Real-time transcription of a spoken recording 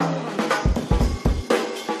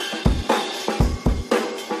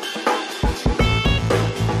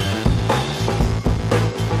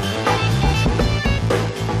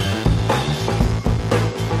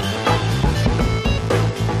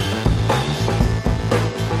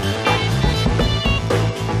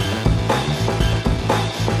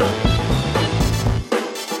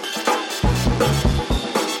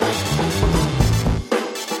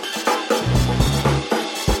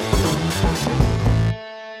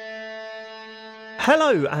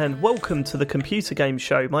Hello and welcome to the Computer Game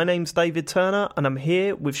Show. My name's David Turner and I'm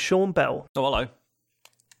here with Sean Bell. Oh, hello.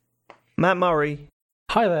 Matt Murray.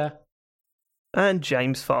 Hi there. And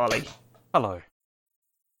James Farley. Hello.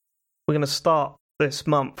 We're going to start this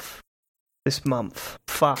month.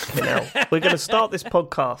 Fucking hell. We're going to start this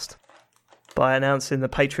podcast by announcing the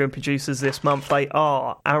Patreon producers this month. They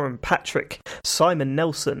are Aaron Patrick, Simon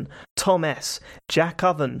Nelson, Tom S, Jack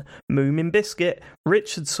Oven, Moomin Biscuit,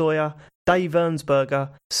 Richard Sawyer, Dave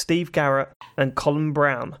Ernsberger, Steve Garrett, and Colin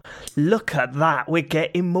Brown. Look at that, we're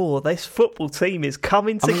getting more. This football team is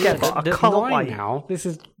coming together. I can't wait. Now. This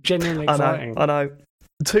is genuinely exciting. I know.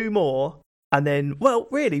 2 more, and then, well,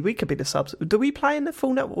 really, we could be the subs. Do we play in the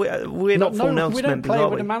full net? We're not full Nelson we don't members, play are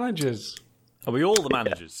with we? the managers. Are we all the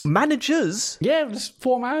managers? Managers? Yeah, there's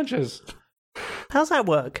 4 managers. How's that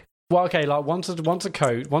work? Well, okay, like one's a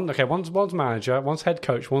coach. One's manager, one's head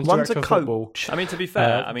coach, one's a director of football. I mean, to be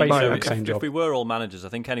fair, basically if we were all managers, I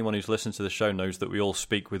think anyone who's listened to the show knows that we all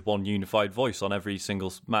speak with one unified voice on every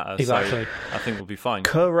single matter. Exactly. So I think we'll be fine.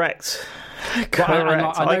 Correct. I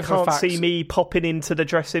can't see me popping into the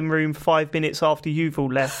dressing room 5 minutes after you've all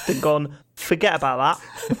left and gone, forget about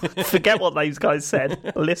that. Forget what those guys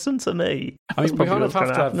said. Listen to me. I mean, we kind of have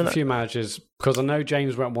to have a few managers because I know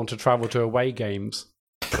James won't want to travel to away games.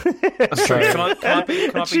 That's true. Can I be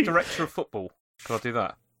director of football? Can I do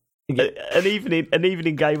that? An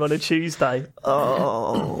evening game on a Tuesday.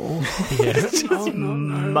 Oh, just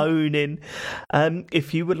moaning.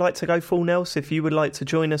 If you would like to go full Nels, if you would like to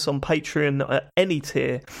join us on Patreon at any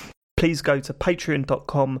tier, please go to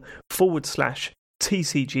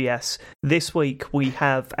patreon.com/TCGS. This week we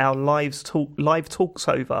have our live talks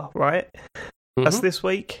over, right? Mm-hmm. That's this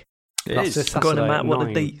week. It is. Go on, Matt,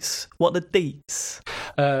 what the deets?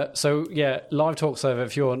 So yeah, live talks over.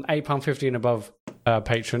 If you're an £8.50 and above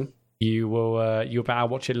patron, you'll be able to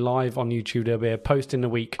watch it live on YouTube. There'll be a post in the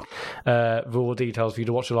week with all the details for you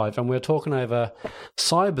to watch it live. And we're talking over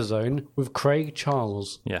Cyberzone with Craig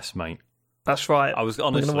Charles. Yes, mate. That's right. I was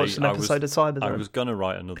going to watch an episode of Cyberzone. I was going to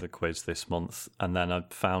write another quiz this month, and then I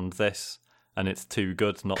found this, and it's too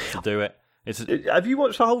good not to do it. Have you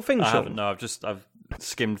watched the whole thing, Sean? I haven't. No, I've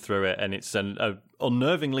skimmed through it, and it's an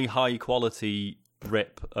unnervingly high quality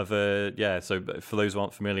rip of a So for those who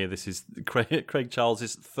aren't familiar, this is Craig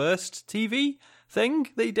Charles's first TV thing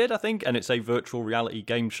that he did, I think, and it's a virtual reality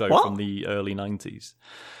game show from the early 90s.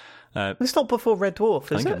 It's not before Red Dwarf,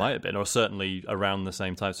 is it? I think it might have been, or certainly around the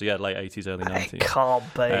same time. So yeah, late 80s, early 90s. It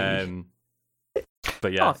can't be.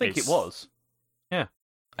 But yeah, I think it was. Yeah,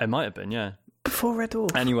 it might have been. Yeah. Before Red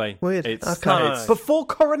Dwarf? Anyway, weird. It's, no. Before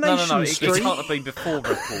Coronation No, Street? It can't have been before Red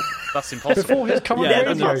Dwarf. That's impossible. Before his current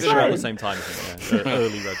radio around show. the same time, I think,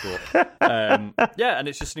 early Red Dwarf. And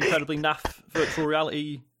it's just an incredibly naff virtual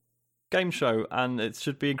reality game show, and it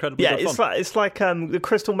should be incredibly good fun. It's like the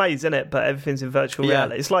Crystal Maze, isn't it? But everything's in virtual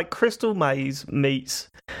reality. It's like Crystal Maze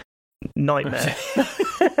meets Nightmare.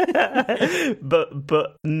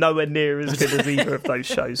 but nowhere near as good as either of those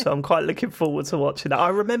shows. So I'm quite looking forward to watching that. I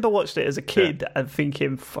remember watching it as a kid and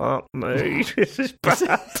thinking, "Fuck me, this is bad."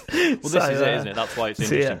 Well, this is it, isn't it? That's why it's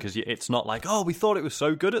interesting, because it's not like, "Oh, we thought it was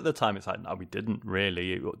so good at the time." It's like, no, we didn't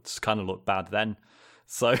really. It kind of looked bad then.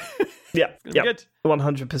 So good.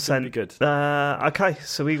 100%. Good. Okay,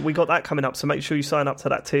 so we got that coming up. So make sure you sign up to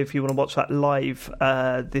that tier if you want to watch that live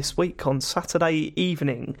this week on Saturday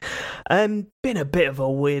evening. Been a bit of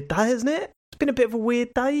a weird day, hasn't it? It's been a bit of a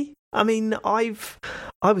weird day. I mean, I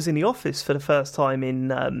was in the office for the first time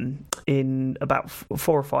in about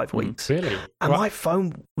 4 or 5 weeks. Really? And my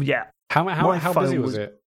phone, How busy was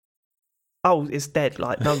it? Oh, it's dead.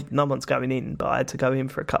 Like no one's going in, but I had to go in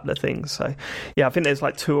for a couple of things. So, yeah, I think there's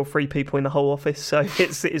like 2 or 3 people in the whole office. So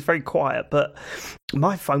it's very quiet. But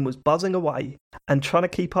my phone was buzzing away, and trying to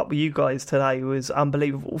keep up with you guys today was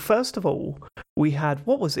unbelievable. First of all, we had,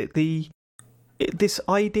 what was it? This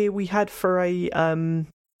idea we had for a video.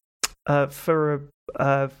 Do you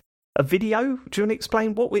want to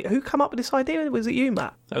explain who came up with this idea? Was it you,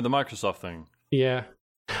 Matt? Oh, the Microsoft thing. Yeah.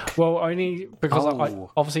 Well, only because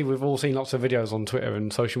obviously we've all seen lots of videos on Twitter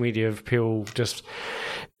and social media of people just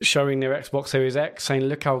showing their Xbox Series X, saying,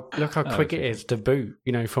 "Look how quick it is to boot."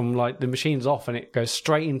 You know, from like the machine's off and it goes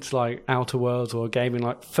straight into like Outer Worlds or a game in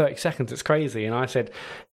like 30 seconds. It's crazy. And I said,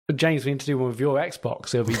 "James, we need to do one with your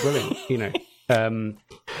Xbox. It'll be brilliant." You know,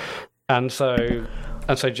 and so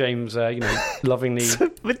James, lovingly.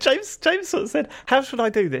 But James sort of said, "How should I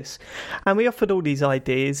do this?" And we offered all these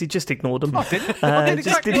ideas. He just ignored them. I did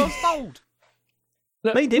exactly what I was told.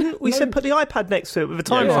 No, he didn't. We said put the iPad next to it with a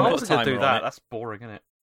timer I on it. was going to do that. That's boring, isn't it?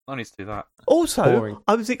 I need to do that. Also, Boring.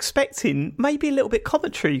 I was expecting maybe a little bit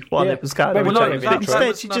commentary while Yeah. it was going Maybe on. not James, the but intro.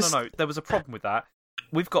 instead, you just No. There was a problem with that.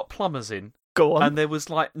 We've got plumbers in, go on. and there was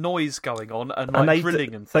like noise going on and And like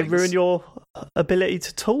drilling and they things. ruin your ability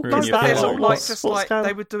to talk. Ruin Is your that There's flow. all what- like what's- just what's like going they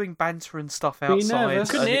on? were doing banter and stuff Were you outside.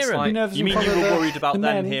 nervous? Couldn't and it's hear him. like- You nervous You in mean front you of were the- worried about the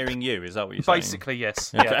them men? hearing you? Is that what you're saying? Basically,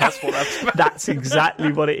 yes. Okay. Yeah, that's what that's about. That's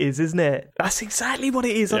exactly what it is, isn't it? That's exactly what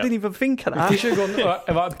it is. I Yeah. didn't even think of You that. should have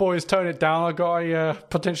gone, like, boys, tone it down. I got a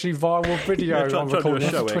potentially viral video Yeah, try on to do a recording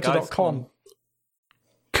show for here, guys. Twitter.com.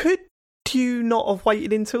 Could you not have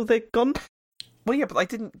waited until they're gone? Well, yeah, but they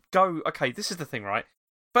didn't go. Okay, this is the thing, right?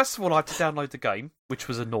 First of all, I had to download the game, which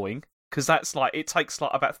was annoying because that's like it takes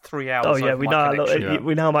like about 3 hours. Oh yeah, over we my know how connection. Yeah.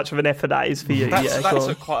 we know how much of an effort that is for you. That yeah, go on.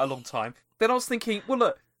 took quite a long time. Then I was thinking, well,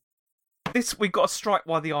 look, we've got to strike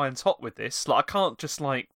while the iron's hot with this. Like, I can't just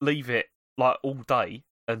like leave it like all day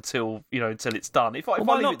until it's done. If I Well,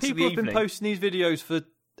 why leave not? it to People the have been evening, posting these videos for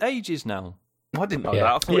ages now. I didn't know Yeah.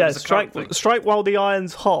 that. I thought it Yeah, was a current thing. strike while the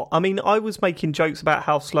iron's hot. I mean, I was making jokes about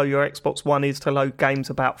how slow your Xbox One is to load games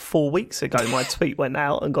about 4 weeks ago. My tweet went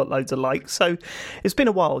out and got loads of likes. So it's been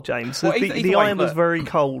a while, James. Well, the either way, iron was look. very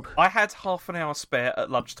cold. I had half an hour spare at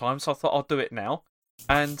lunchtime, so I thought I'll do it now.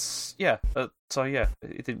 And yeah,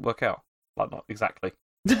 it didn't work out. Like, not exactly.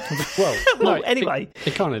 Well, Well, anyway.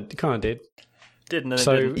 it kind of did. Didn't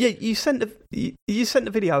So- didn't. Yeah, you sent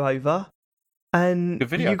the video over, and Good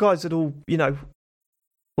video. you guys had all,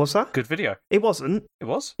 what's that? Good video. It wasn't. It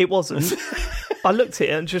was. It wasn't. I looked at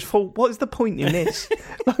it and just thought, what is the point in this?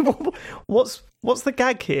 Like, what's the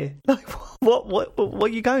gag here? Like, what are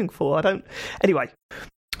you going for? I don't. Anyway,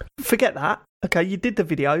 forget that. Okay, you did the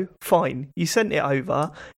video, fine. You sent it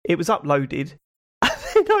over. It was uploaded.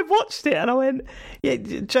 And I watched it and I went, yeah,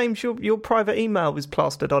 James, your private email was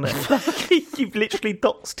plastered on it. Like, you've literally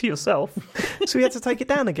doxed yourself. So we had to take it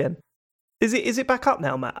down again. Is it back up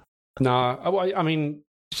now, Matt? No, I mean,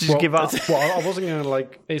 Just give up. Well, I wasn't going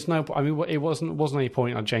to It's no. I mean, it wasn't any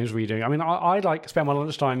point on James redoing. I mean, I spent my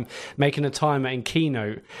lunchtime making a timer in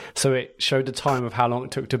Keynote so it showed the time of how long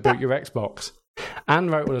it took to boot your Xbox,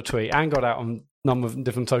 and wrote with a tweet and got out on a number of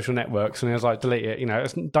different social networks. And I was like, delete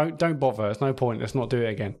it. Don't bother. There's no point. Let's not do it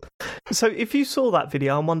again. So if you saw that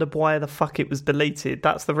video and wondered why the fuck it was deleted,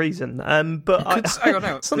 that's the reason. But Hang on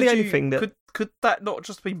now. it's not the only thing that. Could that not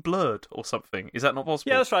just been blurred or something? Is that not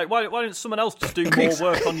possible? Yeah, that's right. Why don't someone else just do more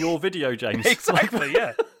work on your video, James? Exactly.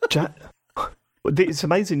 Yeah. It's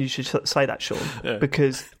amazing you should say that, Sean, Yeah.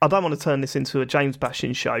 because I don't want to turn this into a James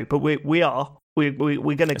bashing show, but we're going to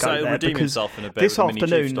So go it'll there redeem because himself in a bit this with the Mini Chief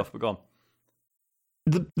afternoon, stuff. But go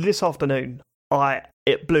on. this afternoon,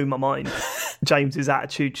 it blew my mind. James's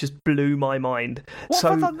attitude just blew my mind. What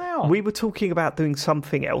have I done now? We were talking about doing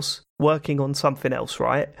something else, working on something else,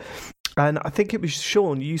 right? And I think it was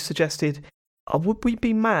Sean, you suggested, would we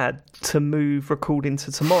be mad to move recording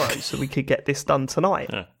to tomorrow so we could get this done tonight,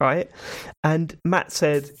 Yeah. right? And Matt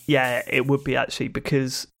said, yeah, it would be actually,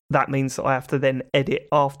 because that means that I have to then edit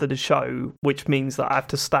after the show, which means that I have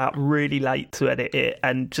to stay up really late to edit it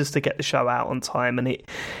and just to get the show out on time. And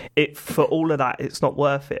it for all of that, it's not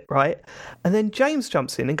worth it, right? And then James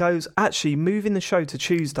jumps in and goes, actually, moving the show to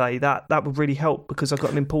Tuesday, that would really help because I've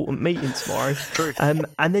got an important meeting tomorrow. True. And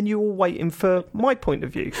then you're all waiting for my point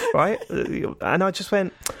of view, right? And I just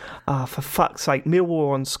went, for fuck's sake, Millwall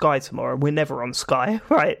are on Sky tomorrow. We're never on Sky,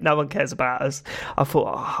 right? No one cares about us. I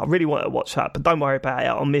thought, I really want to watch that, but don't worry about it.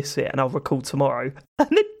 I'll miss it and I'll record tomorrow. And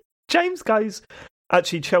then James goes,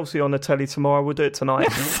 actually, Chelsea on the telly tomorrow, we'll do it tonight.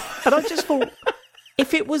 And I just thought,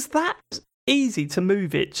 if it was that easy to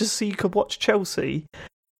move it just so you could watch Chelsea,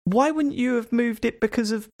 why wouldn't you have moved it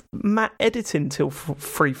because of Matt editing till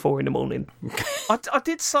 3-4 in the morning? I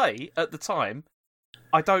did say at the time,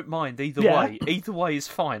 I don't mind either Yeah. way. Either way is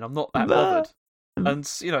fine. I'm not that bothered. And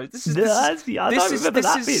this is I this don't is- remember this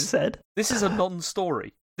that is- being said. This is a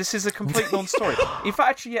non-story. This is a complete non-story. In fact,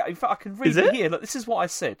 actually, yeah. In fact, I can read Is it it? here. Look, this is what I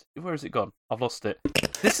said. Where has it gone? I've lost it.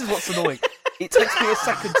 This is what's annoying. It takes me a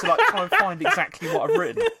second to try and find exactly what I've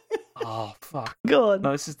written. Oh fuck! Go on.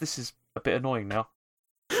 No, this is a bit annoying now.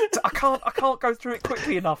 I can't go through it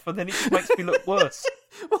quickly enough, and then it just makes me look worse.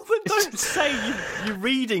 Well, then don't say you're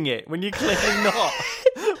reading it when you're clearly not.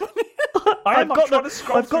 I'm trying to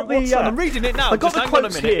scroll I've got through the, WhatsApp. I'm reading it now. I got Just the hang on a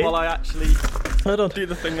quotes minute here. while I actually Hold on. do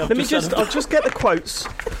the thing I've Let me just said. I'll just get the quotes.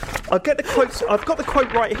 I'll get the quotes. I've got the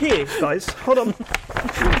quote right here, guys. Hold on.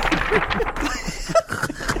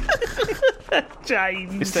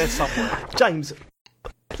 James. It's there somewhere. James,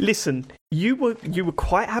 listen, you were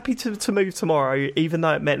quite happy to move tomorrow, even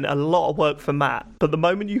though it meant a lot of work for Matt. But the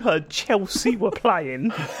moment you heard Chelsea were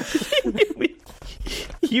playing,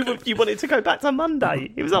 You wanted to go back to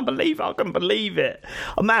Monday. It was unbelievable. I couldn't believe it.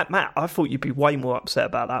 Oh, Matt, I thought you'd be way more upset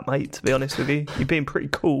about that, mate, to be honest with you. You're being pretty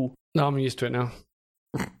cool. No, I'm used to it now.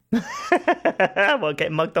 Well,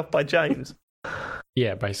 getting mugged off by James.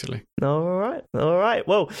 Yeah, basically. All right.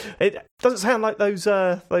 Well, it doesn't sound like those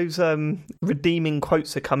redeeming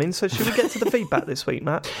quotes are coming. So should we get to the feedback this week,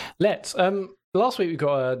 Matt? Let's. Last week we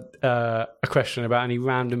got a question about any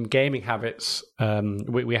random gaming habits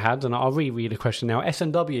we had, and I'll reread a question now.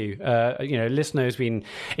 SNW, listener who's been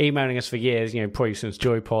emailing us for years, probably since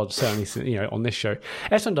JoyPod, certainly since, on this show.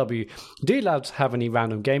 SNW, do you lads have any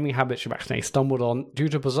random gaming habits you've accidentally stumbled on due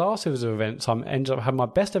to a bizarre series of events? I ended up having my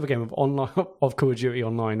best ever game of Call of Duty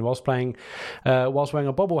Online whilst wearing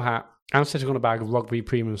a bobble hat and sitting on a bag of rugby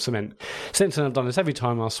premium cement. Since then, I've done this every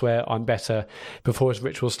time. I swear I'm better before this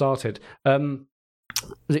ritual started.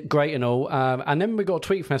 Great and all. And then we got a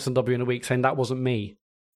tweet from SNW in a week saying that wasn't me.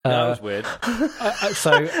 That was weird.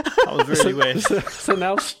 That was really weird. So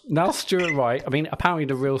now Stuart Wright, apparently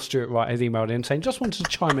the real Stuart Wright has emailed in saying, just wanted to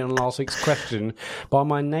chime in on last week's question. By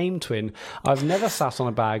my name twin, I've never sat on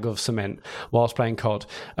a bag of cement whilst playing COD,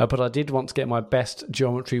 but I did want to get my best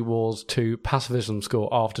Geometry Wars 2 pacifism score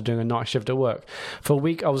after doing a night shift at work. For a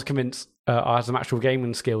week, I was convinced I had some actual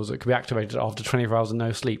gaming skills that could be activated after 24 hours of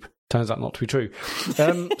no sleep. Turns out not to be true.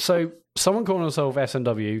 So someone calling himself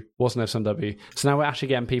SNW wasn't SNW. So now we're actually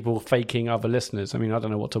getting people faking other listeners. I don't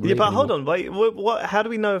know what to believe. Yeah, but anymore. hold on, wait. What? How do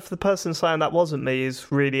we know if the person saying that wasn't me is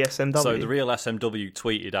really SNW? So the real SMW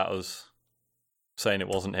tweeted at us saying it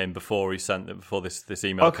wasn't him before this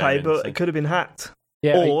email. Okay, came but in, it could have been hacked.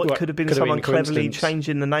 Yeah, or it could have been someone cleverly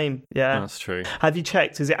changing the name. Yeah, that's true. Have you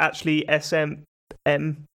checked? Is it actually SMM?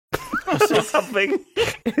 or something?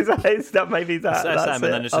 Is that maybe that? It's SM,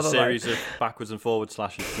 and then it's a series of backwards and forward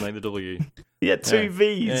slashes to make the W. Yeah, two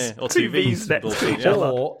V's. Yeah. Or two V's next to each other.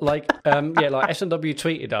 Or like SNW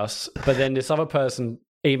tweeted us, but then this other person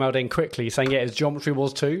emailed in quickly saying, it's Geometry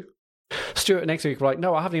Wars 2. Stuart next week were like,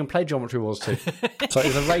 no, I haven't even played Geometry Wars 2. So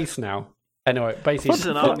it's a race now. Anyway, basically, this is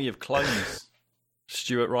an army of clones.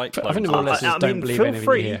 Stuart Wright clones. I think the real listeners don't believe anything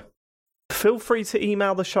you hear. Feel free to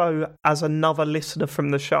email the show as another listener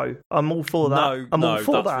from the show. I'm all for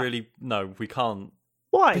that. No, we can't.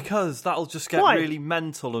 Why? Because that'll just get really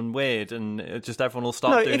mental and weird, and just everyone will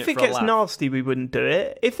start doing it for a laugh. If it gets nasty, we wouldn't do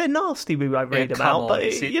it. If they're nasty, we won't read them out. But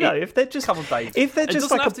if they're just, if they're just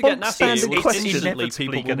like a bog standard question,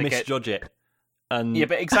 people will misjudge it. And yeah,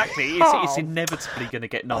 but exactly, it's inevitably going to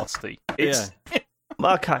get nasty.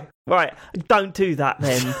 Okay, right. Don't do that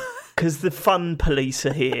then. Because the fun police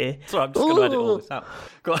are here. Sorry, I'm just going to edit all this out.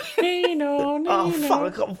 Go on. Oh,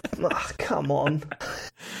 fuck. Oh, come on.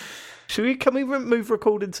 Can we move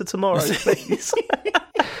recording to tomorrow, please?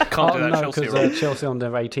 Can't do that, Chelsea. Because Chelsea under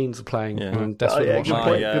 18s are playing. Yeah. And desperately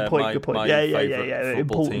good point. My favourite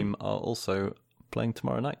football team are also playing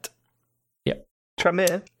tomorrow night. Yep.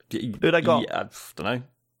 Tranmere? Who they got? I don't know.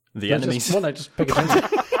 The enemies. Just pick a team.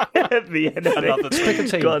 The enemy. Just pick a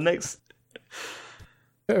team. Go on, next.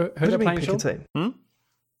 Who are they playing, Sean? Team?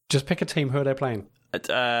 Just pick a team. Who are they playing?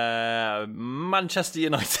 Manchester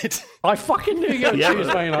United. I fucking knew you were going to choose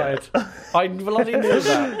Man United. I bloody knew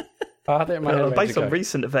that. I had it in my head. Based on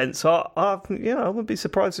recent events, I wouldn't be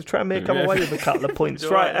surprised if Tranmere come away with a couple of points.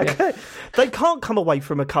 Right, okay. They can't come away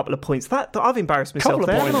from a couple of points. I've embarrassed myself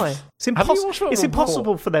there, haven't I? It's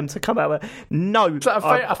impossible for them to come out with... No,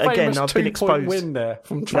 I've been exposed. Win there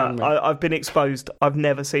from Tranmere. No, I've been exposed. I've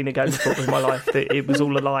never seen a game of football in my life. It was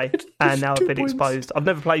all a lie. And now I've been exposed. I've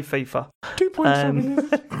never played FIFA. 2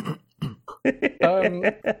 points.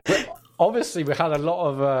 Obviously, we had a lot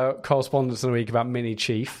of correspondence in the week about Mini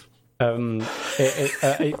Chief. It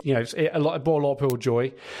brought a lot of people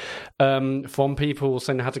joy from people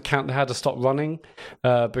saying they had to stop running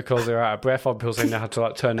because they were out of breath. Other people saying they had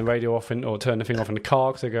to turn the radio off or turn the thing off in the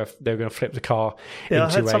car because they were going to flip the car. Yeah,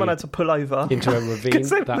 I heard someone had to pull over into a ravine.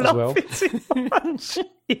 That as well.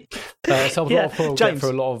 So a lot of people get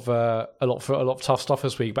through a lot of tough stuff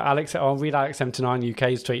this week. But I'll read Alex M29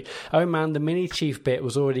 UK's tweet. Oh man, the Mini Chief bit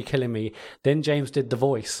was already killing me. Then James did the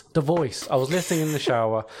voice. I was listening in the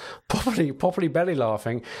shower, properly belly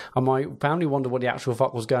laughing, and my family wondered what the actual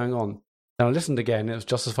fuck was going on. And I listened again; it was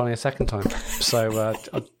just as funny a second time. So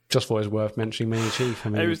I just thought it was worth mentioning Mini Chief.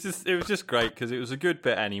 It was just great because it was a good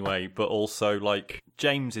bit anyway. But also,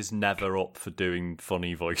 James is never up for doing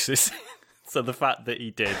funny voices. So the fact that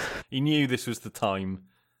he knew this was the time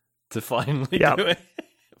to finally do it.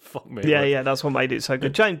 Fuck me. Yeah, that's what made it so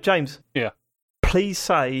good. James. Yeah. Please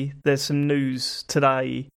say there's some news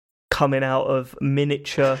today coming out about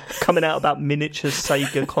miniature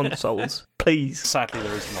Sega consoles. Please. Sadly,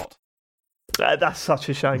 there is not. That's such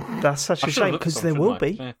a shame. That's such a shame because there will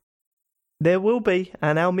be. Yeah. There will be,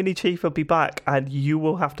 and our mini chief will be back, and you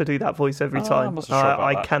will have to do that voice every time.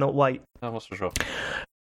 I cannot wait. I'm not so sure.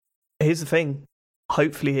 Here's the thing.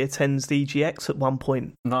 Hopefully he attends the EGX at one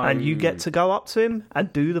point, and you get to go up to him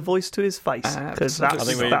and do the voice to his face, because that's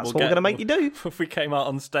what we're going to make you do. If we came out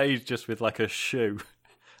on stage just with like a shoe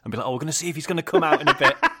and be like, we're going to see if he's going to come out in a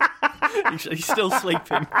bit. He's still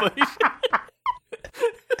sleeping.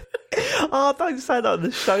 Oh, don't say that on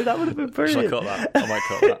the show. That would have been brilliant. Should I cut that? I might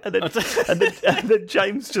cut that. and then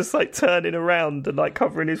James just like turning around and like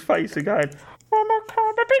covering his face and going, "Oh my God,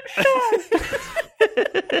 I'm a bit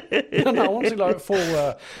shy." No, I want to like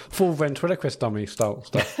full ventriloquist dummy style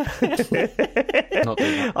stuff. Not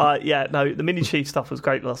doing that. The mini chief stuff was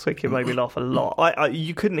great last week. It made me laugh a lot.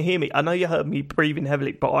 You couldn't hear me. I know you heard me breathing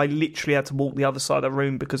heavily, but I literally had to walk the other side of the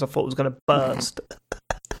room because I thought it was going to burst.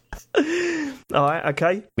 All right,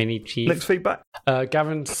 okay. Mini chief. Next feedback.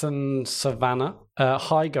 Gavinson Savannah.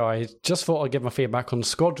 Hi guys, just thought I'd give my feedback on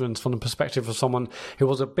Squadrons from the perspective of someone who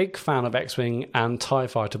was a big fan of X-Wing and TIE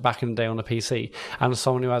Fighter back in the day on the PC, and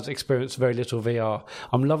someone who has experienced very little VR.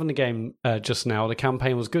 I'm loving the game just now. The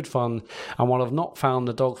campaign was good fun, and while I've not found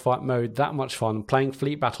the dogfight mode that much fun, playing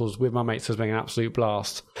fleet battles with my mates has been an absolute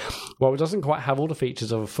blast. While it doesn't quite have all the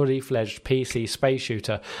features of a fully fledged PC space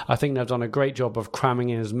shooter, I think they've done a great job of cramming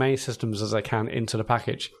in as many systems as they can into the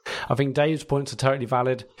package. I think Dave's points are totally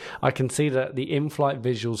valid. I can see that the in-flight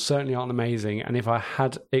visuals certainly aren't amazing, and if I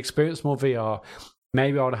had experienced more VR,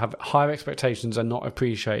 maybe I would have higher expectations and not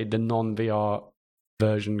appreciated the non-VR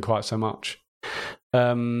version quite so much. I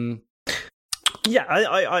think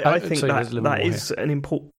that is an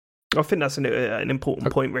important. I think that's an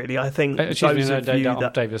important point, really. I think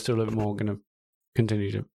Dave is still a little more going to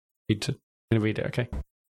continue to read it. Okay.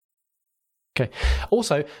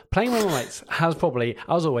 Also, playing with my mates has probably,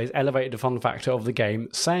 as always, elevated the fun factor of the game.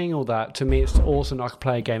 Saying all that, to me, it's awesome that I can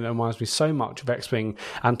play a game that reminds me so much of X-Wing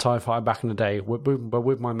and TIE Fighter back in the day,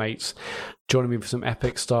 with my mates, joining me for some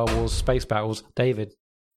epic Star Wars space battles. David.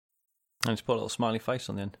 And just put a little smiley face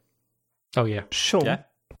on the end. Oh, yeah. Sure. Yeah.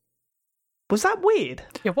 Was that weird?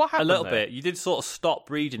 Yeah, what happened? A little there? bit. You did sort of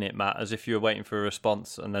stop reading it, Matt, as if you were waiting for a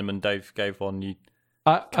response, and then when Dave gave one, you...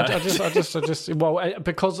 because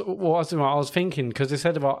I was thinking, because they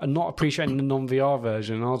said about not appreciating the non-VR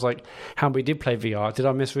version, and I was like, how we did play VR. Did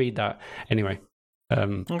I misread that? Anyway,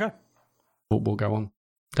 okay, we'll go on.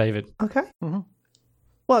 David. Okay. Mm-hmm.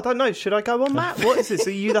 Well, I don't know. Should I go on, Matt? What is this?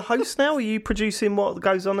 Are you the host now? Are you producing what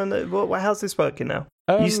goes on? And how's this working now?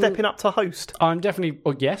 Are you stepping up to host? I'm definitely.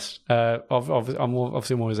 Well, yes. I'm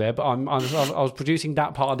obviously always there, but I was producing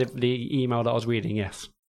that part of the email that I was reading. Yes.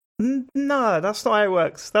 No, that's not how it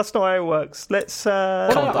works. Let's.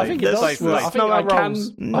 I think it does. I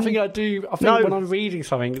think I do. I think when I'm reading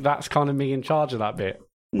something, that's kind of me in charge of that bit.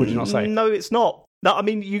 Would you not say? No, it's not. No, I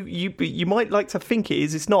mean you might like to think it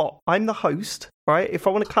is. It's not. I'm the host, right? If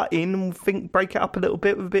I want to cut in and break it up a little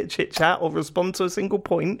bit with a bit of chit chat or respond to a single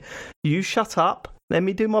point, you shut up. Let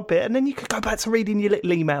me do my bit, and then you could go back to reading your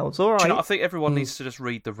little emails. All right. I think everyone needs to just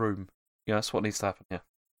read the room. Yeah, that's what needs to happen. Yeah.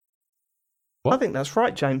 What? I think that's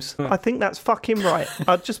right, James. I think that's fucking right.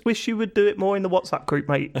 I just wish you would do it more in the WhatsApp group,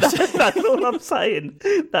 mate. That's all I'm saying.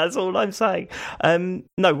 That's all I'm saying.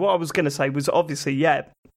 No, what I was going to say was obviously, yeah.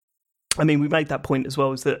 I mean, we made that point as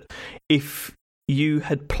well, is that if you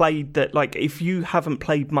had played that, like, if you haven't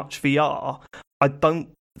played much VR, I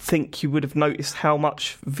don't think you would have noticed how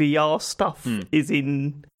much VR stuff is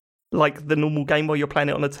in, like, the normal game while you're playing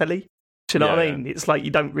it on a telly. Do you know what I mean? It's like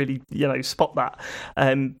you don't really, spot that.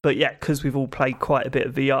 But yeah, because we've all played quite a bit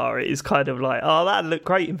of VR, it is kind of like, oh, that looked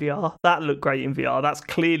great in VR. That looked great in VR. That's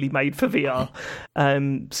clearly made for VR.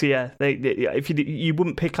 So yeah, if you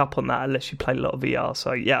wouldn't pick up on that unless you played a lot of VR.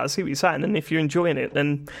 So yeah, I see what you're saying. And if you're enjoying it,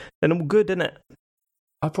 then all good, isn't it?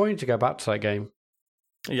 I probably need to go back to that game.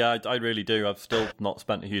 Yeah, I really do. I've still not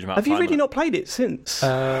spent a huge amount of time. Have you really not played it since?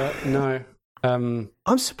 No. I'm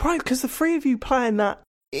surprised because the three of you playing that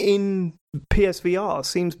in PSVR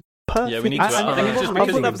seems perfect. Yeah, we need to. Just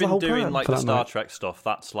because we've been doing plan. like the Star Trek stuff,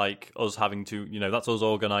 that's like us having to, that's us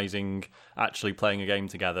organising actually playing a game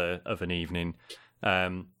together of an evening.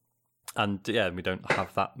 And yeah, we don't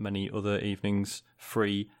have that many other evenings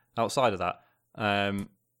free outside of that.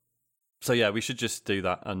 So yeah, we should just do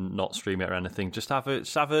that and not stream it or anything. Just have a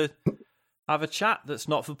chat that's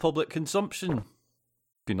not for public consumption.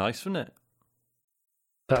 Be nice, wouldn't it?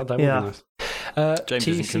 That would be nice. James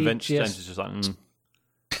isn't convinced. James is just like,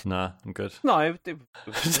 nah, I'm good. No, I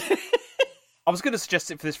was going to suggest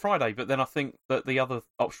it for this Friday, but then I think that the other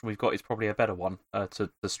option we've got is probably a better one to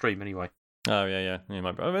stream anyway. Oh, yeah. I mean,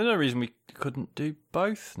 no reason we couldn't do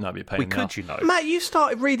both. No, it'd be a pain We in the could, arse. you know. Matt, you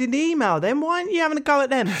started reading the email then. Why aren't you having a go at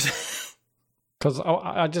them? Because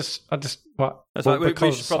I just what? That's Well, right, we should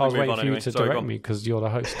because probably I was move waiting on for you anyway. to Sorry, go direct on. me because you're the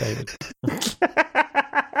host, David.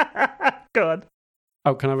 Go on.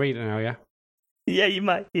 Oh, can I read it now? Yeah. Yeah, you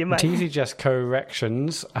may. TC Just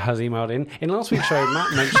Corrections has emailed in. In last week's show,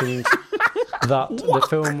 Matt mentioned that the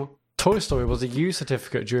film Toy Story was a U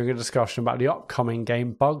certificate during a discussion about the upcoming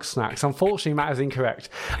game Bug Snacks. Unfortunately, Matt is incorrect,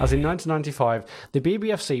 as in 1995, the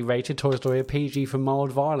BBFC rated Toy Story a PG for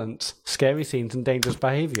mild violence, scary scenes, and dangerous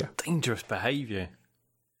behaviour. Dangerous behaviour.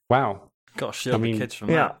 Wow. Got to shield the kids from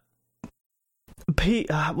Yeah.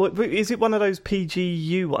 that. Is it one of those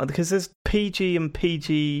PGU ones? Because there's PG and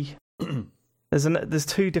PG. There's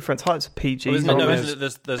two different types of PG. There's a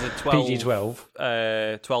 12, PG-12.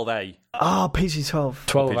 12A. PG-12.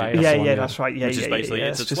 12A. Yeah, that's right. Yeah, which is basically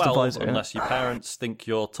it's a just 12 advisory, unless your parents think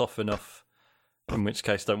you're tough enough, in which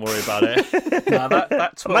case don't worry about it. No,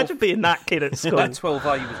 that 12, Imagine being that kid at school. that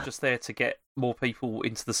 12A was just there to get more people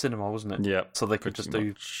into the cinema, wasn't it? Yeah. So they could just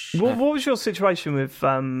do... What was your situation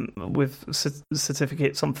with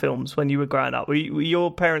certificates on films when you were growing up? Were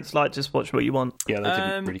your parents like just watch what you want? Yeah, they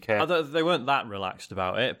didn't really care. They weren't that relaxed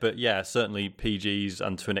about it, but yeah, certainly PGs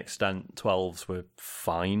and to an extent 12s were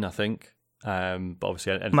fine, I think. But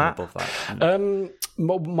obviously anything Matt? above that.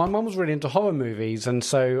 My mum was really into horror movies, and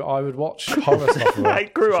so I would watch horror stuff with her. I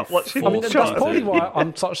grew up watching. I mean, that's probably why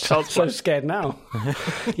I'm so scared now.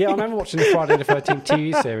 Yeah, I remember watching the Friday the 13th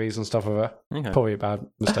TV series and stuff with her. Okay. Probably a bad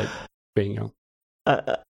mistake being young.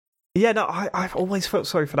 Yeah, no, I've always felt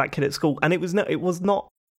sorry for that kid at school, and it was not.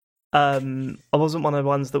 I wasn't one of the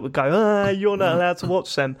ones that would go, you're not allowed to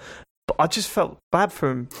watch them. But I just felt bad for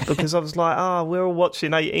him because I was like, we're all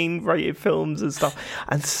watching 18 rated films and stuff.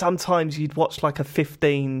 And sometimes you'd watch like a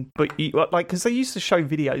 15, but because they used to show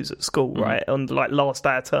videos at school, right, on like last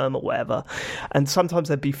day of term or whatever. And sometimes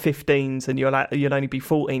there'd be 15s and you'd only be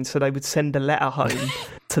 14. So they would send a letter home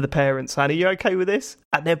to the parents saying, are you okay with this?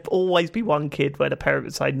 And there'd always be one kid where the parent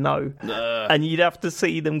would say no. And you'd have to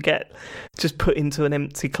see them get just put into an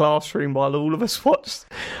empty classroom while all of us watched,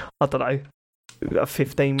 I don't know, a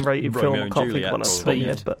 15 rated film. I can't think of one I've seen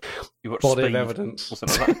yet, but You watch Body of Speed evidence. or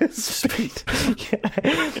something like that. Speed.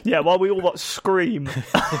 Yeah, while we all watch Scream.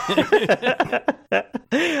 I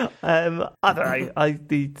don't know.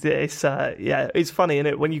 It's funny, isn't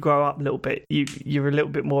it? When you grow up a little bit, you're a little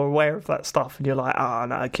bit more aware of that stuff, and you're like,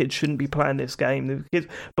 no, kids shouldn't be playing this game.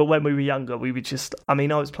 But when we were younger, we would just. I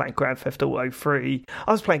mean, I was playing Grand Theft Auto 3.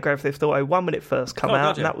 I was playing Grand Theft Auto 1 when it first came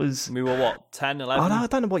out, and that was. We were what, 10, 11? Oh no, I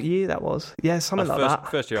don't know what year that was. Yeah, something like that.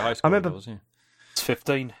 First year of high school. I remember. It's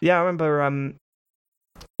 15. Yeah, I remember.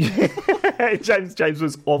 James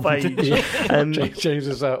was of age. James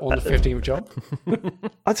is on the 15th job.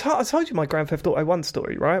 I told you my Grand Theft Auto 1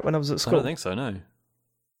 story, right? When I was at I school. don't think so, no.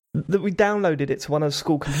 That we downloaded it to one of the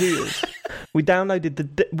school computers. we downloaded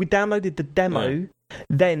the demo. Yeah.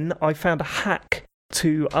 Then I found a hack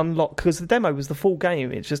to unlock, because the demo was the full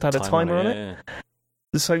game. It just had a timer on it. Yeah.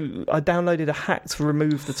 So I downloaded a hack to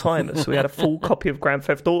remove the timer. So we had a full copy of Grand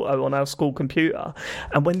Theft Auto on our school computer.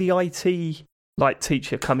 And when the IT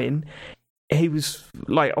teacher come in, he was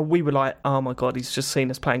like, we were like, oh my God, he's just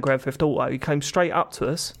seen us playing Grand Theft Auto. He came straight up to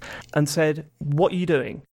us and said, what are you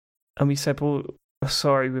doing? And we said, well,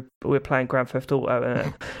 sorry, we're playing Grand Theft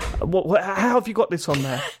Auto. How have you got this on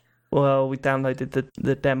there? Well, we downloaded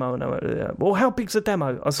the demo. And I went, well, how big's the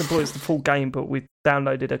demo? I said, well, it's the full game, but we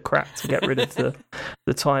downloaded a crack to get rid of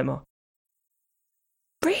the timer.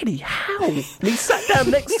 Really? How? And he sat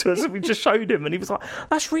down next to us and we just showed him and he was like,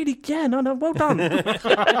 that's really, well done.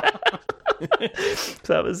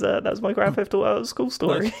 So that was my Grand Theft Auto school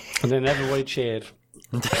story. And then everybody cheered.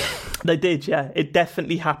 They did, yeah. It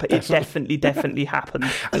definitely happened. It definitely happened.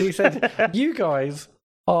 And he said, you guys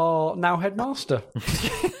are now headmaster.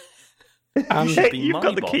 You've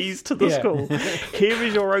got the keys to the school. Here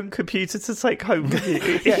is your own computer to take home with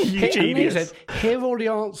you. Yeah, you genius. He said, here are all the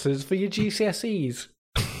answers for your GCSEs.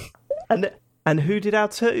 And who did our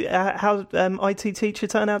IT teacher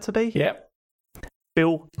turn out to be? Yep.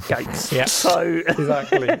 Bill Gates. Yeah. So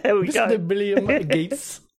exactly. There we go. Mr. William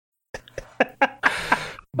Gates.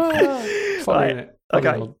 Funny, right. innit?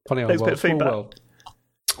 Okay. Funny old Next world. bit of Small feedback. world.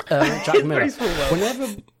 Jack Miller. Very small world. Whenever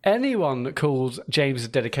anyone calls James'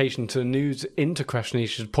 dedication to the news into question, he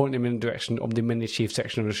should point him in the direction of the mini chief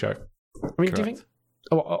section of the show. I mean, do you think?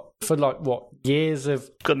 For years of...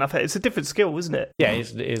 Good enough. It's a different skill, isn't it? Yeah, it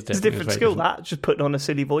is It's a different skill, that. Just putting on a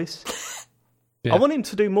silly voice. Yeah. I want him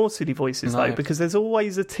to do more silly voices though, because there's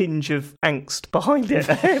always a tinge of angst behind it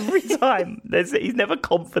every time. He's never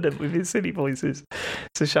confident with his silly voices.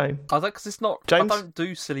 It's a shame. I don't, because it's not. James? I don't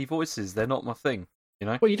do silly voices. They're not my thing. You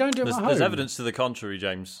know. Well, you don't do it at home. There's evidence to the contrary,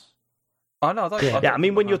 James. I know. I don't. Yeah, I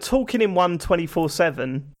mean, when you're talking in one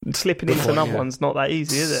 24/7, slipping into another one's not that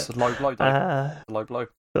easy, is it? It's low blow, Dave. Low blow.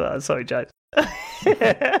 Sorry, James.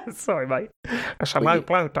 Sorry, mate. It's a low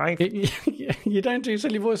blow, Dave. You don't do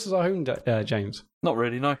silly voices at home, James? Not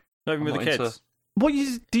really, no. Not even with the kids. Into... What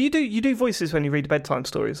do? You do voices when you read bedtime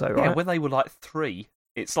stories, though, right? Yeah, when they were like 3,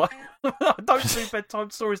 it's like I don't do bedtime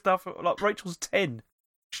stories now. For like Rachel's 10,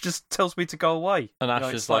 she just tells me to go away. And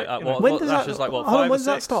Ash is like, when does Ash that? is like, what? Hold 5 on, or when does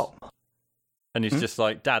 6? that stop? And he's just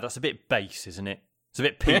like, Dad, that's a bit base, isn't it? It's a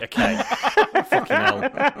bit Peter Kay. Fucking hell.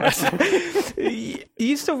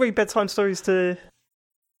 You still read bedtime stories to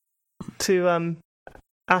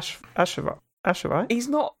Asher, right? He's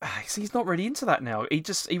not really into that now. He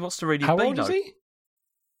wants to read. How old is he?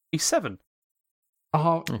 He's 7.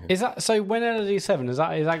 Oh, is that so? When LD 7 is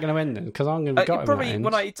that going to end then? Because I'm going to be gutted probably when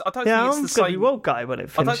when that ends. I don't Yeah, think I'm it's the gonna be same. well gutted when it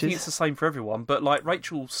finishes. I don't think it's the same for everyone, but like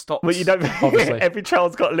Rachel stops. Well, you don't. Obviously. Every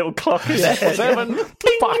child's got a little clock in their head. 7.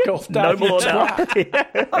 Fuck off, No Dad. more now.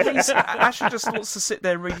 I mean, Asher just wants to sit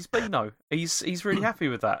there and read his Beano. He's really happy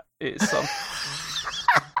with that. It's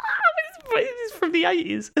It's from the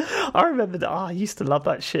 80s. I remember that. I used to love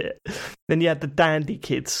that shit. Then you had the Dandy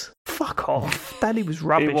kids. Fuck off. Dandy was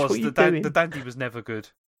rubbish. it was What are you the doing? the dandy was never good.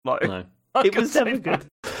 Like No. It was never good.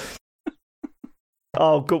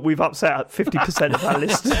 Oh, God, we've upset 50% of our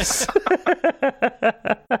listeners.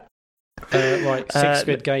 Right, 6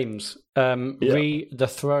 Squid Games. Re the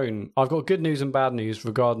Throne. I've got good news and bad news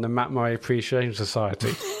regarding the Matt Murray Appreciation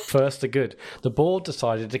Society. First, the good. The board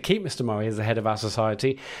decided to keep Mr. Murray as the head of our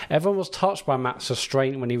society. Everyone was touched by Matt's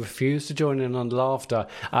restraint when he refused to join in on laughter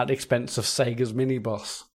at the expense of Sega's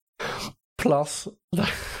mini-boss. Plus, I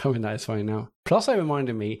mean, that is funny now. Plus, they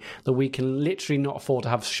reminded me that we can literally not afford to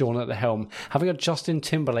have Sean at the helm. Having a Justin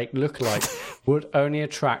Timberlake lookalike would only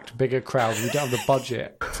attract bigger crowds. We don't have the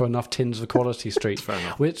budget for enough tins of Quality Street.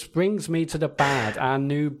 Which brings me to the bad, our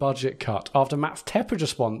new budget cut. After Matt's tepid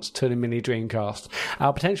response to the mini Dreamcast,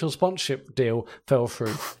 our potential sponsorship deal fell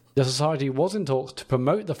through. The society was in talks to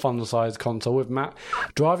promote the fun-sized console, with Matt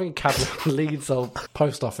driving a cab to Leeds old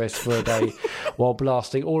post office for a day while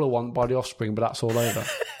blasting All I Want by The Offspring, but that's all over.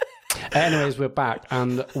 Anyways, we're back,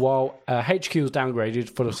 and while HQ was downgraded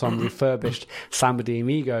full of some refurbished Samba de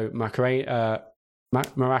Amigo maracas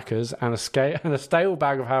and a stale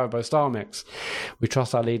bag of Haribo Star Mix, we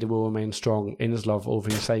trust our leader will remain strong in his love of all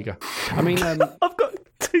things Sega. I mean, I've got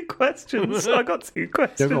 2 questions. I got 2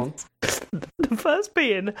 questions. go on. The first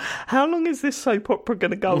being, how long is this soap opera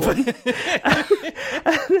going to go on?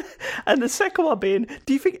 And the second one being,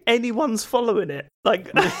 do you think anyone's following it? Like,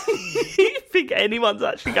 do you think anyone's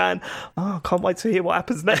actually going, oh, I can't wait to hear what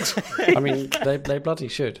happens next week? I mean, they bloody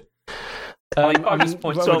should. I I mean, just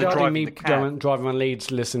point regarding me the cab. driving around Leeds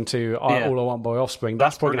to listen to All I Want by Offspring,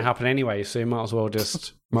 that's probably going to happen anyway. So you might as well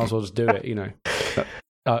just do it, you know.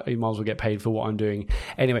 You might as well get paid for what I'm doing.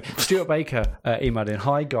 Anyway, Stuart Baker emailed in,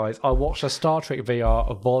 "Hi guys, I watched a Star Trek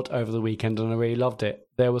VR VOD over the weekend and I really loved it.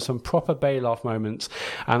 There were some proper Baylaf moments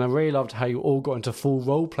and I really loved how you all got into full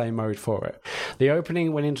role-play mode for it. The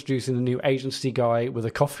opening when introducing the new agency guy with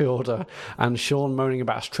a coffee order and Sean moaning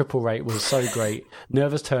about his triple rate was so great.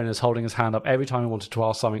 Nervous Turners holding his hand up every time he wanted to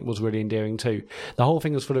ask something was really endearing too. The whole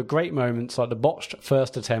thing was full of great moments like the botched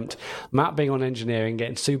first attempt, Matt being on engineering,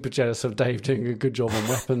 getting super jealous of Dave doing a good job on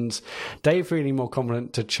weapons, Dave feeling more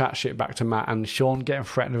confident to chat shit back to Matt, and Sean getting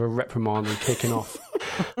threatened with a reprimand and kicking off.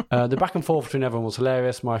 The back and forth between everyone was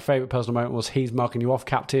hilarious. My favourite personal moment was he's marking you off,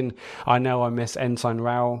 Captain. I know I miss Ensign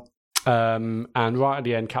Rao. And right at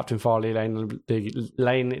the end, Captain Farley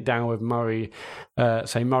laying it down with Murray,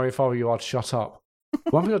 saying, Murray, if I were you, I'd shut up.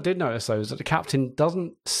 One thing I did notice, though, is that the captain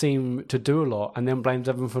doesn't seem to do a lot and then blames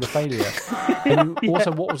everyone for the failure. And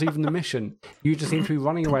also, what was even the mission? You just seem to be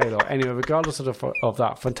running away a lot. Anyway, regardless of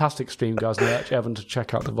that, fantastic stream, guys, and I urge everyone to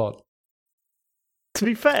check out the VOD. To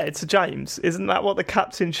be fair to James, isn't that what the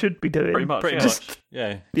captain should be doing? Pretty much.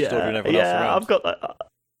 Yeah. Just ordering everyone else around. I've got that.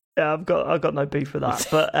 Yeah, I've got no beef with that.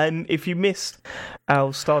 But if you missed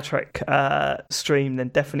our Star Trek stream, then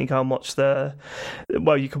definitely go and watch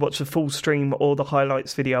you can watch the full stream or the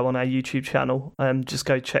highlights video on our YouTube channel. Just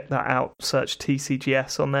go check that out. Search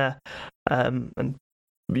TCGS on there, and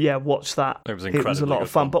watch that. It was a lot of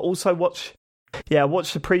fun. But also watch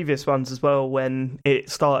the previous ones as well, when it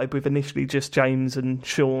started with initially just James and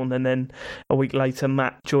Sean, and then a week later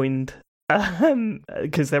Matt joined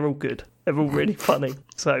because they're all good. They're all really funny.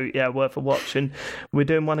 So yeah, worth a watch. And we're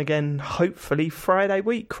doing one again, hopefully Friday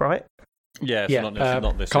week, right? Yeah, so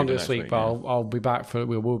not this can't week. do this week, but I'll be back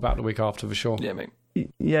we'll be back the week after for sure. Yeah, mate.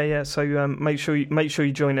 Yeah. So make sure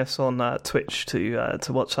you join us on Twitch to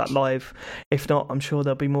watch that live. If not, I'm sure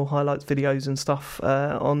there'll be more highlights videos and stuff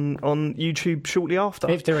on YouTube shortly after.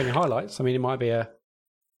 If there are any highlights, I mean, it might be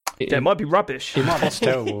it might be rubbish. It might be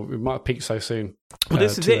terrible. It might peak so soon. Well,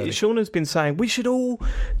 this is it. Early. Sean has been saying we should all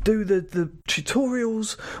do the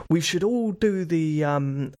tutorials. We should all do the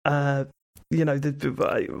watch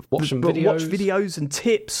videos and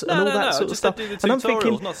tips and all that sort of stuff. Do the tutorials, and I'm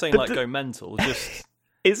thinking, not saying go mental. Just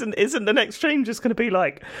isn't the next stream just going to be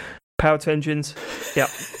like power to engines?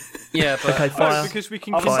 Yep. Yeah, but okay, fire. because we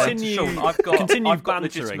can continue. continue. I've got bantering,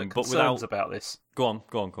 legitimate but concerns without. about this. Go on.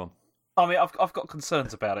 I mean, I've got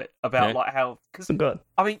concerns about it, like how because I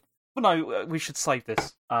mean, well, no, we should save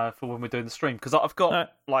this for when we're doing the stream because I've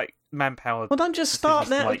got like manpower. Well, don't just start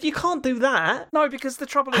now. You can't do that. No, because the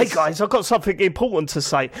trouble is. Hey guys, I've got something important to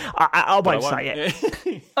say. I won't say it.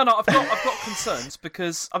 No, I've got concerns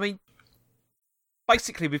because I mean,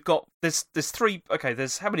 basically we've got there's three. Okay,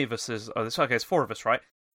 there's how many of us? There's four of us, right?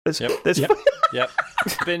 Yep.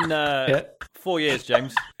 It's been 4 years,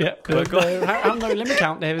 James. Yeah. How no limit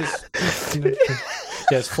count? There's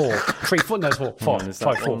 4. 3, 4. No, 4.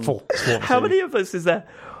 5, 4. How many of us is there?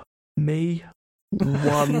 Me.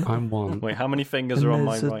 1. I'm 1. Wait, how many fingers are on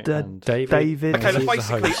my right hand? David. Okay, but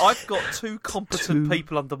basically, I've got 2 competent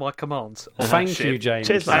people under my command. Thank you, James.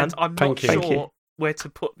 Cheers, man. And I'm not sure where to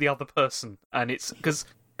put the other person, and it's because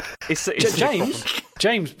it's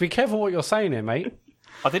James, be careful what you're saying here, mate.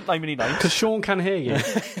 I didn't name any names because Sean can hear you,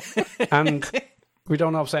 and we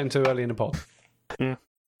don't upset him too early in the pod. Yeah.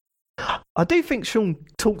 I do think Sean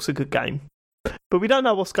talks a good game, but we don't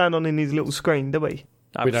know what's going on in his little screen, do we?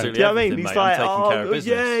 Absolutely. Do you know what I mean? He's mate. like, I'm taking care of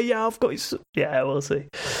business. yeah, I've got his... Yeah, we'll see.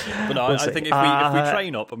 But no, I think if we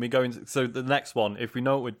train up and we go into... So the next one, if we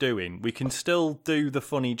know what we're doing, we can still do the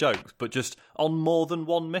funny jokes, but just on more than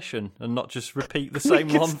one mission and not just repeat the same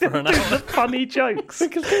one for an hour. The funny jokes.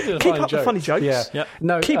 Keep up the funny jokes. Yeah.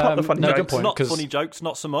 No, keep up the funny jokes. Good point, not funny jokes,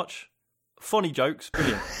 not so much. Funny jokes,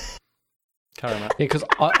 brilliant. Carry on. Yeah, because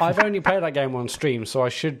I've only played that game on stream, so I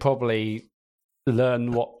should probably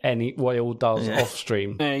learn what it all does off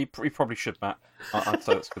stream. Yeah, you probably should, Matt. I'd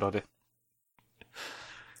say that's a good idea.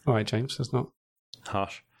 All right, James, that's not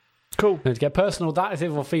harsh. Cool. Now, to get personal, that is it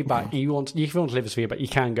for feedback. If you want to leave us feedback, you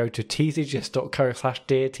can go to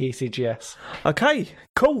tcgs.co/deartcgs. Okay,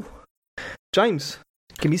 cool. James,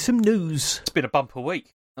 give me some news. It's been a bumper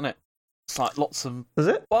week, hasn't it? It's like lots of... Is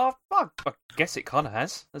it? Well, I guess it kind of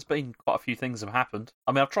has. There's been quite a few things that have happened.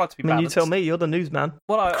 I mean, I've tried to be balanced. You tell me, you're the newsman.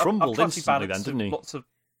 Well, I've crumbled tried to be instantly balanced then, didn't he? Lots of...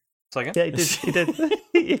 Say again? Yeah,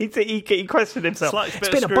 he did. He questioned himself. It's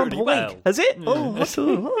been a bumper week, has it?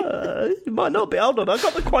 It might not be. Hold on, I've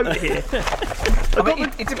got the quote here.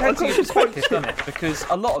 It depends on your perspective, doesn't it? Because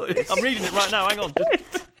a lot of this... I'm reading it right now, hang on.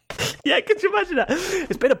 Yeah, could you imagine that?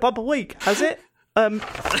 It's been a bumper week, has it?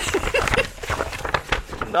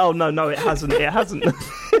 Oh, no, it hasn't. It hasn't.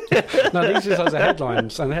 No, these just has the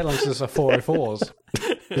headlines, and the headlines just are 404s.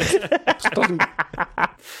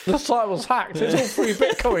 The site was hacked. It's all free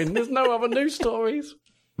Bitcoin. There's no other news stories.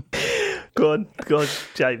 Go on,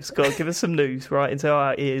 James. Go on, give us some news right into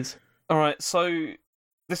our ears. All right, so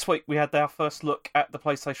this week we had our first look at the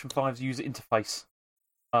PlayStation 5's user interface.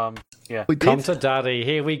 Yeah, we did. Come to daddy.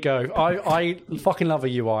 Here we go. I fucking love a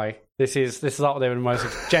UI. This is up there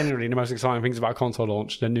with genuinely the most exciting things about a console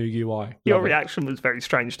launch. The new UI. Your reaction was very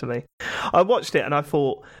strange to me. I watched it and I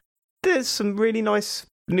thought there's some really nice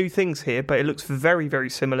new things here, but it looks very, very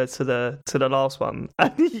similar to the last one.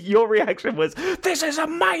 And your reaction was, "This is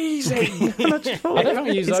amazing!" And I just thought, I don't think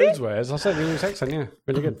I used those words. I said it looks excellent. Yeah,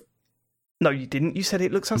 really good. No, you didn't. You said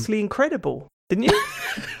it looks utterly incredible, didn't you?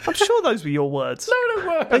 I'm sure those were your words. No, they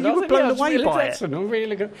weren't. And you were blown away by it.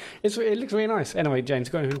 Really good. It looks really nice. Anyway, James,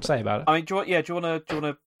 go ahead and say about it. I mean, do you want to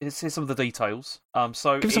here's some of the details?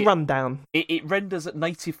 So give us a rundown. It renders at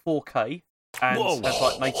native 4K and has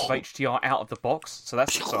like native HDR out of the box, so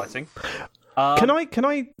that's exciting. Can I ask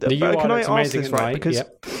this right? Because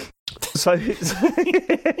so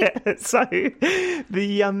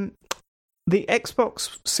the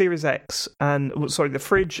Xbox Series X and the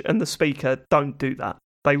fridge and the speaker don't do that.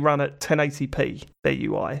 They run at 1080p. Their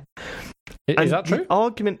UI. Is that true? The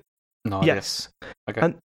argument, no, yes. Okay.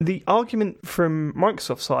 And the argument from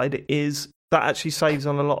Microsoft's side is that actually saves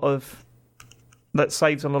on a lot of. That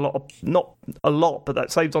saves on a lot of, not a lot, but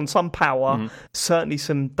that saves on some power. Certainly,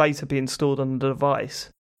 some data being stored on the device,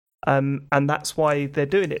 and that's why they're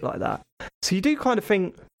doing it like that. So you do kind of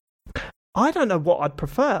think, I don't know what I'd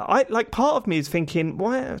prefer. Part of me is thinking,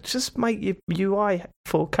 why just make your UI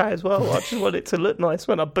 4K as well? I just want it to look nice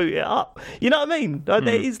when I boot it up. You know what I mean? There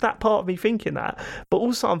is that part of me thinking that, but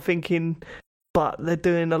also I'm thinking, but they're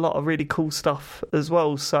doing a lot of really cool stuff as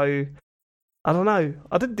well. So I don't know.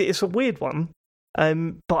 It's a weird one,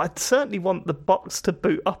 but I'd certainly want the box to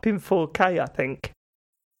boot up in 4K. I think.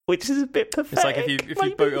 Which is a bit pathetic. It's like if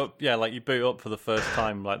you boot up, like you boot up for the first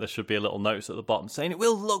time, like there should be a little notice at the bottom saying it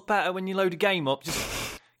will look better when you load a game up.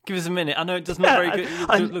 Just give us a minute. I know it doesn't look very good.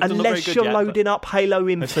 Unless you're loading up Halo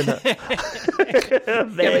Infinite. That's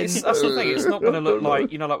the thing. It's not going to look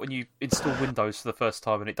like like when you install Windows for the first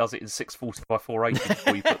time and it does it in 640 by 480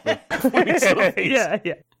 before you put the.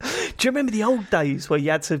 Yeah. Do you remember the old days where you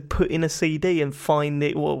had to put in a CD and find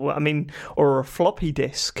it, or a floppy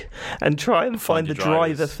disk, and try and find the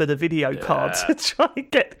driver for the video card to try and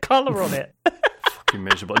get the colour on it? Fucking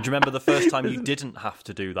miserable. Do you remember the first time you didn't have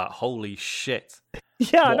to do that? Holy shit.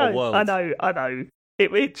 Yeah, I know.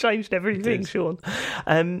 It changed everything, Sean.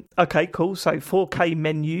 Okay, cool. So 4K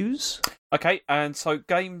menus. Okay, and so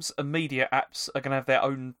games and media apps are going to have their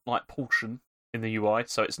own portion in the UI,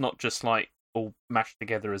 so it's not just all mashed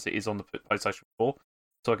together as it is on the PlayStation 4.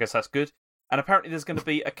 So I guess that's good. And apparently there's going to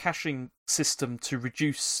be a caching system to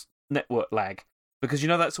reduce network lag, because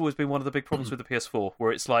that's always been one of the big problems with the PS4,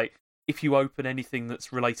 where it's if you open anything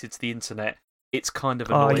that's related to the internet, it's kind of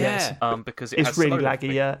annoying because it's really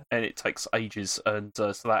laggy, and it takes ages, and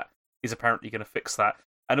so that is apparently going to fix that.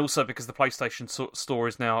 And also because the PlayStation Store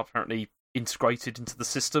is now apparently integrated into the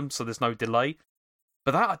system, so there's no delay.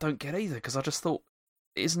 But that I don't get either, because I just thought,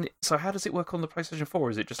 isn't it? So how does it work on the PlayStation 4?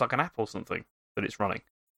 Is it just like an app or something that it's running?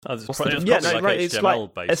 It's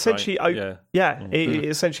HTML based, essentially, right? It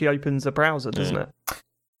essentially opens a browser, doesn't it?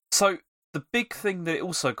 So the big thing that it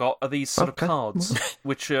also got are these sort of cards,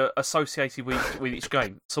 which are associated with each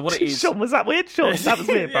game. So what it is... Sean, was that weird? Sean, that was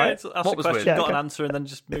weird, right? What was weird? Got an answer and then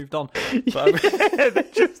just moved on.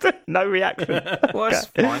 Just no reaction. Well, it's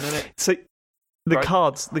fine, isn't it? So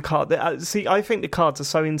I think the cards are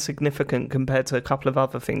so insignificant compared to a couple of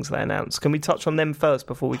other things they announced. Can we touch on them first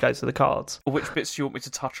before we go to the cards? Which bits do you want me to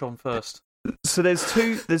touch on first? So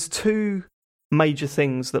there's two major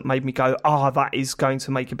things that made me go, that is going to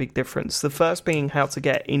make a big difference. The first being how to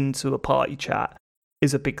get into a party chat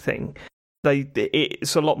is a big thing.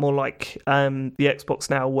 It's a lot more like the Xbox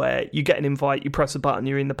now, where you get an invite, you press a button,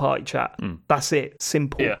 you're in the party chat. That's it,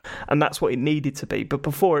 simple. Yeah. And that's what it needed to be. But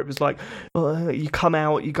before it was you come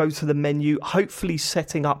out, you go to the menu. Hopefully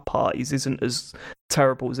setting up parties isn't as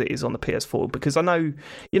terrible as it is on the PS4, because I know,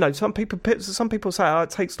 some people say, it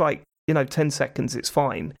takes 10 seconds, it's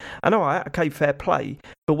fine. And all right, okay, fair play.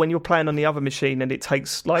 But when you're playing on the other machine and it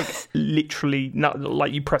takes literally,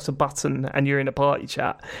 you press a button and you're in a party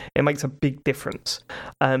chat, it makes a big difference.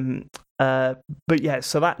 But yeah,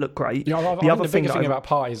 so that looked great. The biggest thing about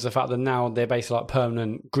parties is the fact that now they're basically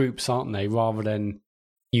permanent groups, aren't they? Rather than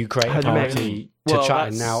you create a party to chat,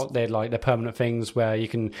 and now they're permanent things where you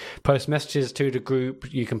can post messages to the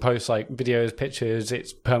group, you can post videos, pictures,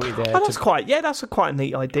 it's permanently there. That's quite a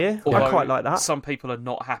neat idea. Although I quite like that. Some people are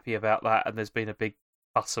not happy about that, and there's been a big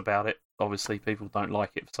fuss about it. Obviously, people don't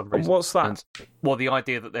like it for some reason. What's that? The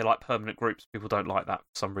idea that they're permanent groups, people don't like that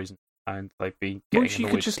for some reason. And they've been getting annoyed. You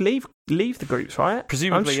could just leave the groups, right?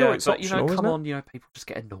 Presumably, I'm sure it's optional, come on, people just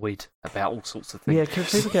get annoyed about all sorts of things. Yeah,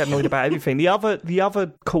 because people get annoyed about everything. The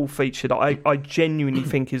other cool feature that I genuinely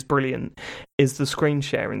think is brilliant is the screen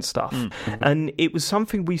sharing stuff. And it was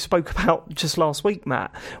something we spoke about just last week,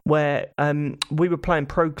 Matt, where we were playing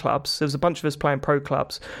pro clubs. There was a bunch of us playing pro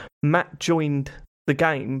clubs. Matt joined the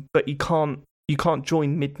game, but you can't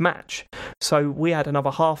join mid-match. So we had another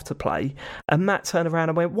half to play, and Matt turned around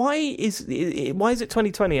and went, why is it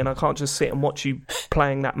 2020 and I can't just sit and watch you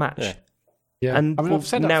playing that match? Yeah. And I've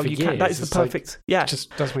said that now for you years. can. That is the perfect. It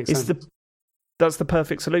just doesn't make sense. That's the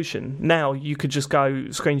perfect solution. Now you could just go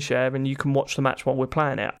screen share and you can watch the match while we're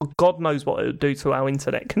playing it. God knows what it would do to our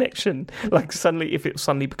internet connection. If it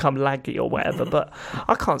suddenly become laggy or whatever. But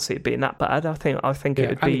I can't see it being that bad. I think it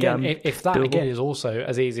would be. Again, if that doable. Again is also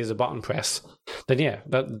as easy as a button press, then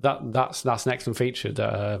that's an excellent feature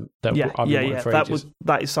that I've been wanting for ages.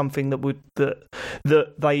 That is something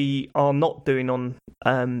that they are not doing on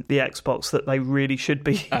the Xbox that they really should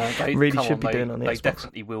be doing on the Xbox. They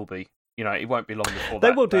definitely will be. It won't be long before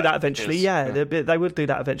they will do that eventually. They will do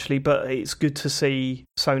that eventually. But it's good to see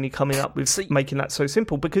Sony coming up with making that so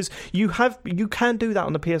simple, because you can do that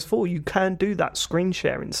on the PS4. You can do that screen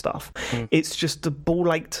sharing stuff. It's just a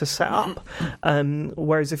ball ache to set up.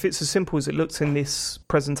 Whereas if it's as simple as it looks in this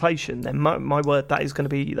presentation, then my word, that's going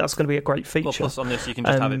to be a great feature. Well, plus on this, you can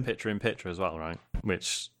just have it picture in picture as well, right?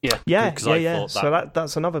 which Yeah. because I thought So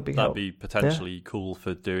that's another big that'd help. be potentially cool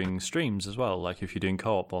for doing streams as well, like if you're doing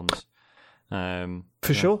co-op ones.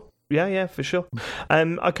 For sure. Yeah, for sure.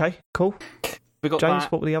 Okay, cool. We got James,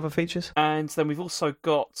 that, what were the other features? and then we've also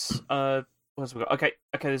got what else have we got? Okay.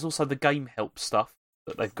 There's also the game help stuff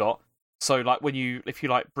that they've got. So like if you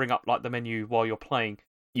like bring up like the menu while you're playing,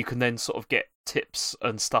 you can then sort of get tips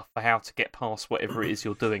and stuff for how to get past whatever it is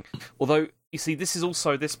you're doing. Although you see, this is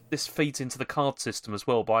also this feeds into the card system as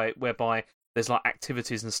well, whereby there's like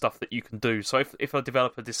activities and stuff that you can do. So if a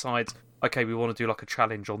developer decides, okay, we want to do like a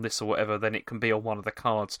challenge on this or whatever, then it can be on one of the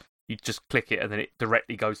cards. You just click it and then it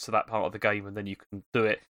directly goes to that part of the game and then you can do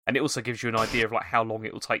it. And it also gives you an idea of like how long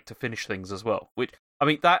it will take to finish things as well. Which, I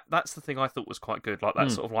mean, that's the thing I thought was quite good. Like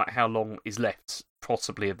that sort of like how long is left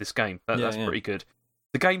possibly of this game. That's pretty good.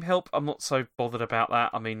 The game help, I'm not so bothered about that.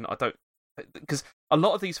 I mean, I don't, because a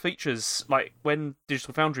lot of these features, like when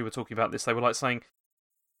Digital Foundry were talking about this, they were like saying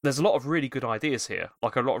there's a lot of really good ideas here,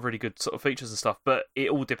 like a lot of really good sort of features and stuff, but it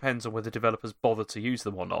all depends on whether developers bother to use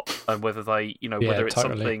them or not, and whether they, whether it's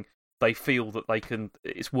something they feel that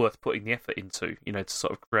it's worth putting the effort into, to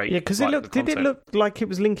sort of create. Yeah, because did it look like it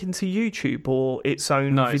was linking to YouTube or its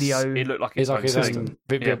own video? It looked like it's like its system.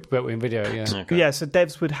 own built-in video. Yeah, Okay. Yeah. So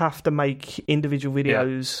devs would have to make individual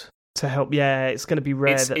videos to help. Yeah, it's going to be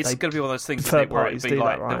rare it's going to be one of those things third where parties it'd be do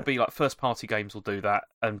like that, right? there'll be like first-party games will do that,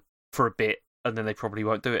 and for a bit, and then they probably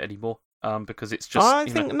won't do it anymore. Because it's just. I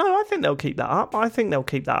think they'll keep that up. I think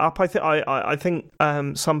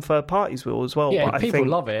some third parties will as well. Yeah, but if people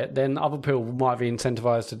love it, then other people might be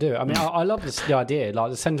incentivized to do it. I mean, I love the idea.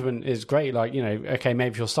 Like the sentiment is great. Like okay,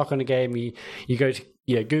 maybe if you're stuck on a game, you go to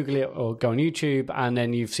Google it or go on YouTube, and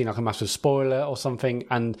then you've seen like a massive spoiler or something,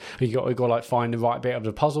 and you got to like find the right bit of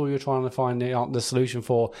the puzzle you're trying to find the solution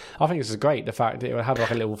for. I think this is great. The fact that it would have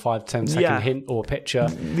like a little 5-10 second hint or picture.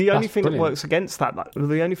 The only thing that works against that,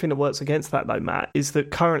 though, Matt, is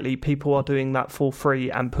that currently people are doing that for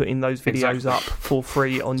free and putting those videos up for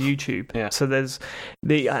free on YouTube. Yeah. So there's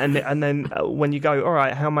and then when you go, all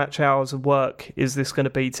right, how much hours of work is this going to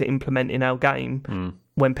be to implement in our game?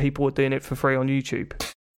 When people are doing it for free on YouTube,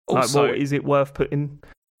 also, is it worth putting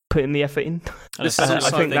the effort in? I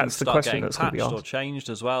think that's the question that's going to be asked. Or changed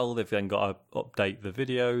as well. They've then got to update the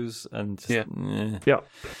videos and yeah.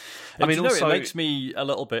 I mean, also, it makes me a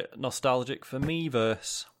little bit nostalgic for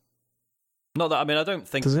Miiverse. Not that, I mean, I don't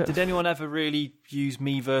think... Did anyone ever really use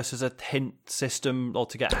Miiverse as a hint system or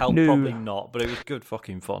to get help? No. Probably not, but it was good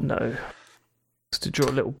fucking fun. No. Just to draw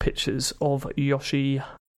little pictures of Yoshi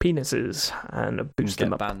penises and boost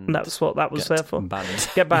them up. Banned. And that's what that was there for. Banned.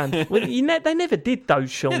 Get banned. Well, they never did those,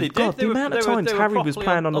 Sean. Yeah, they did. God, the amount of times Harry was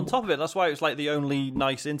playing on top of it. That's why it was like the only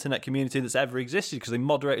nice internet community that's ever existed, because they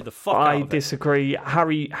moderated the fuck out of it. I disagree.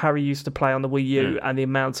 Harry used to play on the Wii U, and the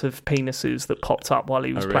amount of penises that popped up while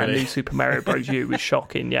he was playing New Super Mario Bros. U was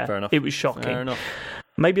shocking. Yeah, fair enough. It was shocking. Fair enough.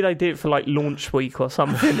 Maybe they did it for like launch week or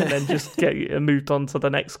something, and then just moved on to the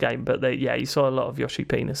next game. But you saw a lot of Yoshi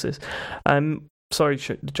penises. Sorry,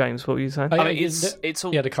 James, what were you saying? I mean, it's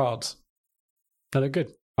all... the cards. They look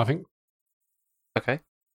good, I think. Okay.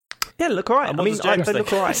 Yeah, look all right. They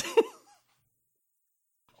look all right.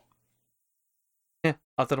 Yeah,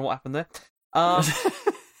 I don't know what happened there.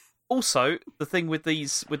 Also, the thing with the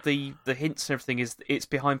hints and everything is it's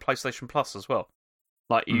behind PlayStation Plus as well.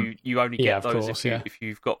 Like you only get those if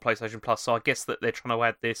you've got PlayStation Plus. So I guess that they're trying to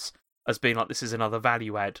add this as being like this is another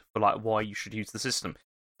value add for like why you should use the system.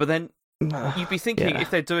 But then you'd be thinking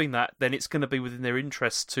if they're doing that, then it's going to be within their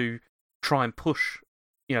interest to try and push,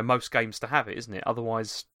 most games to have it, isn't it?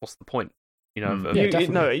 Otherwise, what's the point? You got a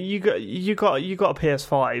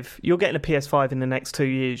PS5. You're getting a PS5 in the next 2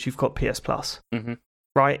 years. You've got PS Plus,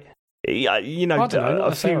 right? Yeah, I don't know, not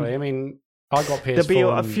necessarily. I mean, I got PS4. There'll be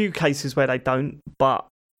a few cases where they don't, but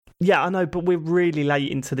yeah, I know. But we're really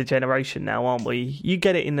late into the generation now, aren't we? You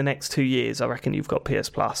get it in the next 2 years. I reckon you've got PS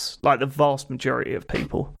Plus. Like the vast majority of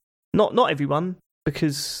people. Not everyone,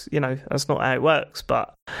 because that's not how it works.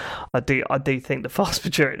 But I do think the vast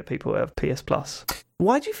majority of people have PS Plus.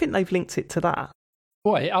 Why do you think they've linked it to that?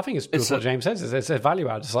 Well, I think it's what James says. It's a value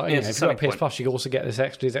add. It's like if you've got PS Plus, you also get these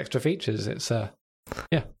extra features. It's but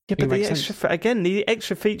the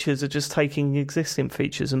extra features are just taking existing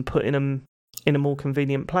features and putting them in a more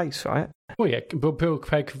convenient place, right? Well, yeah, people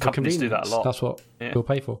pay for convenience. Do that a lot. That's what people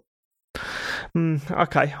pay for.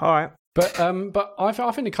 Okay, all right. But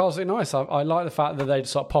I think the cards are nice. I like the fact that they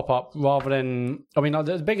sort of pop up rather than. I mean,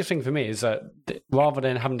 the biggest thing for me is that rather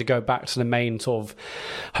than having to go back to the main sort of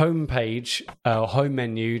home page or home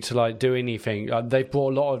menu to like do anything, they've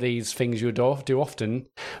brought a lot of these things you do often,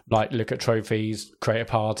 like look at trophies, create a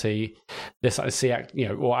party, this see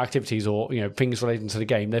or activities or things relating to the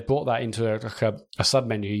game. They've brought that into a sub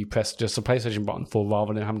menu. You press just the PlayStation button for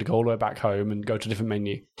rather than having to go all the way back home and go to a different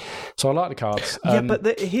menu. So I like the cards.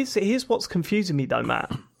 But here's what's confusing me though,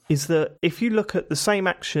 Matt, is that if you look at the same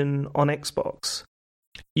action on Xbox,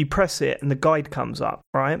 you press it and the guide comes up,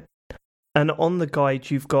 right? And on the guide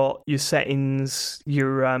you've got your settings,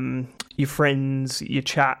 your friends, your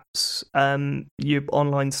chats, your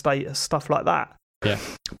online status, stuff like that. Yeah.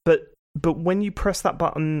 But when you press that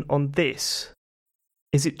button on this,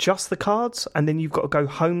 is it just the cards, and then you've got to go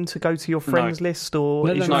home to go to your friends list, or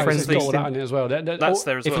is your friends list got that in it as well? That's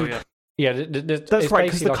there as well. Yeah. Yeah, that's right,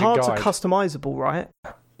 because the cards are customizable, right?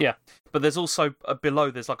 Yeah, but there's also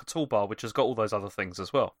below there's like a toolbar which has got all those other things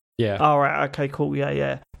as well. Yeah. All right. Okay. Cool.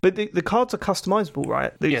 Yeah. But the cards are customizable,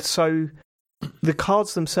 right? Yes. So the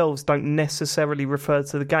cards themselves don't necessarily refer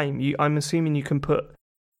to the game. I'm assuming you can put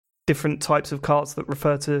different types of cards that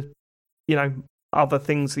refer to, other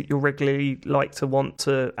things that you'll regularly like to want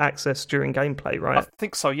to access during gameplay, right? I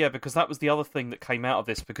think so, yeah, because that was the other thing that came out of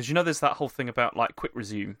this. Because there's that whole thing about like quick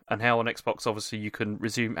resume and how on Xbox obviously you can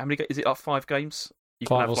resume. How many? Is it 5 games? You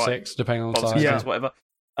 5 can have, or 6, depending on size. Yeah, whatever.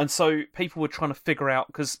 And so people were trying to figure out,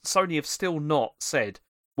 because Sony have still not said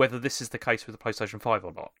whether this is the case with the PlayStation 5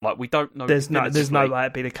 or not. Like we don't know. There's no way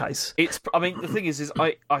it'd be the case. I mean, the thing is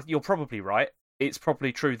you're probably right. It's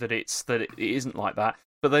probably true that it isn't like that.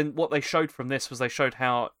 But then what they showed from this was they showed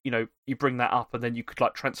how, you bring that up and then you could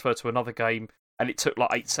like transfer to another game, and it took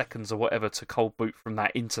like 8 seconds or whatever to cold boot from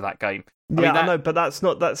that into that game. I know, but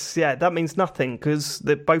that means nothing, because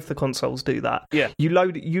both the consoles do that. Yeah. You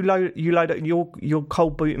load you're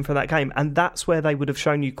cold booting for that game, and that's where they would have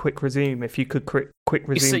shown you quick resume if you could quick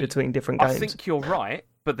resume between different games. I think you're right,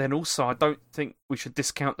 but then also I don't think we should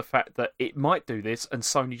discount the fact that it might do this and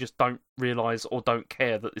Sony just don't realise or don't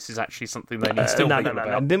care that this is actually something they need still think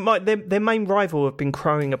about. Their main rival have been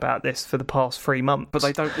crowing about this for the past 3 months. But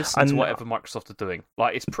they don't listen to whatever Microsoft are doing.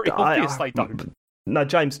 Like, it's pretty obvious they don't. No,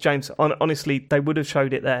 James, honestly, they would have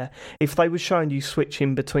showed it there. If they were showing you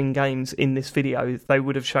switching between games in this video, they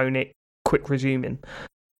would have shown it quick resuming.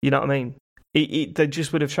 You know what I mean? They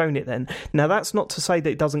just would have shown it then. Now, that's not to say that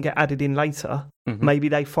it doesn't get added in later. Mm-hmm. Maybe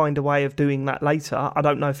they find a way of doing that later. I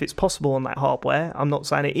don't know if it's possible on that hardware. I'm not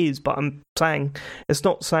saying it is, but I'm saying it's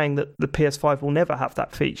not saying that the PS5 will never have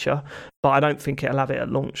that feature, but I don't think it'll have it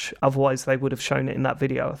at launch. Otherwise, they would have shown it in that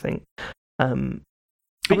video, I think.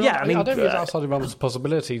 I don't think it's outside the realms of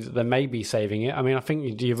possibility that they may be saving it. I mean, I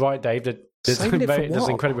think you're right, Dave. There's an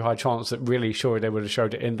incredibly high chance that really sure they would have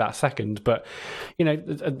showed it in that second. But,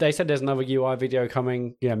 they said there's another UI video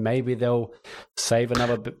coming. Maybe they'll save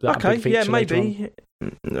another big feature later on.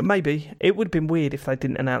 Maybe. It would have been weird if they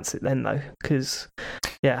didn't announce it then, though, because,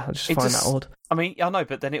 I just find that odd. I mean, I know,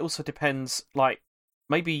 but then it also depends, like,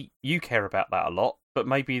 maybe you care about that a lot, but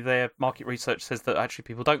maybe their market research says that actually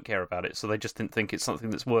people don't care about it, so they just didn't think it's something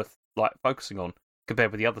that's worth, like, focusing on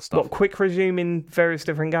compared with the other stuff. What, quick resume in various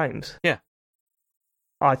different games? Yeah.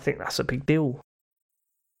 I think that's a big deal.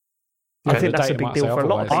 I think that's a big deal for a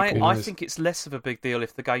lot of people. I think it's less of a big deal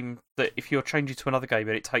if you're changing to another game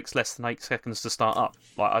and it takes less than 8 seconds to start up.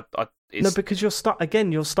 No, because you're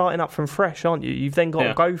starting up from fresh, aren't you? You've then got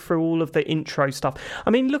to go through all of the intro stuff.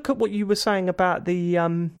 I mean, look at what you were saying about the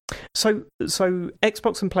so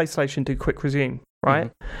Xbox and PlayStation do quick resume,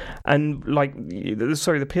 right? Mm-hmm. And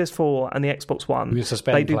the PS4 and the Xbox One,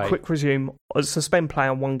 they do quick resume, suspend play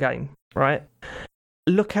on one game, right?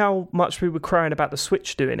 Look how much we were crying about the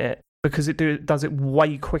Switch doing it, because it does it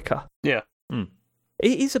way quicker. Yeah. Mm.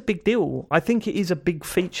 It is a big deal. I think it is a big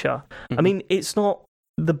feature. Mm-hmm. I mean, it's not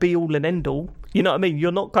the be-all and end-all. You know what I mean?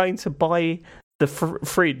 You're not going to buy the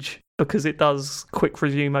fridge because it does quick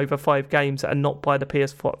resume over 5 games and not buy the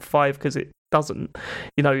PS5 because it doesn't.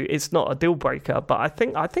 It's not a deal-breaker, but I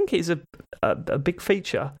think it is a big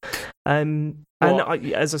feature. As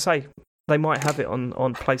I say, they might have it on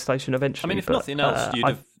PlayStation eventually. I mean, if nothing else,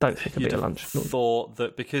 I don't think it'll be a lunch. Thought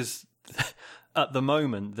that because at the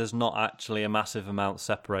moment there's not actually a massive amount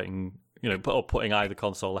separating, or putting either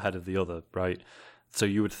console ahead of the other, right? So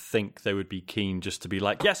you would think they would be keen just to be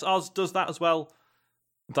like, yes, ours does that as well.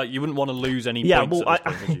 Like, you wouldn't want to lose any points.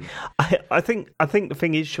 I think the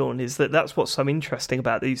thing is, Sean, is that's what's so interesting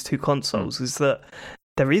about these two consoles is that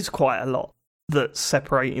there is quite a lot that's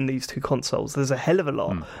separating these two consoles. There's a hell of a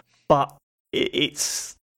lot, but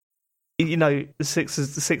it's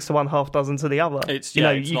six to one, half dozen to the other. It's,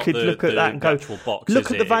 you could look at that and go,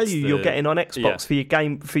 look at the value you're getting on Xbox for your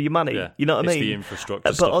game, for your money. Yeah. You know what I mean? It's the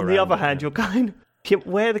infrastructure. But on the other hand, you're going,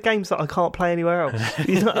 where are the games that I can't play anywhere else?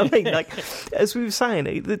 You know what I mean? Like, as we were saying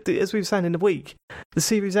in the week, the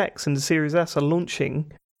Series X and the Series S are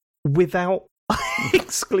launching without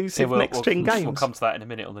exclusive next-gen games. We'll come to that in a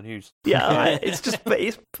minute on the news. Yeah, it's just,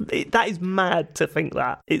 that is mad to think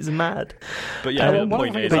that. It's mad. But yeah, the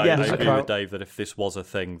point is, I agree okay. with Dave that if this was a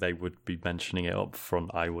thing, they would be mentioning it up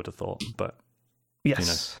front, I would have thought. But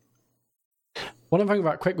yes. One thing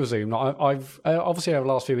about Quick Resume, I've obviously over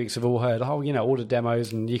the last few weeks have all heard, all the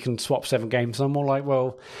demos and you can swap 7 games. And I'm more like,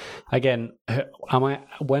 well, again,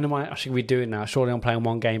 when am I actually be doing that? Surely I'm playing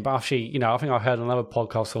one game. But actually, I think I heard another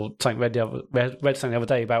podcast or something, read something the other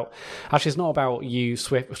day about, actually it's not about you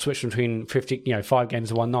switching between 5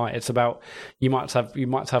 games in one night. It's about you might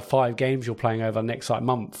have 5 games you're playing over the next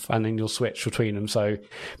month, and then you'll switch between them. So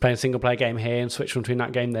playing a single player game here and switch between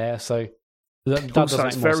that game there. So also,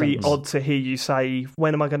 it's very odd to hear you say,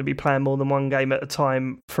 when am I going to be playing more than one game at a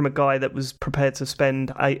time, from a guy that was prepared to spend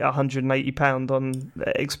 £180 on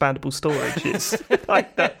expandable storage. It's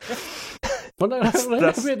like that. Well, no,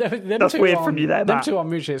 that's weird from you there, Them Matt. two are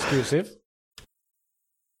mutually exclusive.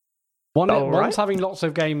 One's having lots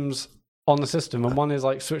of games on the system, and one is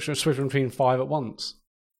like switching between 5 at once.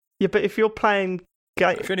 Yeah, but if you're playing...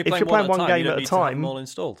 If you're playing one game at a time,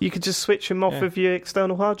 you could just switch them off of your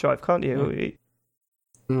external hard drive, can't you?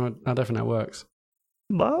 No, I don't think that works.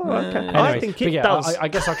 Well, okay. Anyway, I think it does. I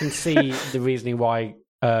guess I can see the reasoning why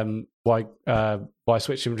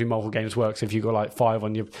switching between multiple games works if you've got like 5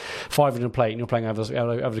 on your plate and you're playing over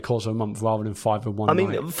the course of a month rather than 5 in one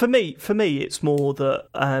night. I mean, for me, it's more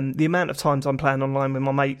that the amount of times I'm playing online with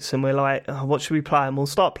my mates and we're like, oh, what should we play? And we'll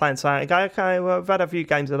start playing something and go, okay, well, I've had a few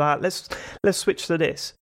games of that. Let's switch to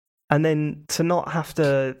this. And then to not have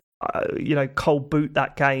to, cold boot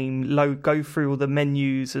that game, go through all the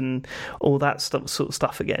menus and all that sort of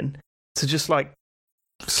stuff again. To just like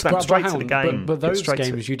snap straight to the game. But those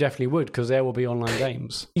games you definitely would, because there will be online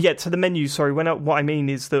games. Yeah, to the menu, sorry. What I mean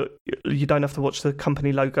is that you don't have to watch the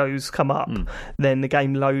company logos come up. Then the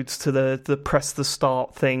game loads to the press the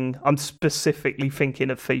start thing. I'm specifically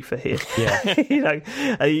thinking of FIFA here.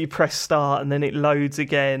 Yeah. You press start and then it loads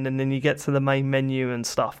again and then you get to the main menu and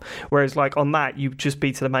stuff. Whereas like on that, you just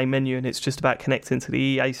be to the main menu and it's just about connecting to the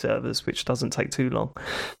EA servers, which doesn't take too long.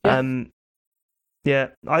 Yeah. Yeah,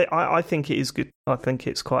 I think it is good. I think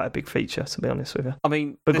it's quite a big feature, to be honest with you. I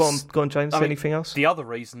mean, but go on, James. Anything else? The other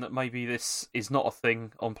reason that maybe this is not a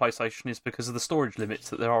thing on PlayStation is because of the storage limits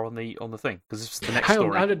that there are on the thing. Because it's the next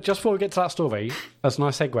story. Hang on, just before we get to that story, that's a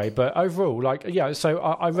nice segue. But overall, so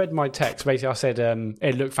I read my text. Basically, I said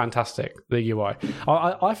it looked fantastic. The UI.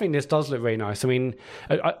 I think this does look really nice. I mean,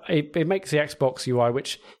 it makes the Xbox UI,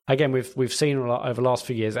 which again we've seen a lot over the last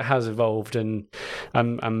few years. It has evolved and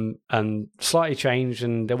slightly changed.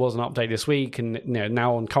 And there was an update this week, and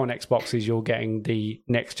now on current Xboxes you're getting the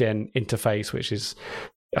next gen interface, which is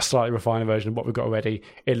a slightly refined version of what we've got already.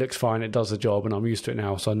 It looks fine, it does the job, and I'm used to it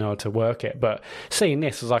now, so I know how to work it. But seeing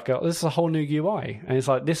this is like this is a whole new UI, and it's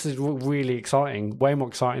like this is really exciting, way more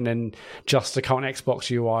exciting than just the current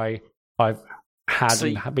Xbox UI I've had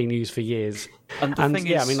and have been used for years. And the thing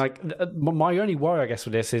is, I mean, like my only worry, I guess,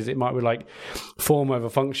 with this is it might be like form over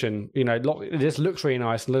function. This looks really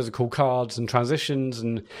nice and loads of cool cards and transitions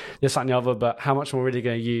and this, that, and the other. But how much am I really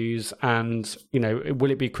going to use? And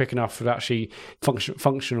will it be quick enough for actually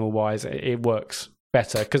functional wise? It works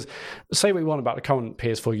better, because say what you want about the current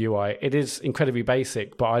PS4 UI, it is incredibly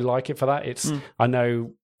basic, but I like it for that. I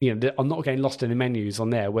know. I'm not getting lost in the menus on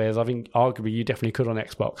there, whereas I think arguably you definitely could on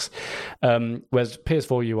Xbox. Whereas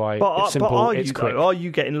PS4 UI, it's simple, it's quick. Are you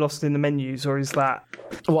getting lost in the menus, or is that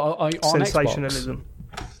sensationalism?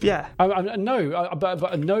 Yeah.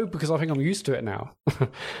 No, because I think I'm used to it now.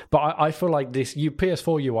 But I feel like this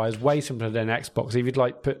PS4 UI is way simpler than Xbox. If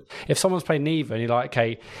you'd if someone's playing neither and you're like,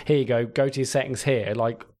 okay, here you go to your settings here,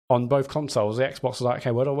 like on both consoles, the Xbox is like, okay,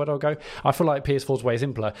 where do I go? I feel like PS4 is way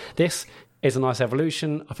simpler. This is a nice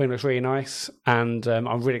evolution. I think it looks really nice, and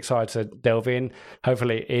I'm really excited to delve in.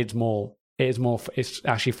 Hopefully, it's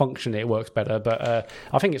actually functionally, it works better. But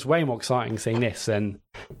I think it's way more exciting seeing this than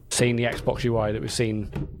seeing the Xbox UI that we've seen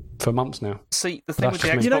for months now. See, the thing with the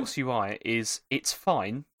Xbox UI is it's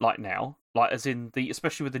fine, like now, like as in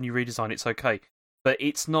especially with the new redesign, it's okay. But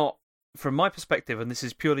it's not, from my perspective, and this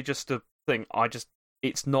is purely just a thing.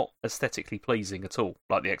 It's not aesthetically pleasing at all,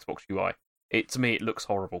 like the Xbox UI. To me, it looks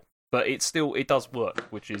horrible. But it does work,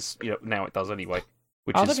 which is now it does anyway.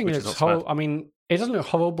 I don't think it looks horrible. I mean, it doesn't look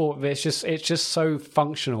horrible. But it's just so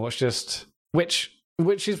functional. It's just which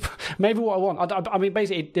which is maybe what I want. I mean,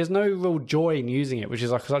 basically, there's no real joy in using it, which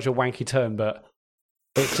is like such a wanky term, but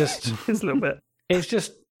it's just it's a little bit. It's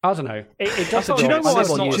just I don't know. It does. Do you know what I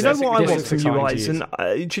want? Do you know what I want from UIs?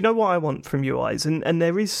 And do you know what I want from UIs? And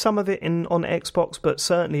there is some of it on Xbox, but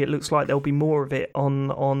certainly it looks like there'll be more of it on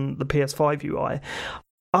the PS5 UI.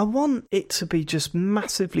 I want it to be just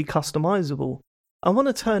massively customizable. I want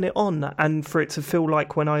to turn it on and for it to feel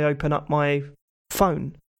like when I open up my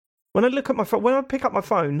phone. When I look at my phone, when I pick up my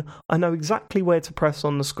phone, I know exactly where to press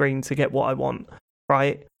on the screen to get what I want,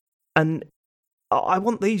 right? And I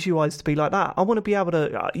want these UIs to be like that. I want to be able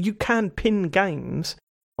to... you can pin games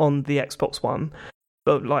on the Xbox One,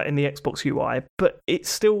 but like in the Xbox UI, but it's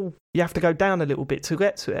still... you have to go down a little bit to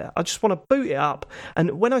get to it. I just want to boot it up.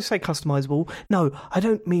 And when I say customizable, no, I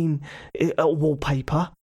don't mean a wallpaper.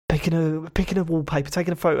 Picking a wallpaper,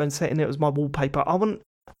 taking a photo and setting it as my wallpaper. I want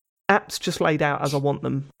apps just laid out as I want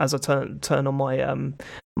them as I turn on my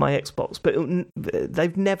my Xbox. But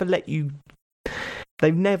they've never let you...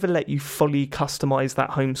 they've never let you fully customize that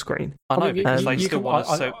home screen. I know, because they still want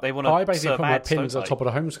to. They want to. I basically put my pins at the top of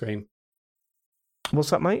the home screen. What's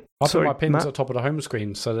that, mate? I put my pins at the top of the home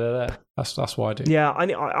screen, so they're there. That's why I do. Yeah,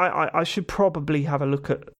 I should probably have a look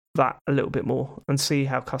at that a little bit more and see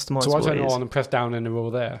how customizable it is. So I turn it on and press down and they're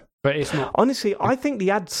all there. But it's not. Honestly, I think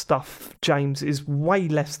the ad stuff, James, is way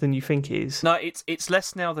less than you think it is. No, it's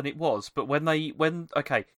less now than it was. But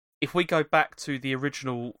okay, if we go back to the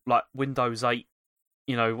original like Windows 8,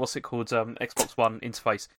 what's it called, Xbox One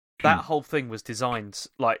interface, that whole thing was designed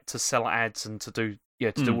like to sell ads and to do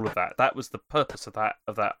all of that. That was the purpose of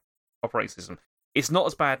that operating system. It's not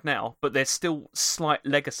as bad now, but there's still slight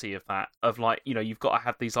legacy of that. Of like, you've got to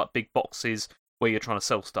have these like big boxes where you're trying to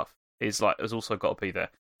sell stuff. Has also got to be there.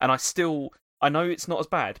 And I know it's not as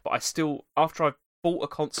bad, but I still, after I've bought a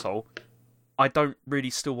console, I don't really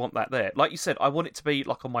still want that there. Like you said, I want it to be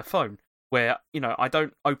like on my phone, where I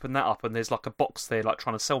don't open that up and there's like a box there like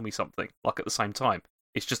trying to sell me something like at the same time.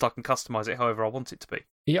 It's just I can customize it however I want it to be.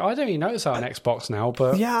 Yeah, I don't even notice that on Xbox now,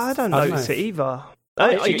 but yeah, I don't notice it either.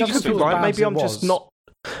 You could be right. Maybe I'm just not.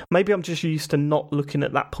 Maybe I'm just used to not looking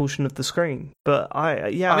at that portion of the screen. But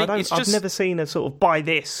I've never seen a sort of buy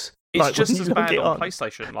this. It's like, just as bad on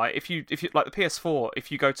PlayStation. Like if you like the PS4, if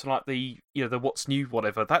you go to like the the what's new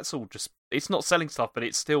whatever, that's all just, it's not selling stuff, but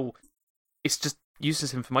it's just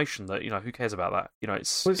useless information that who cares about that.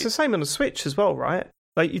 It's the same on the Switch as well, right?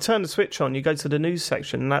 Like you turn the Switch on, you go to the news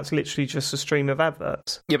section, and that's literally just a stream of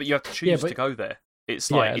adverts. Yeah, but you have to choose to go there. It's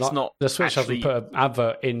like it's not the Switch actually... doesn't put an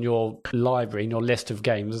advert in your library, in your list of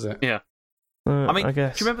games, is it? Yeah. I mean,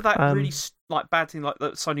 guess. do you remember that really like bad thing like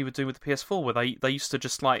that Sony were doing with the PS4, where they used to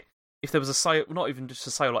just like, if there was a sale, not even just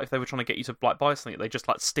a sale, like if they were trying to get you to like buy something, they just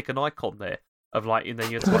like stick an icon there of like in there.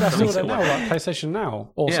 Well, that's all there now, like PlayStation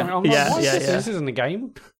Now or something. I'm like, this isn't a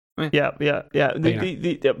game. Yeah.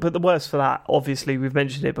 But the worst for that, obviously, we've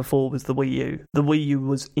mentioned it before, was the Wii U. The Wii U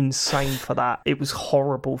was insane for that. It was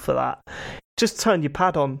horrible for that. Just turn your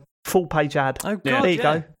pad on, full page ad. Oh God, there you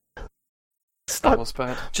go. That was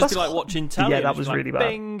bad. Just be like watching telly. Yeah, that was really bad.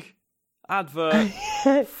 Bing, advert.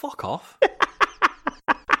 Fuck off.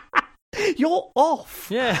 You're off.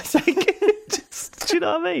 Yeah. Do you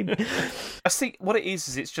know what I mean? I think what it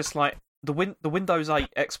is it's just like the Windows 8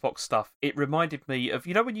 Xbox stuff. It reminded me of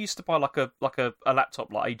when you used to buy like a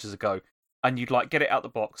laptop like ages ago, and you'd like get it out the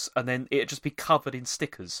box, and then it'd just be covered in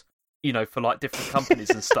stickers, for like different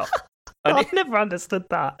companies and stuff. And I've never understood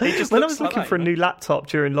that. When I was looking for a new laptop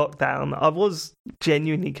during lockdown, I was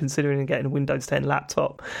genuinely considering getting a Windows 10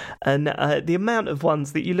 laptop. And the amount of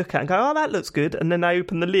ones that you look at and go, oh, that looks good. And then I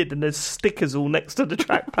open the lid and there's stickers all next to the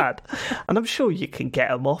trackpad. And I'm sure you can get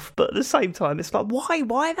them off. But at the same time, it's like, why?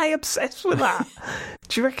 Why are they obsessed with that?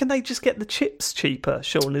 Do you reckon they just get the chips cheaper,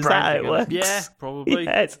 Sean? Is that how it works? Yeah, probably.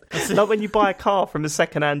 Yes. It's like when you buy a car from a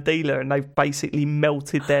second-hand dealer and they've basically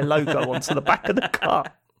melted their logo onto the back of the car.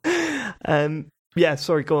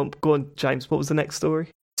 Sorry, go on, James. What was the next story?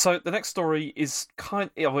 So the next story is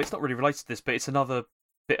it's not really related to this, but it's another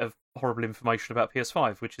bit of horrible information about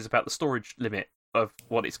PS5, which is about the storage limit of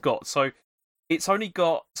what it's got. So it's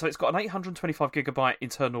got an 825 gigabyte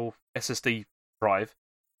internal SSD drive,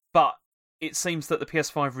 but it seems that the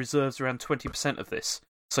PS5 reserves around 20% of this.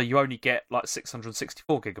 So you only get like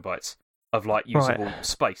 664 gigabytes of like usable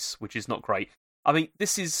space, which is not great. I mean,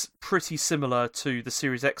 this is pretty similar to the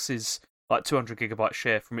Series X's like 200 gigabyte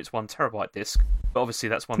share from its 1 terabyte disk, but obviously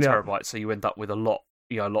that's 1 terabyte, so you end up with a lot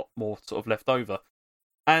more sort of left over.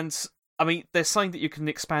 And I mean, they're saying that you can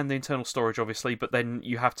expand the internal storage, obviously, but then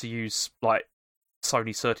you have to use like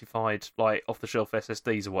Sony certified, like off the shelf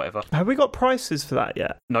SSDs or whatever. Have we got prices for that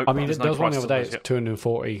yet? No, I mean, there was one the other day. It's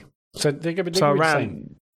 240 So they're going to be So the around,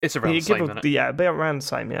 same. It's around the same, isn't it? yeah, be around the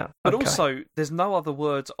same, yeah. But Okay. also, there's no other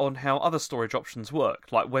words on how other storage options work.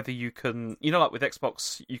 Like whether you can, like with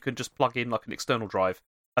Xbox, you can just plug in like an external drive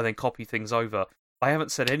and then copy things over. I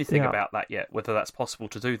haven't said anything about that yet, whether that's possible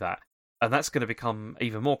to do that, and that's going to become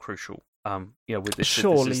even more crucial. With this.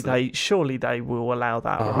 Surely they will allow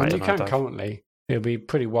that, right? You can currently. It'll be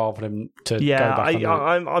pretty wild for them to go Yeah, back on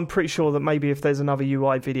that. I'm pretty sure that maybe if there's another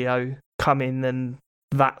UI video coming, then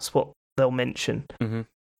that's what they'll mention. Mm-hmm.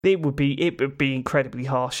 It would be incredibly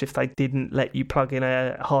harsh if they didn't let you plug in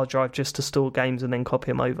a hard drive just to store games and then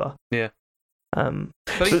copy them over. Yeah.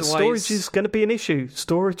 But storage is going to be an issue.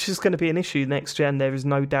 Storage is going to be an issue next gen. There is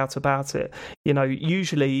no doubt about it.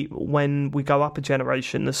 Usually when we go up a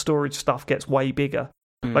generation, the storage stuff gets way bigger.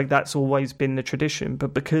 Like that's always been the tradition.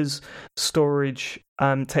 But because storage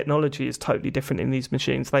technology is totally different in these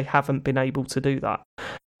machines, they haven't been able to do that.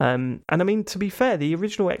 And I mean, to be fair, the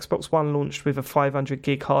original Xbox One launched with a 500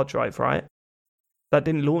 gig hard drive, right? That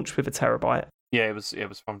didn't launch with a terabyte. Yeah, it was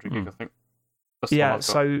 500 gig, I think. Yeah,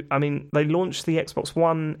 so I mean, they launched the Xbox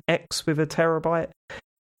One X with a terabyte.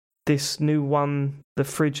 This new one, the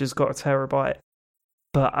fridge has got a terabyte.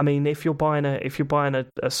 But I mean, if you're buying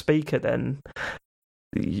a speaker, then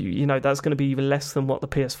that's going to be even less than what the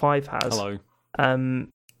PS5 has. Hello.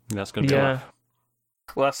 That's going to be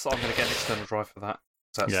Well, I'm going to get an external drive for that.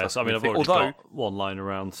 Yes, I mean, I've already got one lying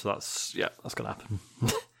around, so that's going to happen.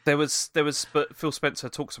 But Phil Spencer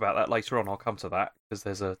talks about that later on. I'll come to that because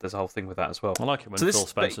there's a whole thing with that as well. I like it when Phil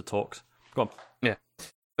Spencer talks. Go on. Yeah,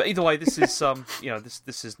 but either way, this is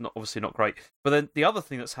this is not obviously not great. But then the other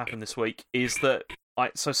thing that's happened this week is that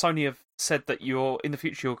so Sony have said that in the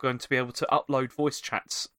future you're going to be able to upload voice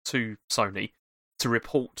chats to Sony to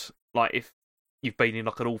report like if you've been in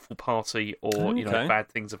like an awful party or bad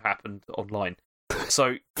things have happened online.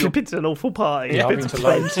 So you've been to an awful party. Yeah, I've been to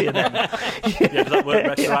plenty of them. Yeah, but that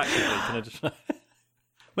worked retroactively. Can I just?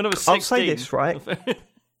 When I was 16, I'll say this, right?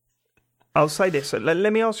 I'll say this. So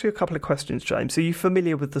let me ask you a couple of questions, James. Are you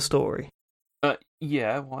familiar with the story?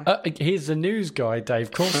 Yeah. Why? He's the news guy, Dave.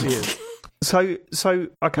 Of course he is. So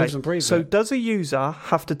okay. So does a user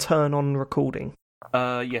have to turn on recording?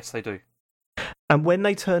 Yes, they do. And when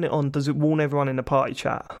they turn it on, does it warn everyone in the party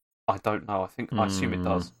chat? I don't know. I assume it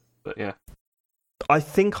does. But yeah. I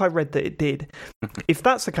think I read that it did. If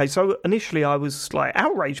that's the case, so initially I was like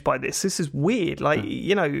outraged by this. This is weird. Like,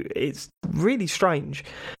 it's really strange.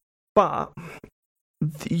 But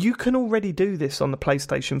you can already do this on the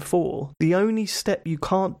PlayStation 4. The only step you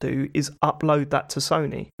can't do is upload that to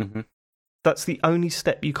Sony. Mm-hmm. That's the only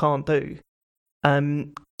step you can't do.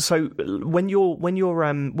 So when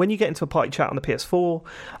you get into a party chat on the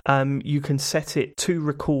PS4, you can set it to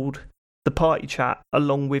record the party chat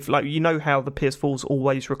along with, like, how the PS4's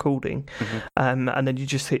always recording, and then you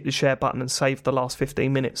just hit the share button and save the last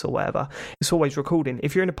 15 minutes or whatever. It's always recording.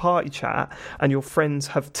 If you're in a party chat and your friends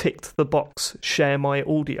have ticked the box share my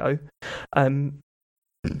audio,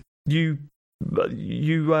 it's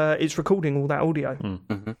recording all that audio.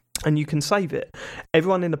 Mm-hmm. And you can save it.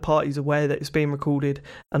 Everyone in the party is aware that it's being recorded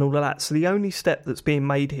and all of that. So the only step that's being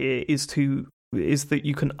made here is that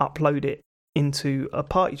you can upload it into a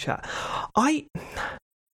party chat. I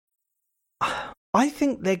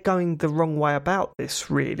think they're going the wrong way about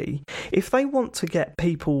this, really. If they want to get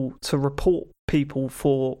people to report people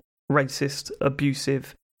for racist,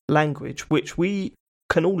 abusive language, which we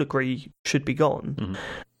can all agree should be gone,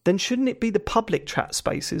 then shouldn't it be the public chat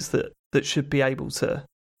spaces that should be able to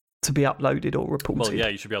be uploaded or reported? Well, yeah,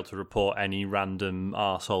 you should be able to report any random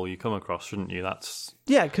arsehole you come across, shouldn't you?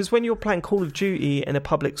 Yeah, because when you're playing Call of Duty in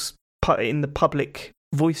the public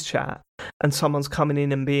voice chat and someone's coming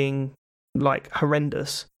in and being like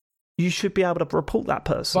horrendous, you should be able to report that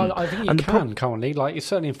person. Well, I think you can currently. Like, it's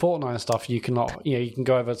certainly in Fortnite and stuff, you cannot. You can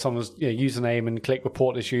go over someone's username and click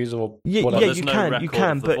report issues or whatever. Yeah, you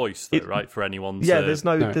can, but voice, though, right, for anyone's. Yeah, there's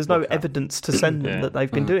no evidence to send them that they've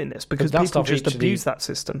been doing this because people just abuse that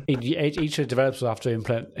system. Each of the developers will have to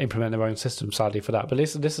implement their own system, sadly, for that. But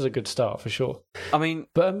this is a good start for sure. I mean,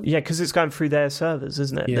 but yeah, because it's going through their servers,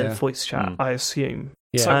 isn't it? Their voice chat, I assume.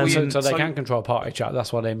 Yeah, so they can control party chat.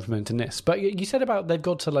 That's why they're implementing this. But you said about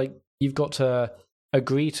you've got to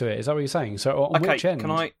agree to it. Is that what you're saying? So on which end?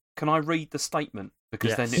 Can I read the statement?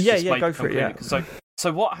 Because then go for it. Yeah.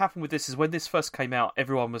 So what happened with this is when this first came out,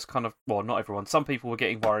 everyone was kind of, well, not everyone. Some people were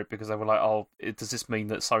getting worried because they were like, "Oh, does this mean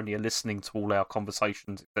that Sony are listening to all our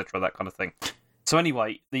conversations, etc., that kind of thing?" So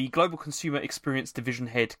anyway, the Global Consumer Experience Division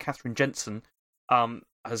head Catherine Jensen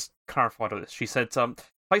has clarified all this. She said,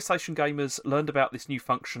 PlayStation gamers learned about this new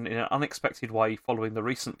function in an unexpected way following the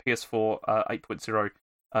recent PS4 8.0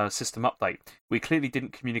 system update. We clearly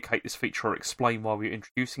didn't communicate this feature or explain why we were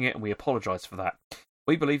introducing it, and we apologise for that.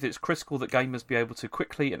 We believe that it's critical that gamers be able to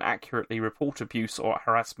quickly and accurately report abuse or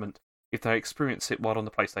harassment if they experience it while on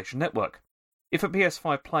the PlayStation Network. If a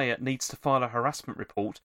PS5 player needs to file a harassment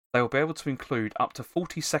report, they will be able to include up to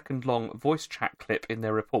 40-second long voice chat clip in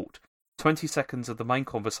their report, 20 seconds of the main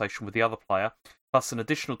conversation with the other player, plus an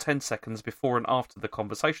additional 10 seconds before and after the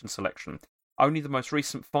conversation selection. Only the most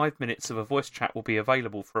recent 5 minutes of a voice chat will be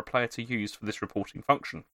available for a player to use for this reporting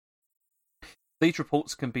function. These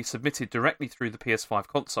reports can be submitted directly through the PS5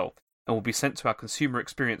 console and will be sent to our consumer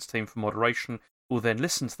experience team for moderation, who will then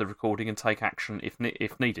listen to the recording and take action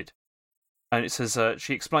if needed. And it says,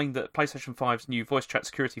 she explained that PlayStation 5's new voice chat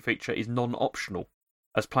security feature is non-optional,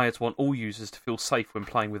 as players want all users to feel safe when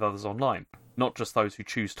playing with others online, not just those who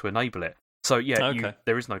choose to enable it. So yeah,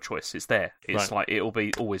 there is no choice. It's there. It's like it'll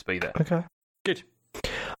always be there. Okay, good.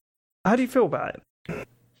 How do you feel about it?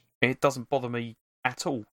 It doesn't bother me at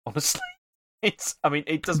all, honestly. It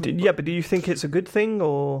doesn't. Yeah, but do you think it's a good thing,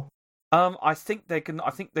 or? I think they're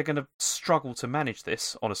gonna struggle to manage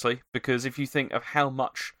this, honestly, because if you think of how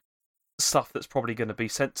much stuff that's probably going to be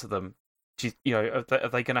sent to them, are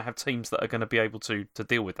they going to have teams that are going to be able to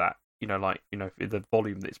deal with that? The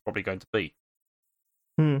volume that it's probably going to be.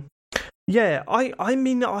 Yeah, I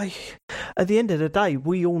mean, at the end of the day,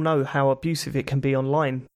 we all know how abusive it can be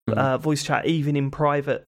online. Voice chat, even in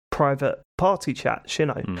private party chats,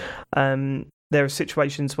 there are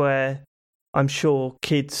situations where I'm sure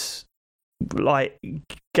kids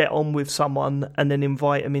get on with someone and then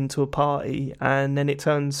invite them into a party, and then it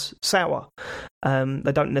turns sour.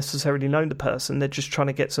 They don't necessarily know the person; they're just trying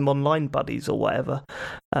to get some online buddies or whatever.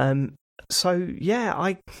 So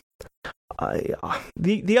yeah,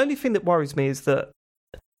 the only thing that worries me is that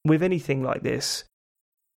with anything like this,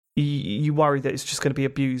 you worry that it's just going to be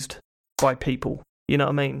abused by people. You know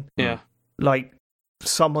what I mean? Yeah. Like,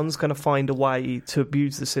 someone's going to find a way to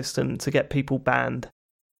abuse the system to get people banned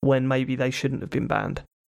when maybe they shouldn't have been banned.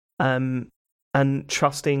 And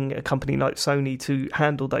trusting a company like Sony to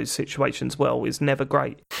handle those situations well is never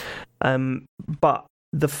great. But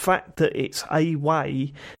the fact that it's a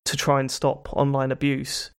way to try and stop online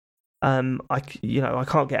abuse, I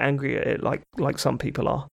can't get angry at it like some people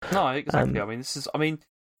are. No, exactly.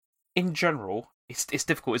 In general, it's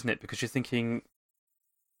difficult, isn't it? Because you're thinking,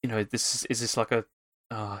 is this like a?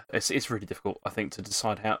 It's really difficult, I think, to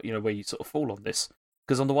decide how where you sort of fall on this.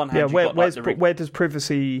 Because on the one hand, where does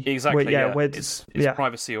privacy exactly? Where does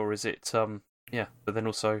privacy, or is it? But then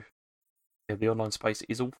also, the online space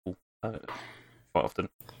is awful quite often.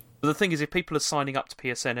 But the thing is, if people are signing up to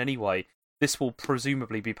PSN anyway, this will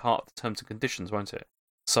presumably be part of the terms and conditions, won't it?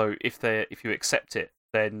 So if you accept it,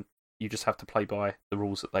 then you just have to play by the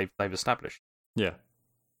rules that they've established. Yeah.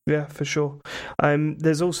 Yeah, for sure.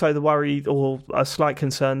 There's also the worry or a slight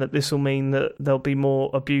concern that this will mean that there'll be more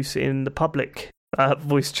abuse in the public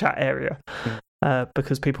voice chat area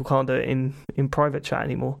because people can't do it in private chat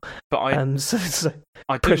anymore. But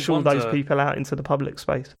I push all those people out into the public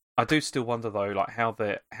space. I do still wonder though, like how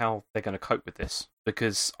they're going to cope with this,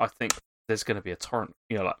 because I think there's going to be a torrent,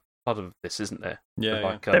 part of this, isn't there?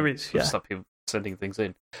 Yeah, there is. Yeah, stuff people sending things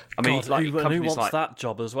in. God, who wants that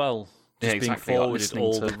job as well? Just being forwarded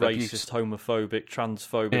all the racist, homophobic,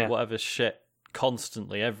 transphobic, whatever shit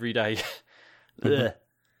constantly every day.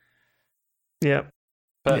 Yeah.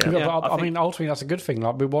 But ultimately that's a good thing.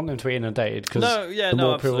 Like, we want them to be inundated. Cause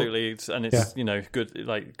absolutely, and it's good.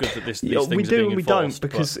 Like, good that these things we are do being and we enforced,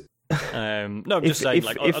 don't, because I'm just saying,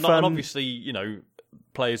 and obviously,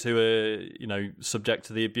 players who are subject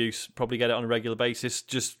to the abuse probably get it on a regular basis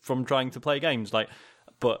just from trying to play games.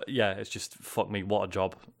 But yeah, it's just, fuck me, what a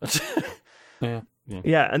job.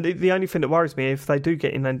 Yeah, and the only thing that worries me, if they do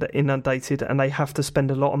get inundated and they have to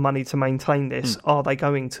spend a lot of money to maintain this, are they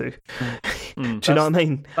going to? Do you know what I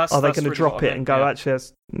mean? Are they going to drop it and go, actually,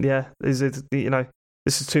 this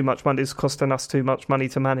is too much money, it's costing us too much money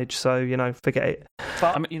to manage, so, forget it.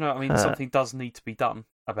 But, something does need to be done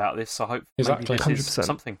about this, so hopefully exactly. this 100%. is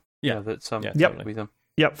something that's totally.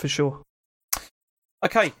 Yep, for sure.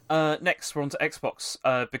 Okay, next we're on to Xbox,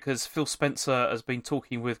 because Phil Spencer has been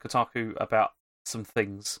talking with Kotaku about some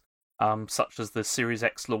things, such as the Series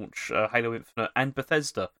X launch, Halo Infinite, and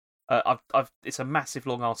Bethesda. It's a massive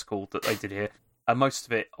long article that they did here, and most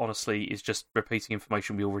of it, honestly, is just repeating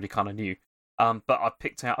information we already kind of knew. But I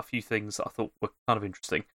picked out a few things that I thought were kind of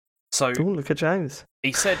interesting. So, look at James.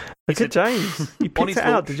 He said, James. You picked it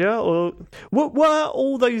out, did you? Or what were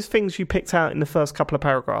all those things you picked out in the first couple of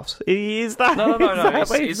paragraphs? Is that no?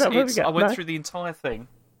 I went through the entire thing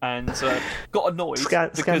and got annoyed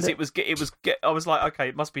because it was. I was like, okay,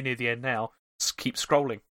 it must be near the end now. Just keep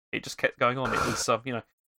scrolling, It just kept going on. It was,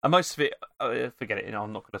 and most of it, forget it.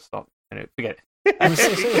 I'm not going to start. Forget it.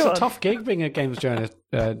 It's a tough gig being a games journalist,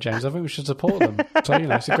 James. I think we should support them. So,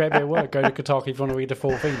 it's a great bit of work. Go to Kotaku if you want to read the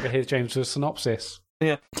full thing, but here's James with a synopsis.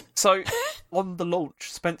 Yeah. So, on the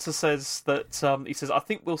launch, Spencer says that, he says, I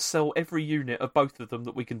think we'll sell every unit of both of them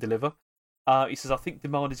that we can deliver. He says, I think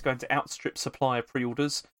demand is going to outstrip supply of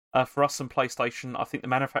pre-orders. For us and PlayStation, I think the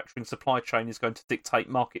manufacturing supply chain is going to dictate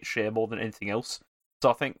market share more than anything else. So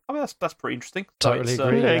I think, that's pretty interesting. Totally so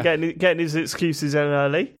agree. Getting his excuses in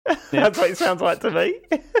early. That's what it sounds like to me.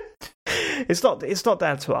 It's not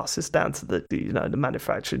down to us. It's down to the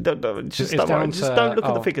manufacturing. Don't look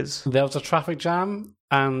at the figures. There was a traffic jam,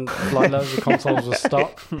 and loads of consoles were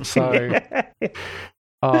stuck. So,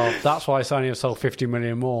 that's why Sony have sold 50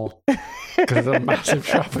 million more, because of a massive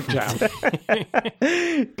traffic jam.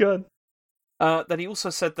 Good. Then he also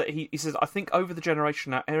said that he says, I think over the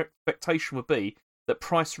generation, our expectation would be that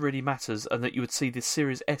price really matters, and that you would see the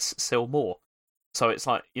Series S sell more. So it's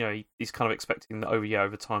like, he's kind of expecting that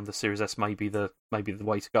over time the Series S may be the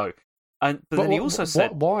way to go. But then he also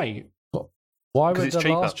said, why would the cheaper.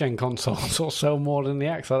 last gen console sort of sell more than the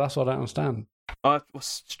X? That's what I don't understand.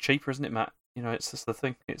 It's cheaper, isn't it, Matt? It's just the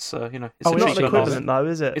thing. It's it's not an equivalent though,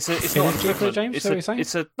 is it? It's not cheaper, James.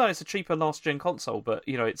 It's a cheaper last gen console, but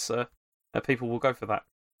it's people will go for that.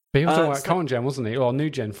 But he was talking about current gen, wasn't he? Or new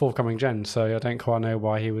gen, forthcoming gen. So I don't quite know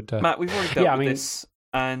why he would. Matt, we've already dealt with this,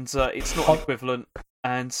 and it's not equivalent,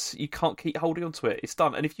 and you can't keep holding on to it. It's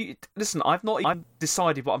done. And if you listen, I've not even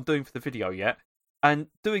decided what I'm doing for the video yet, and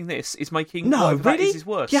doing this is making that is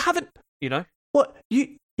worse. You haven't. What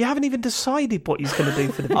you haven't even decided what he's going to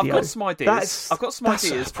do for the video. I've got some ideas. That's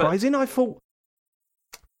surprising. I thought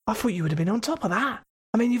you would have been on top of that.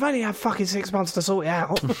 I mean, you've only had fucking 6 months to sort it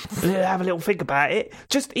out. Have a little think about it.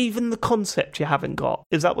 Just even the concept you haven't got.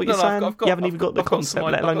 Is that what you're saying? You haven't even got the concept,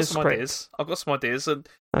 let alone the script. I've got some ideas, and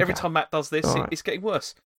every time Matt does this, it's getting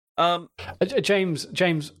worse. James,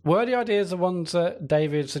 were the ideas the ones that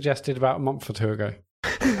David suggested about a month or two ago?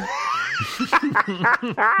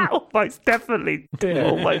 Almost definitely,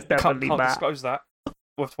 Matt. Can't disclose that.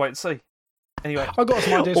 We'll have to wait and see. Anyway, I've got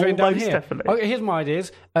some ideas written down here. Definitely. Okay, here's my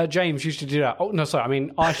ideas. James, you should do that. Oh, no, sorry. I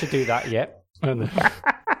mean, I should do that, yeah.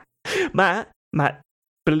 Matt,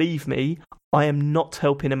 believe me, I am not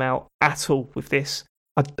helping him out at all with this.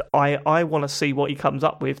 I want to see what he comes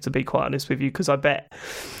up with, to be quite honest with you, because I bet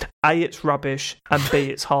A, it's rubbish, and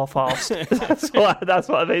B, it's half-assed. that's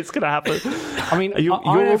what I think is going to happen. I mean, you're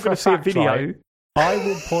all going to see a video. Right? I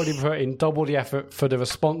will probably put in double the effort for the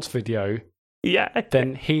response video. Yeah.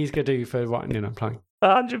 Then he's going to do for writing and playing.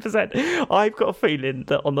 100%. I've got a feeling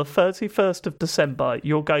that on the 31st of December,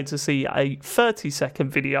 you're going to see a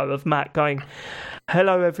 30-second video of Matt going,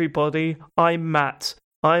 "Hello, everybody. I'm Matt.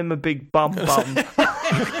 I'm a big bum."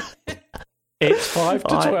 It's 5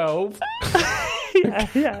 to 12.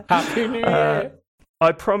 Yeah. Happy New Year.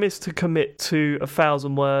 I promise to commit to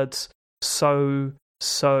 1,000 words. So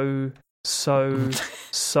here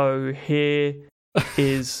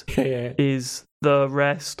is the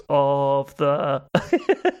rest of the. That's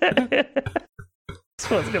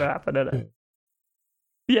what's going to happen, isn't it?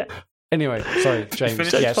 Yeah. Anyway, sorry,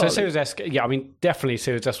 James. Yeah, so Series S. Yeah, I mean, definitely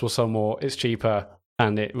Series S will sell more. It's cheaper.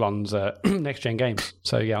 And it runs next gen games.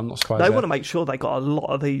 So yeah, I'm not surprised. They want to make sure they got a lot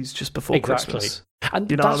of these just before Christmas. And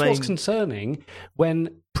that's what's concerning when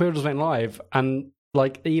pre-orders went live and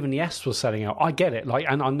like even the S was selling out. I get it.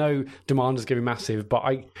 And I know demand is going to be massive, but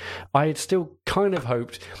I had still kind of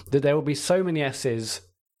hoped that there would be so many S's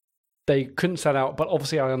they couldn't sell out. But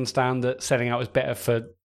obviously I understand that selling out is better for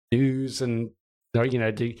news and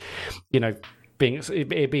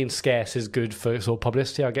being scarce is good for sort of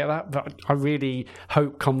publicity. I get that, but I really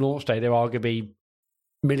hope come launch day there are going to be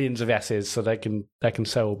millions of S's so they can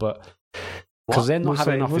sell. But because they're not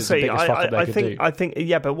having enough is the biggest fuck up they could do. I think,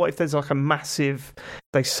 yeah, but what if there's like a massive?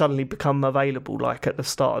 They suddenly become available like at the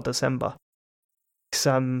start of December.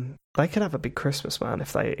 They could have a big Christmas, man,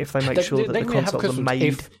 if they make sure that the consoles are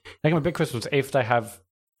made. They can have a big Christmas if they have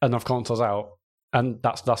enough consoles out, and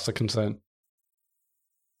that's the concern.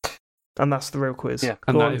 And that's the real quiz. Yeah.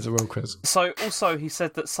 And that is the real quiz. So, also, he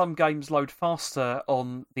said that some games load faster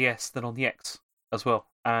on the S than on the X as well.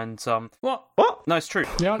 And, What? No, it's true.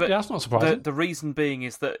 Yeah, that's not surprising. The reason being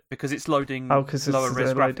is that because it's loading because lower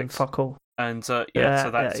res graphics. Fuck all. And, so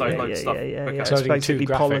that loads stuff. Yeah. Okay. It's basically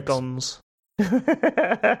polygons.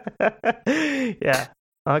 Yeah.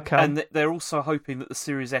 Okay. And they're also hoping that the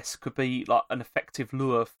Series S could be like an effective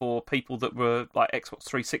lure for people that were like Xbox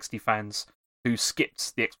 360 fans who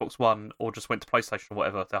skipped the Xbox One or just went to PlayStation or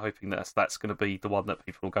whatever. They're hoping that that's going to be the one that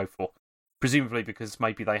people will go for. presumably because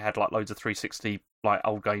maybe they had like loads of 360 like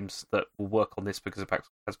old games that will work on this because of backwards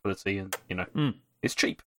compatibility, and it's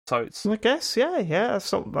cheap. So it's, I guess, yeah,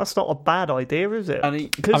 that's not a bad idea, is it?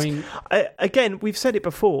 And again, we've said it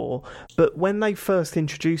before, but when they first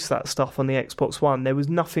introduced that stuff on the Xbox One, there was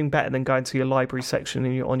nothing better than going to your library section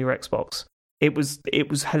on your Xbox. It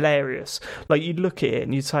was hilarious. Like, you'd look at it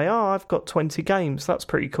and you'd say, "Oh, I've got 20 games. That's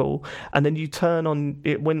pretty cool." And then you turn on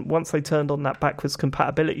it once they turned on that backwards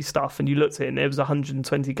compatibility stuff, and you looked at it and there was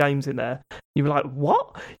 120 games in there. You were like,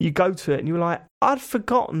 "What?" You go to it and you were like, "I'd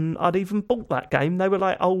forgotten I'd even bought that game." They were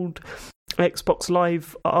like old Xbox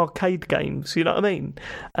Live arcade games. You know what I mean?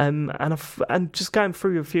 And just going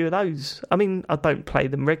through a few of those. I mean, I don't play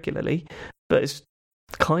them regularly, but it's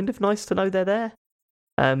kind of nice to know they're there.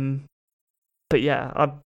 But yeah,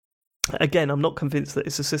 I'm not convinced that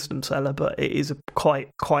it's a system seller, but it is quite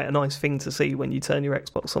a nice thing to see when you turn your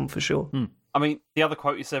Xbox on, for sure. I mean, the other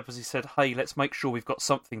quote he said was, "Hey, let's make sure we've got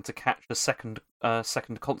something to catch a second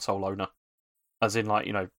console owner." As in, like,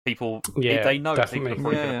 people, they know definitely. People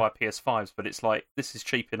are probably going to buy PS5s, but it's like, this is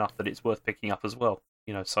cheap enough that it's worth picking up as well.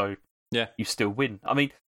 So you still win. I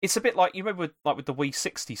mean, it's a bit like, you remember with the Wii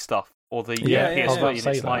 60 stuff or the PSV, and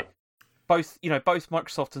it's like, both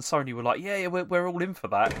Microsoft and Sony were like, we're all in for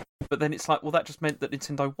that. But then it's like, well, that just meant that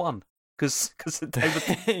Nintendo won because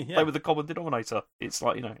they were the common denominator. It's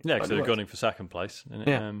like, because they were going for second place.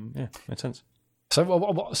 And makes sense. So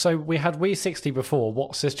we had Wii 60 before.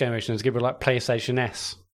 What's this generation? Is it going to be like PlayStation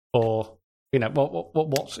S, or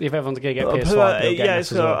what's if everyone's going to get PS5?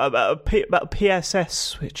 It's about PSS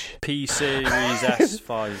Switch, P Series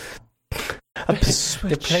S5,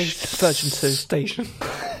 Switch version 2 station.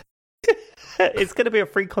 It's going to be a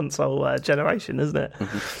free console generation, isn't it?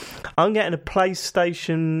 Mm-hmm. I'm getting a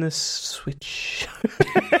PlayStation Switch. I'm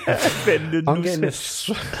getting the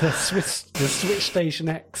SwitchStation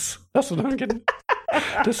X. That's what I'm getting.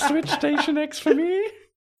 The SwitchStation X for me.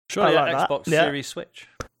 Sure, like Xbox Series Switch.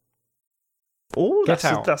 Oh,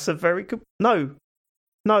 that's a very good. No.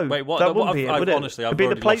 Wait, what? That wouldn't be it, would it? Honestly, I've It'd be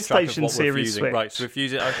the already lost track of PlayStation what Series Switch. Right, so if you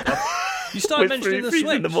use it, you started mentioning the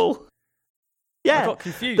Switch. Them all. Yeah, I got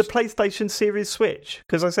confused. The PlayStation Series Switch,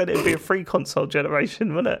 because I said it would be a free console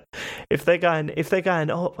generation, wouldn't it? If they're going,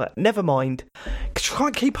 never mind. Try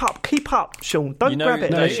and keep up, Sean. Don't grab it.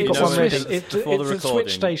 No, it's before the recording,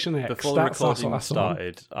 SwitchStation X. Before the recording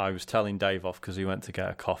started, I was telling Dave off because he went to get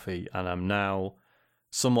a coffee, and I'm now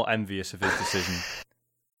somewhat envious of his decision.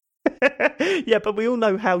 Yeah, but we all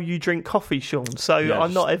know how you drink coffee, Sean. So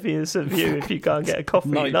I'm not envious of you if you go and get a coffee.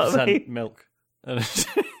 90% you know what I mean? Milk.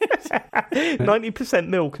 90%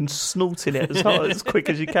 milk and snorting it as quick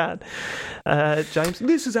as you can. James,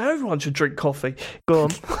 this is how everyone should drink coffee. Go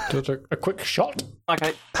on. A quick shot.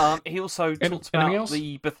 Okay. He also talked about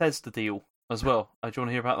the Bethesda deal as well. Do you want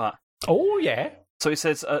to hear about that? Oh, yeah. So he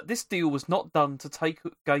says, this deal was not done to take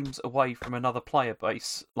games away from another player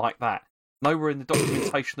base like that. Nowhere in the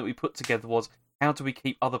documentation that we put together was, how do we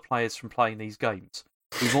keep other players from playing these games?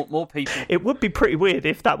 We want more people. It would be pretty weird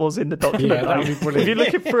if that was in the document. That would be brilliant. If you're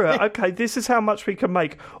looking through it, okay, this is how much we can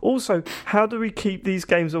make. Also, how do we keep these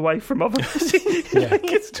games away from other? Why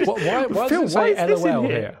does it say LOL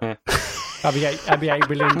here? That'd be $8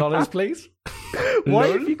 billion, please. Why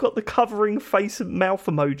have you got the covering face and mouth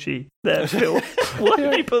emoji there, Phil? Why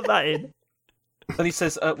have you put that in? And he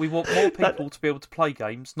says, we want more people to be able to play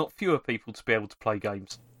games, not fewer people to be able to play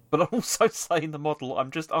games. But I also say in the model,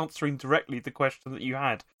 I'm just answering directly the question that you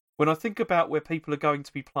had. When I think about where people are going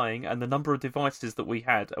to be playing and the number of devices that we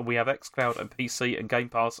had, and we have xCloud and PC and Game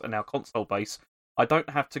Pass and our console base, I don't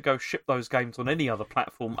have to go ship those games on any other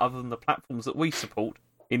platform other than the platforms that we support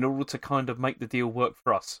in order to kind of make the deal work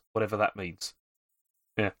for us, whatever that means.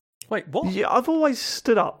 Yeah. Wait, what? Yeah, I've always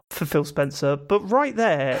stood up for Phil Spencer, but right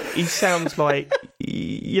there, he sounds like,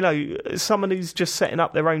 someone who's just setting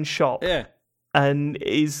up their own shop. Yeah. And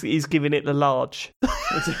is giving it the large. Do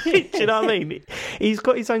you know what I mean? He's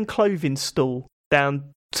got his own clothing stall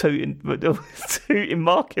down in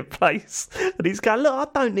Marketplace, and he's going, look, I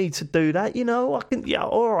don't need to do that. I can. Yeah,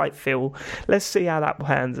 all right, Phil. Let's see how that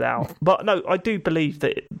pans out. But no, I do believe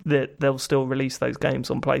that they'll still release those games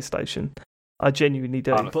on PlayStation. I genuinely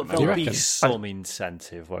do. But there'll be some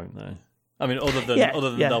incentive, won't there? I mean, other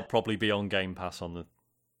than they'll probably be on Game Pass on the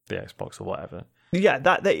Xbox or whatever. Yeah,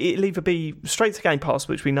 that it'll either be straight to Game Pass,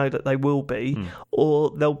 which we know that they will be,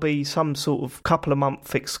 or there'll be some sort of couple of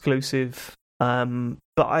month exclusive. But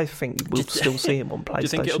I think we'll still see him on PlayStation. Do you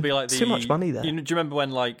think it'll be like too much money there? Do you remember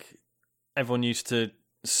when everyone used to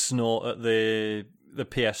snort at the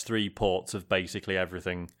PS3 ports of basically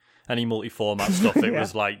everything? any multi-format stuff, it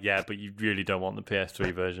was like, yeah, but you really don't want the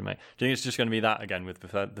PS3 version, mate. Do you think it's just going to be that again with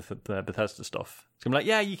the Bethesda stuff? It's going to be like,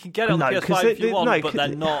 yeah, you can get it on the PS5 if you want, but they're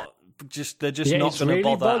not. They're just not going to really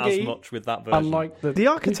bother buggy, as much with that version. Unlike the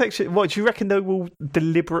architecture, what do you reckon they will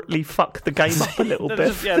deliberately fuck the game up a little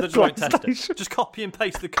bit? They're just right test it. Just copy and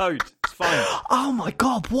paste the code. It's fine. Oh my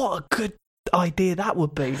god, what a good idea that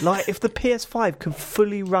would be. Like if the PS5 could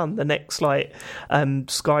fully run the next like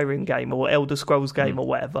Skyrim game or Elder Scrolls game or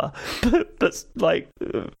whatever, but like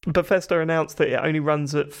Bethesda announced that it only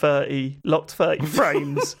runs at locked 30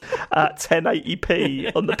 frames at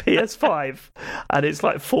 1080p on the PS5, and it's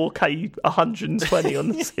like 4K 120 on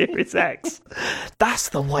the Series X. That's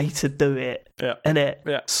the way to do it, isn't it?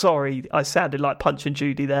 Yeah. Sorry, I sounded like Punch and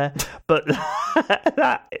Judy there, but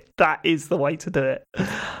that is the way to do it.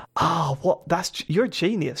 Oh, you're a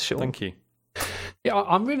genius, Sean. Thank you. Yeah,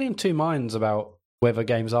 I'm really in two minds about whether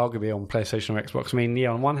games are going to be on PlayStation or Xbox. I mean, yeah,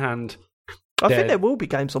 on one hand, I think there will be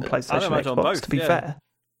games on PlayStation and Xbox, both, to be fair.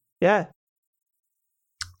 Yeah.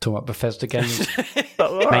 Talking about Bethesda games.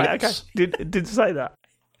 All right, okay. Did say that.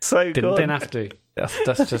 So didn't have to.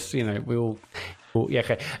 That's just, we all yeah,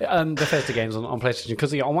 okay. Bethesda games on PlayStation,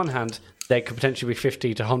 because on one hand, there could potentially be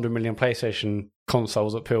 50 to 100 million PlayStation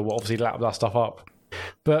consoles that people will obviously lap that stuff up.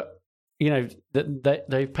 But they've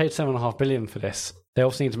paid $7.5 billion for this. They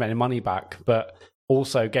also need to make their money back, but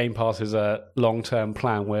also Game Pass is a long-term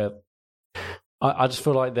plan where I just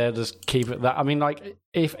feel like they'll just keep it that. I mean, like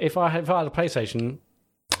if I had a PlayStation and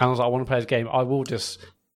I was like, I want to play this game, I will just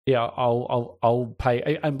I'll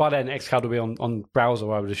pay, and by then xCloud will be on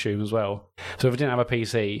browser, I would assume as well. So if I didn't have a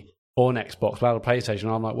PC or an Xbox, but I had a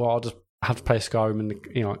PlayStation, I'm like, well, I'll just have to play Skyrim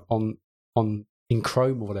in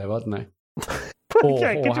Chrome or whatever. I don't know. Could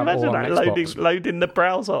you imagine that loading the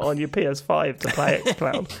browser on your PS5 to play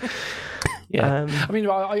xCloud? Yeah, I mean,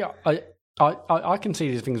 I can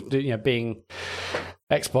see these things, being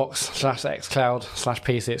Xbox / xCloud /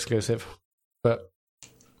 PC exclusive, but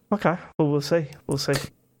okay, well, we'll see.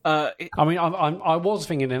 I mean, I was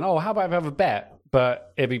thinking then, how about if I have a bet?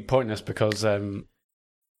 But it'd be pointless because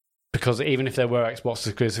even if there were Xbox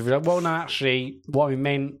exclusive, well, no, actually, what we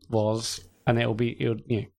meant was, and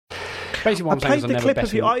basically what I'm saying is I'm never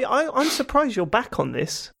betting. I'm surprised you're back on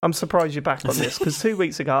this. Because 2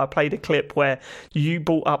 weeks ago I played a clip where you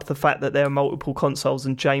brought up the fact that there are multiple consoles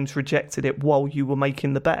and James rejected it while you were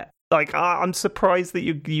making the bet. Like, I'm surprised that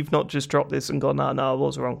you've not just dropped this and gone, no, I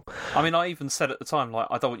was wrong. I mean, I even said at the time, like,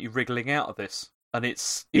 I don't want you wriggling out of this. And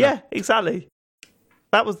it's... exactly.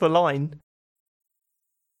 That was the line.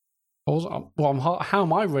 How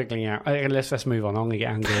am I wriggling out? Let's move on. I'm going to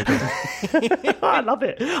get angry again. I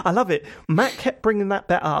love it. Matt kept bringing that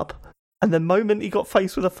bet up, and the moment he got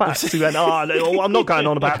faced with the facts, he went, I'm not going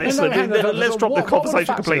on about this. Let's drop the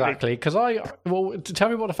conversation completely. Exactly, because tell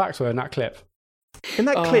me what the facts were in that clip. In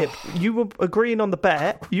that clip, you were agreeing on the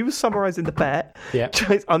bet. You were summarising the bet. Yeah.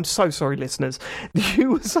 I'm so sorry, listeners.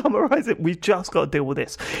 You were summarising. We've just got to deal with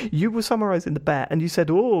this. You were summarising the bet, and you said,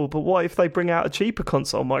 but what if they bring out a cheaper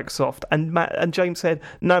console, Microsoft? And James said,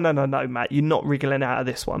 no, Matt, you're not wriggling out of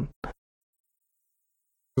this one.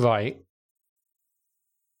 Right.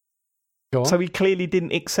 Go on. So he clearly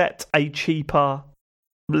didn't accept a cheaper,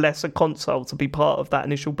 lesser console to be part of that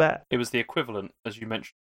initial bet. It was the equivalent, as you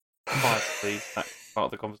mentioned. Part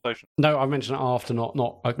of the conversation. No, I mentioned it after, not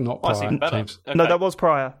prior. James. Okay. No, that was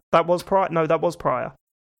prior. That was prior. That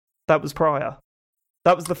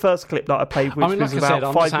was the first clip that I played, which was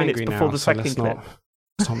about 5 minutes before the second clip.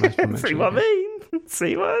 See what I mean?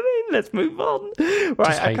 Let's move on.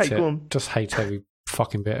 Right, okay, go on. Just hate every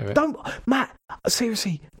fucking bit of it. Matt,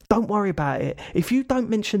 seriously, don't worry about it. If you don't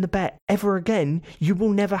mention the bet ever again, you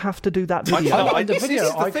will never have to do that video. I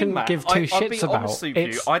couldn't give two shits about. Honest with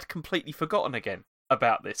you, I'd completely forgotten again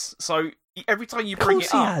about this. So every time you bring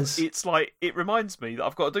it up, it's like, it reminds me that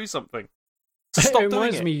I've got to do something. Stop it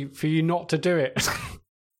reminds me for you not to do it.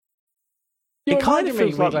 It kind of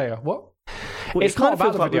feels like... Later. What? Well, it's not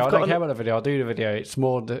about the video. I don't care about the video. I'll do the video. It's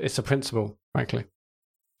more... It's a principle, frankly.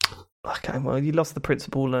 Okay, well, you lost the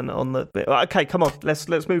principle on the bit. Okay, come on, let's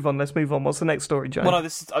move on. What's the next story, Joe? Well, no,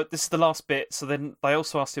 this is the last bit. So then they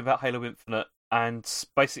also asked you about Halo Infinite, and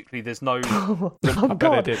basically there's no... oh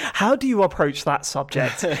God, how do you approach that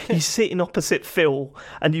subject? You're sitting opposite Phil,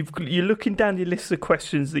 and you're looking down your list of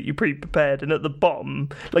questions that you pre-prepared, and at the bottom,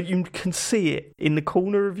 like, you can see it in the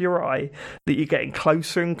corner of your eye that you're getting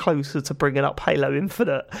closer and closer to bringing up Halo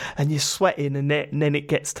Infinite, and you're sweating, and then it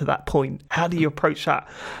gets to that point. How do you approach that?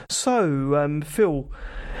 So, Phil,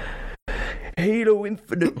 Halo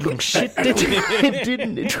Infinite looks shit. It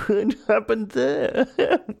didn't. It happened there.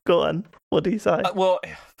 Go on. What do you say? Well,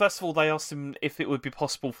 first of all, they asked him if it would be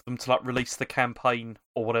possible for them to like release the campaign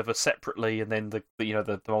or whatever separately, and then the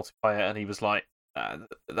multiplayer. And he was like,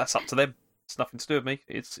 "That's up to them. It's nothing to do with me.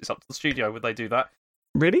 It's up to the studio. Would they do that?"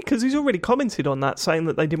 Really? Because he's already commented on that, saying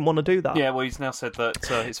that they didn't want to do that. Yeah. Well, he's now said that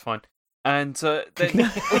it's fine. And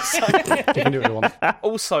then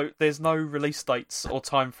also, there's no release dates or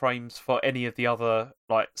time frames for any of the other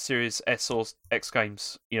like Series S or X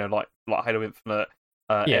games. Like Halo Infinite,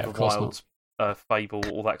 Everwild, Fable,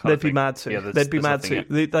 all that kind of thing. They'd be mad to. They'd be mad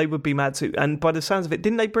to. They would be mad to. And by the sounds of it,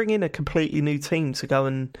 didn't they bring in a completely new team to go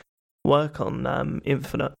and work on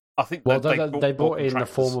Infinite? I think. Well, they brought in the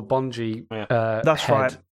former Bungie. That's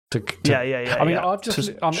right. Yeah. I mean, I've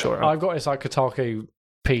got this like Kotaku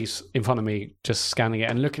piece in front of me, just scanning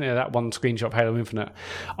it and looking at that one screenshot of Halo Infinite.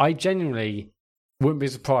 I genuinely wouldn't be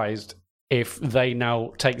surprised if they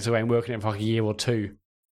now take this away and work on it for like a year or two.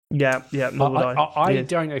 Yeah, nor would I. I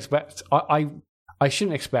don't expect. I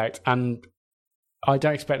shouldn't expect, and I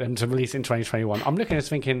don't expect them to release it in 2021. I'm looking at this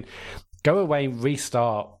thinking, go away and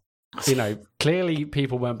restart. Clearly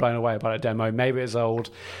people weren't blown away by the demo. Maybe it's old,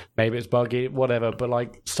 maybe it's buggy, whatever. But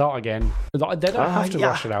like, start again. They don't have to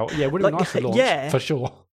rush it out. Yeah, it would have been nice to launch for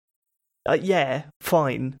sure. Yeah,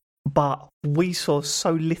 fine. But we saw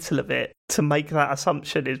so little of it to make that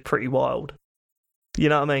assumption is pretty wild. You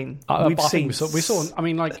know what I mean? We saw. I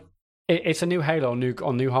mean, like, it's a new Halo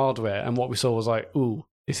on new hardware, and what we saw was like, ooh,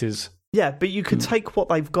 this is. Yeah, but you could take what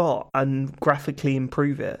they've got and graphically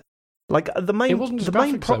improve it. Like the main, it wasn't just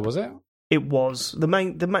graphics, though, was it? It was the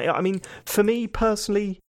main. I mean, for me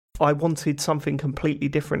personally, I wanted something completely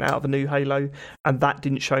different out of a new Halo, and that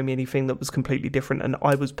didn't show me anything that was completely different, and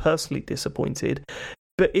I was personally disappointed.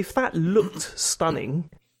 But if that looked stunning,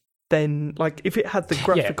 then like if it had the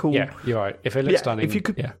graphical, yeah, you're right. If it looked stunning,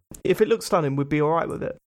 if it looked stunning, we'd be all right with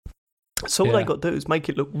it. So all they got to do is make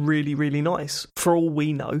it look really, really nice. For all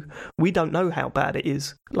we know, we don't know how bad it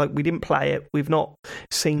is. Like, we didn't play it. We've not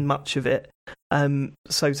seen much of it.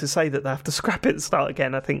 So to say that they have to scrap it and start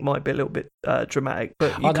again, I think might be a little bit dramatic.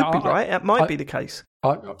 But you could be right. It might be the case.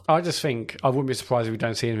 I just think I wouldn't be surprised if we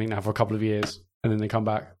don't see anything now for a couple of years and then they come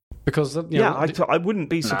back. Because I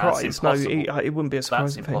wouldn't be surprised. No, it wouldn't be a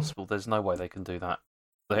surprise. That's impossible. There's no way they can do that.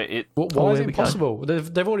 Why is it impossible?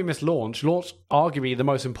 They've already missed launch. Launch, arguably the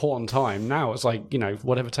most important time. Now it's like,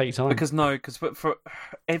 whatever, take your time. Because for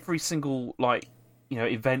every single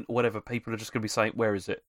event or whatever, people are just going to be saying, "Where is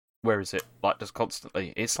it? Where is it?" Like, just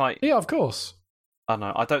constantly. It's like, yeah, of course. I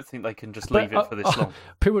know. I don't think they can just leave it for this long.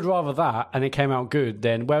 People would rather that, and it came out good.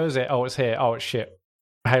 Than where is it? Oh, it's here. Oh, it's shit.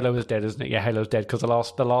 Halo is dead, isn't it? Yeah, Halo's dead because the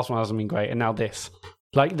last one hasn't been great, and now this.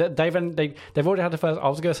 Like they've already had the first. I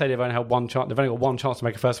was going to say they've only had one chance. They've only got one chance to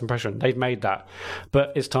make a first impression. They've made that,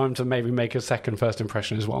 but it's time to maybe make a second first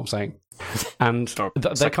impression. Is what I'm saying. And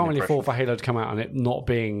they can't really afford for Halo to come out and it not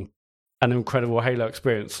being an incredible Halo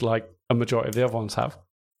experience like a majority of the other ones have.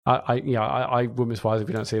 I wouldn't be surprised if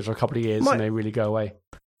we don't see it for a couple of years and they really go away.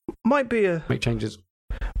 Make changes.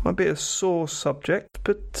 Might be a sore subject,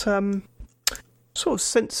 but sort of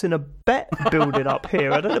sensing a bet building up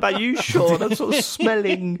here. I don't know about you, Sean. I'm sort of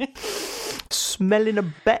smelling a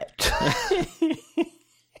bet.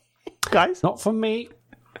 Guys? Not from me.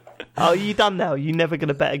 Oh, are you done now? You're never going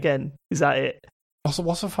to bet again? Is that it?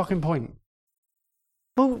 What's the fucking point?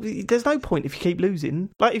 Well, there's no point if you keep losing.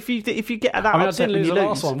 Like, if you get that I upset didn't lose when the you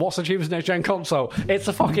last one. What's the cheapest next-gen console? It's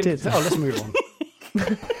a fucking... let's move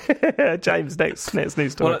on. James, next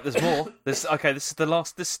news story. Well, there's more. This is the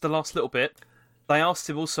last little bit. They asked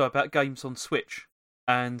him also about games on Switch,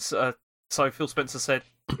 and so Phil Spencer said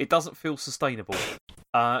it doesn't feel sustainable.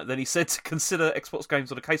 Then he said to consider Xbox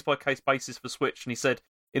games on a case-by-case basis for Switch, and he said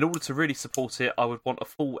in order to really support it, I would want a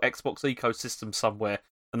full Xbox ecosystem somewhere,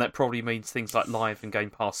 and that probably means things like Live and Game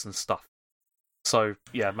Pass and stuff. So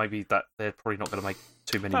yeah, maybe that they're probably not going to make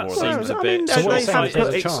too many more of those. Seems a bit. There's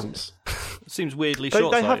a chance. Seems weirdly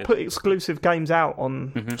short-sighted. They have put exclusive games out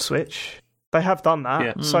on Switch. They have done that,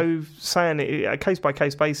 yeah. So saying it a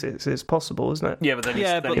case-by-case basis is possible, isn't it? Yeah, but then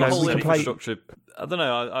the whole infrastructure. I don't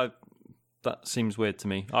know. That seems weird to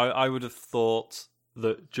me. I would have thought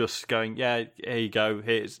that just going, yeah, here you go.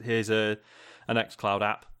 Here's an xCloud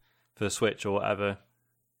app for Switch or whatever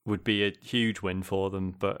would be a huge win for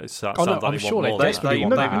them. But it sounds like I'm sure they desperately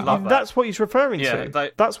want that. That's what he's referring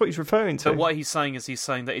to. That's what he's referring to. But what he's saying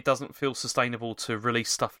that it doesn't feel sustainable to release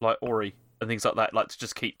stuff like Ori and things like that, like to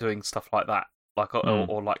just keep doing stuff like that, like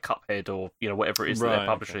or like Cuphead or whatever it is that they're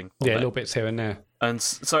publishing. Okay. Yeah, little bits here and there. And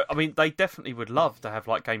so I mean, they definitely would love to have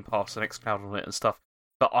like Game Pass and xCloud on it and stuff.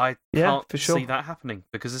 But I Yeah, can't for sure. see that happening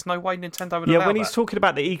because there's no way Nintendo would Yeah, allow when that. he's talking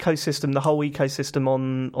about the ecosystem, the whole ecosystem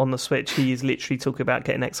on the Switch, he is literally talking about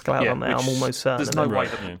getting xCloud on there. which I'm almost certain. There's no way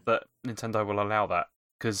Right, that Nintendo will allow that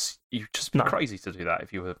because you'd just be crazy to do that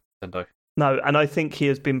if you were Nintendo. No, and I think he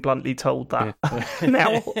has been bluntly told that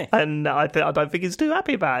now, and I don't think he's too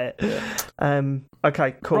happy about it.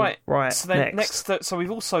 Okay, cool. Right. So then next, so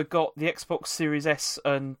we've also got the Xbox Series S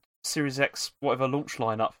and Series X, whatever launch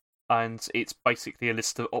lineup, and it's basically a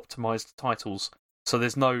list of optimized titles. So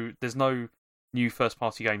there's no new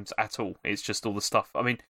first-party games at all. It's just all the stuff. I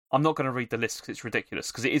mean, I'm not going to read the list because it's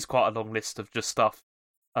ridiculous. Because it is quite a long list of just stuff.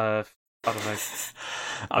 I don't know.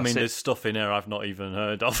 I mean, there's stuff in there I've not even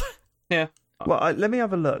heard of. Yeah. Well, let me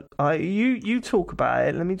have a look. You talk about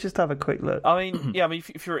it. Let me just have a quick look. I mean, yeah. I mean,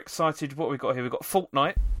 if you're excited, what we've got here, we've got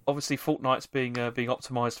Fortnite. Obviously, Fortnite's being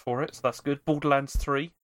optimized for it, so that's good. Borderlands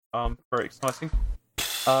 3, very exciting.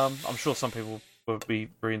 I'm sure some people will be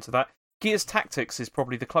very into that. Gears Tactics is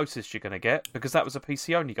probably the closest you're going to get because that was a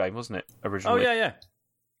PC only game, wasn't it originally? Oh yeah.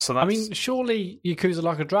 So that's... I mean, surely Yakuza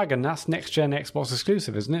Like a Dragon. That's next gen Xbox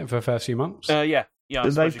exclusive, isn't it, for the first few months? Yeah.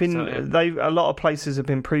 A lot of places have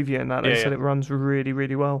been previewing that. They said it runs really,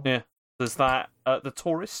 really well. Yeah, there's that. The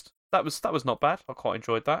Tourist, that was not bad. I quite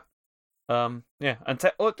enjoyed that. And hang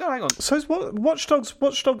on. So is Watch Dogs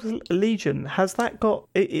Legion, has that got?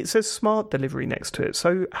 It says smart delivery next to it.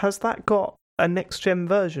 So has that got a next gen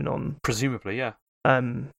version on? Presumably, yeah.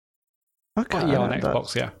 Okay. Yeah, on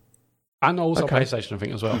Xbox, yeah, and also PlayStation, I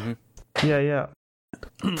think as well. Mm-hmm. Yeah.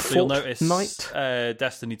 So you'll notice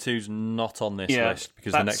Destiny 2's not on this list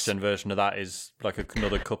because the next gen version of that is like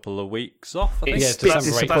another couple of weeks off. I think. It's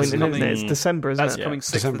disappointing, isn't it? It's December, isn't it? That's coming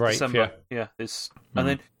 6th of December. Yeah. And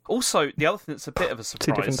then also the other thing that's a bit of a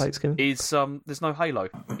surprise is there's no Halo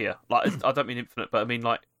here. Like I don't mean Infinite, but I mean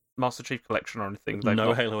like Master Chief Collection or anything.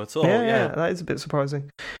 No Halo at all. Yeah, that is a bit surprising.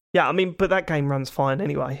 Yeah, I mean, but that game runs fine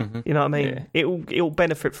anyway. Mm-hmm. You know what I mean? Yeah. It'll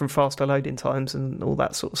benefit from faster loading times and all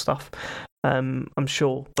that sort of stuff. I'm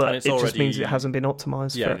sure, but it just means it hasn't been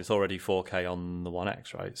optimized. Yeah, it's already 4K on the One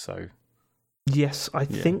X, right? So yes, I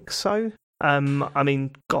think so. I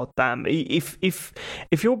mean, goddamn, if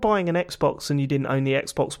you're buying an Xbox and you didn't own the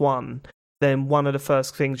Xbox One, then one of the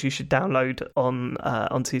first things you should download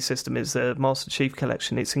onto your system is the Master Chief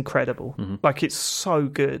Collection. It's incredible. Mm-hmm. Like, it's so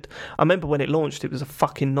good. I remember when it launched, it was a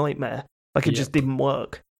fucking nightmare. Like, it just didn't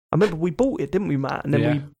work. I remember we bought it, didn't we, Matt? And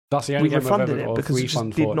then that's the only we refunded it because it just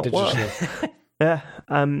did not work. Yeah,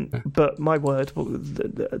 but my word,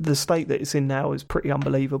 the state that it's in now is pretty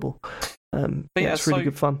unbelievable. It's really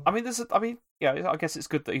good fun. I guess it's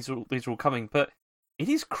good that these are all coming, but it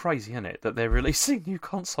is crazy, isn't it, that they're releasing new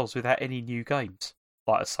consoles without any new games,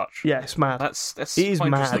 like as such. Yeah, it's mad. That's it is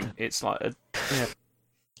mad. It's like,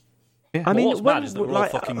 I mean, what's mad is that we're all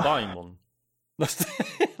fucking buying one.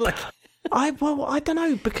 Like, I don't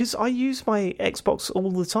know, because I use my Xbox all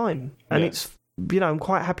the time, and it's, I'm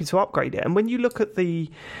quite happy to upgrade it. And when you look at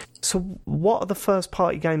so what are the first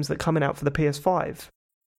party games that are coming out for the PS5?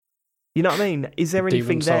 You know what I mean? Is there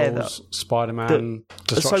anything Demon there Souls,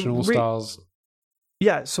 Destruction All Stars?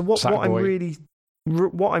 Yeah. So what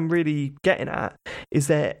I'm really getting at is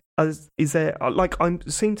there like I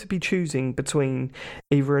seem to be choosing between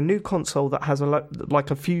either a new console that has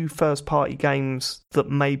a few first party games that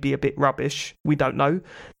may be a bit rubbish, we don't know,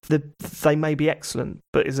 they may be excellent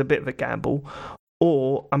but is a bit of a gamble,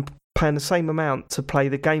 or I'm paying the same amount to play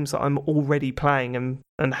the games that I'm already playing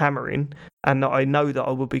and hammering and that I know that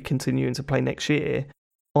I will be continuing to play next year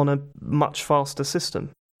on a much faster system,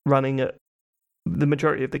 running at the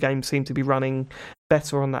majority of the games seem to be running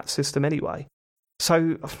better on that system anyway.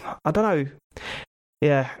 So I don't know.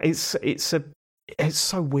 Yeah, it's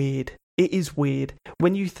so weird. It is weird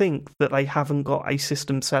when you think that they haven't got a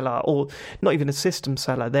system seller, or not even a system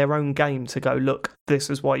seller, their own game to go, look, this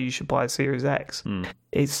is why you should buy a Series X.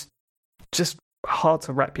 It's just hard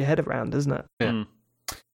to wrap your head around, isn't it? Yeah.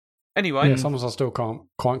 Anyway, sometimes I still can't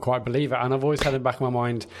quite believe it, and I've always had in the back of my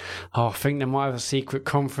mind, I think there might have a secret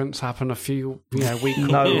conference happen a few weeks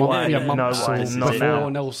months before,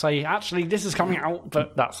 and they'll say, actually, this is coming out,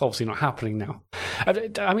 but that's obviously not happening now.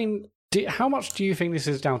 I mean, how much do you think this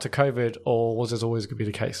is down to COVID, or was this always going to be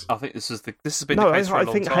the case? I think this has been the case for a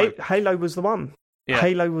long time. I think Halo was the one. Yeah.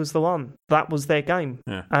 Halo was the one. That was their game.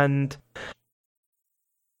 Yeah. And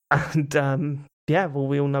well,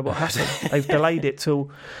 we all know what happened. They've delayed it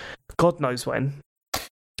till God knows when,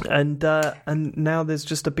 and now there's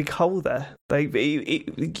just a big hole there. They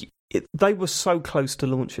were so close to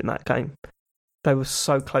launching that game. They were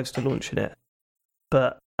so close to launching it,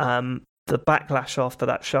 but the backlash after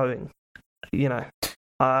that showing,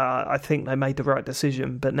 I think they made the right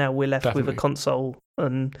decision. But now we're left with a console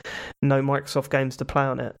and no Microsoft games to play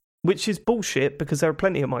on it, which is bullshit because there are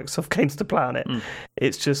plenty of Microsoft games to play on it.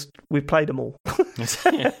 It's just we've played them all. Do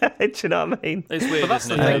you know what I mean? It's weird, that's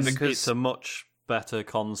isn't the it? thing, Because because it's a much better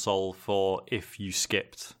console for if you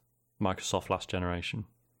skipped Microsoft last generation.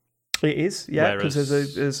 It is, yeah, because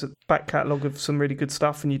Whereas- there's a back catalogue of some really good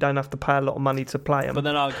stuff, and you don't have to pay a lot of money to play them. But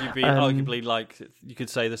then arguably, like you could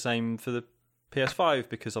say the same for the PS5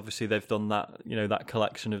 because obviously they've done that, that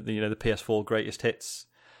collection of the PS4 greatest hits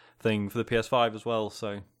thing for the PS5 as well.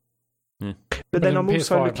 So, yeah. But then I'm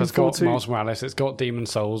also PS5 looking has forward got to Miles Morales, it's got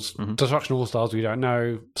Demon's Souls, Destruction All Stars we don't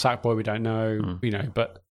know, Sackboy we don't know,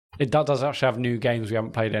 but it does actually have new games we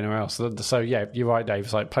haven't played anywhere else. So yeah, you're right, Dave.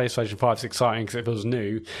 It's like PlayStation 5 is exciting because it feels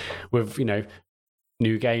new, with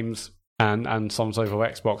new games and some sort of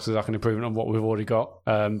Xbox is like an improvement on what we've already got.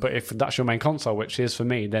 But if that's your main console, which is for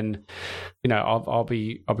me, then I'll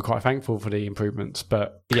be quite thankful for the improvements.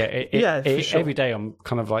 But yeah, sure. every day I'm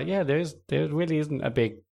kind of like, there really isn't a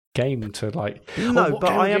big game to like. No,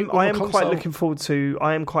 but I am quite looking forward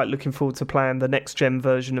to playing the next gen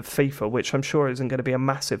version of FIFA, which I'm sure isn't going to be a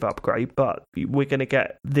massive upgrade, but we're going to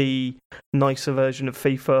get the nicer version of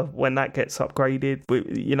FIFA when that gets upgraded.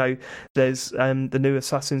 There's the new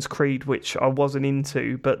Assassin's Creed, which I wasn't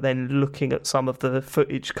into, but then looking at some of the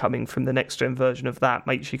footage coming from the next gen version of that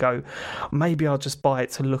makes you go, maybe I'll just buy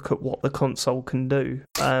it to look at what the console can do.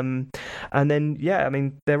 And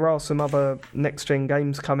then there are some other next gen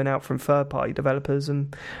games coming out from third party developers,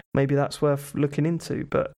 and maybe that's worth looking into.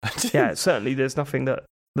 But yeah, certainly there's nothing that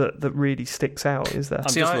really sticks out, is there?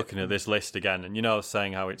 I'm just looking at this list again, and I was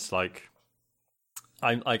saying how it's like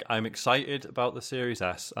I'm excited about the Series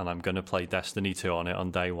S, and I'm going to play Destiny 2 on it on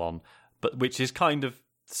day one, but which is kind of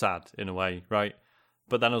sad in a way, right?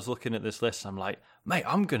 But then I was looking at this list, and I'm like, mate,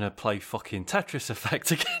 I'm going to play fucking Tetris Effect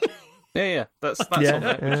again. Yeah, that's on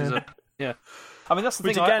it, which is I mean, that's the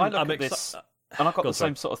thing. Again, I look at this, and I've got the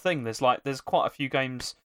same sort of thing. There's quite a few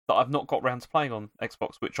games that I've not got round to playing on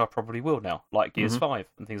Xbox, which I probably will now, like Gears 5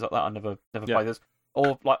 and things like that. I never played those.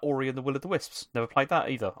 Or like Ori and the Will of the Wisps. Never played that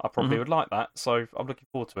either. I probably would like that, so I'm looking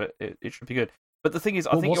forward to it. It should be good. But the thing is,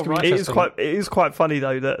 I think you're right. It is quite funny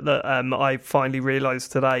though that I finally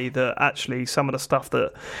realised today that actually some of the stuff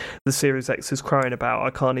that the Series X is crying about, I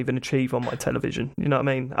can't even achieve on my television. You know what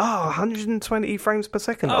I mean? 120 frames per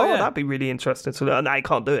second. That'd be really interesting. So no, I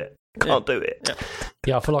can't do it. Can't do it.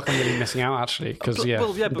 Yeah, I feel like I'm really missing out actually because but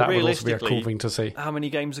that would also be a cool thing to see. How many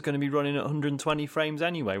games are going to be running at 120 frames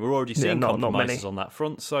anyway? We're already seeing compromises on that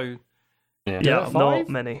front. So not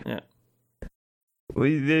many. Yeah.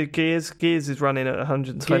 The Gears is running at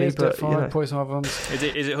 120, Gears, but Is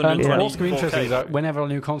it 120? What's going to be interesting is that whenever a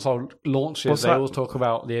new console launches, they always talk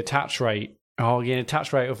about the attach rate.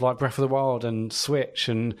 Attach rate of like Breath of the Wild and Switch,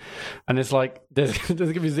 and it's like there's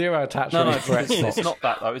going to be zero attach rate for Xbox. It's not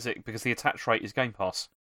that though, is it? Because the attach rate is Game Pass.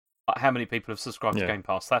 Like how many people have subscribed to Game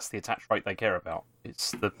Pass? That's the attach rate they care about.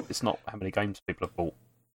 It's not how many games people have bought.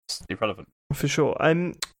 It's irrelevant. For sure.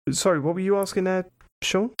 Sorry, what were you asking there,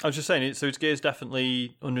 Sean? I was just saying, so it's Gears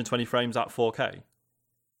definitely 120 frames at 4K?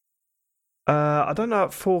 I don't know at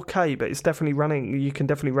 4K, but it's definitely running. You can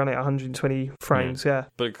definitely run it at 120 frames, yeah.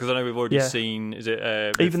 But because I know we've already seen, is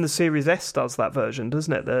it... even the Series S does that version,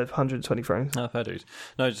 doesn't it? The 120 frames. Oh, fair dues.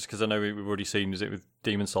 No, just because I know we've already seen, is it with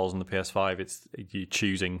Demon's Souls on the PS5, it's you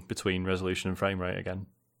choosing between resolution and frame rate again.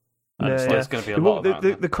 There's going to be a lot of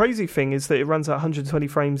that. The crazy thing is that it runs at 120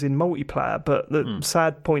 frames in multiplayer, but the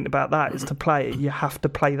sad point about that is to play it, you have to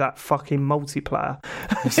play that fucking multiplayer.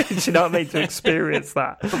 Do you know what I mean? To experience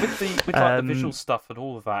that. But with the visual stuff and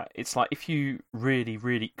all of that, it's like if you really,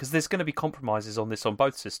 because there's going to be compromises on this on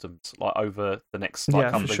both systems, like over the next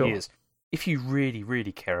couple of years. If you really,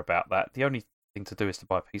 really care about that, the only thing to do is to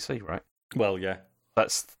buy a PC, right? Well, yeah.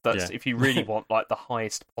 That's if you really want like the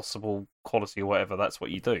highest possible quality or whatever, that's what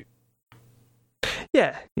you do.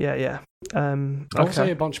 Yeah. I'll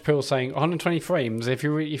see a bunch of people saying 120 frames. If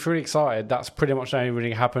you're really excited, that's pretty much only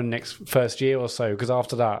really happen next first year or so. Because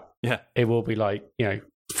after that, it will be like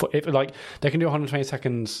like they can do 120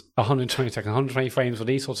 frames for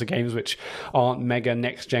these sorts of games, which aren't mega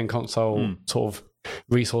next gen console sort of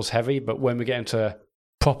resource heavy. But when we get into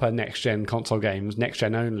proper next gen console games, next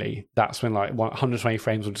gen only, that's when like 120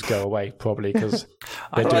 frames will just go away probably because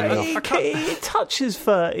they're doing enough. It touches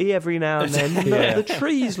 30 every now and then. The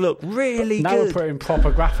trees look really now good. Now we're putting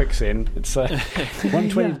proper graphics in. It's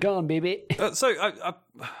 120's gone, baby. So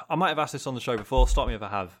I might have asked this on the show before. Stop me if I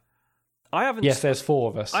have. Yes, there's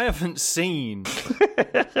four of us. I haven't seen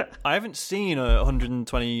a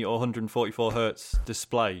 120 or 144 hertz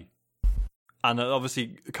display and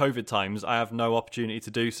obviously COVID times, I have no opportunity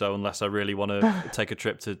to do so unless I really want to take a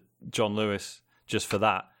trip to John Lewis just for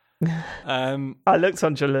that. I looked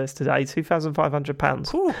on John Lewis today,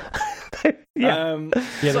 £2,500. Yeah.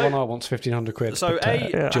 The one I want's 1,500 quid. So,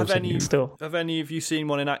 A, have any of you seen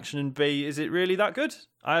one in action? And B, is it really that good?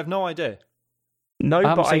 I have no idea. No,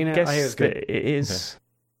 but I guess it is.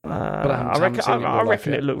 Okay. I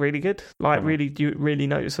reckon it looked really good, like really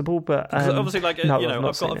noticeable. But obviously, like no,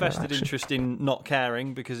 I've got a vested interest in not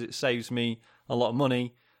caring because it saves me a lot of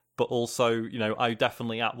money. But also, I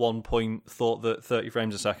definitely at one point thought that 30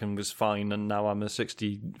 frames a second was fine, and now I'm a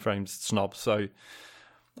 60 frames snob. So,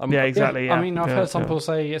 exactly. Yeah. I mean, I've heard some people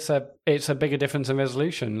say it's a bigger difference in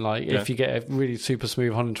resolution. Like if you get a really super smooth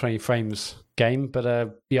 120 frames game,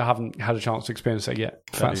 but you haven't had a chance to experience it yet,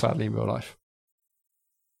 sadly, in real life.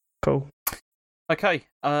 Cool. Okay.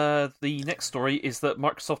 The next story is that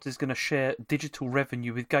Microsoft is going to share digital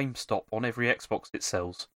revenue with GameStop on every Xbox it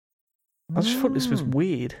sells. I just thought this was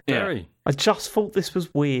weird. Very. I just thought this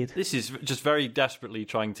was weird. This is just very desperately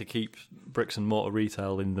trying to keep bricks and mortar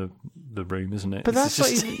retail in the room, isn't it? But that's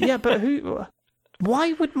but who?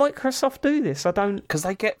 Why would Microsoft do this? I don't. Because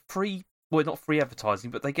they get free. Well, not free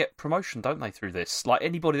advertising, but they get promotion, don't they, through this? Like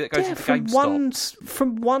anybody that goes into GameStop.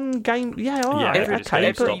 From one game. Yeah, all right.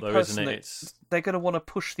 Okay. GameStop, though, isn't it? They're going to want to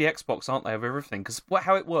push the Xbox, aren't they, of everything? Because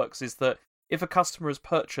how it works is that if a customer has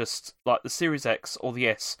purchased like the Series X or the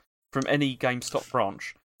S from any GameStop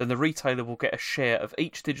branch, then the retailer will get a share of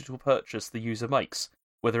each digital purchase the user makes,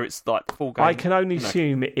 whether it's like full game. I can only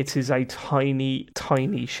assume it is a tiny,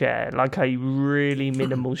 tiny share, like a really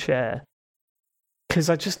minimal share. Because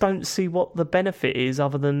I just don't see what the benefit is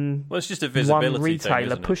other than it's just a visibility one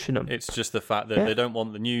retailer thing, pushing them. It's just the fact that they don't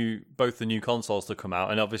want both the new consoles to come out,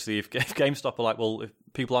 and obviously if GameStop are like, well, if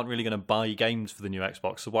people aren't really going to buy games for the new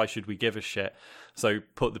Xbox, so why should we give a shit? So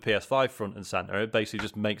put the PS5 front and center. It basically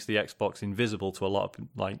just makes the Xbox invisible to a lot of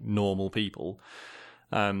like normal people.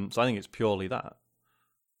 So I think it's purely that.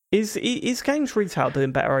 Is games retail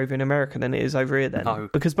doing better over in America than it is over here then? No.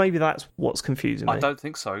 Because maybe that's what's confusing me. I don't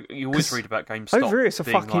think so. You always read about GameStop over here it's a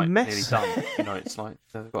being fucking mess. Nearly done. It's like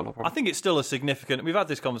they've got a lot of problems. I think it's still a significant... We've had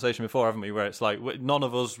this conversation before, haven't we, where it's like none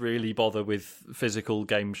of us really bother with physical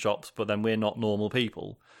game shops, but then we're not normal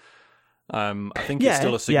people. I think it's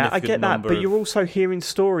still a significant I get that, but of... you're also hearing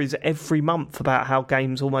stories every month about how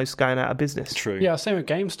games almost going out of business. True. Yeah, same with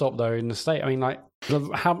GameStop though in the States. I mean, like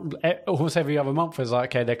almost every other month is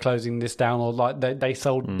like, okay, they're closing this down, or like they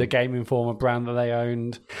sold the Game Informer brand that they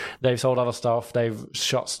owned. They've sold other stuff. They've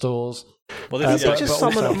shut stores. Well, is it just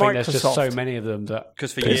someone at Microsoft? There's just so many of them that.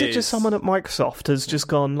 Is it just someone at Microsoft has just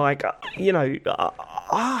gone like,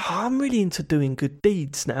 I'm really into doing good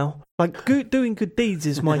deeds now. Like doing good deeds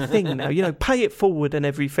is my thing now. Pay it forward and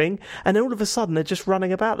everything. And then all of a sudden they're just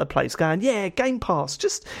running about the place going, yeah, Game Pass.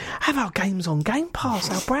 Just have our games on Game Pass.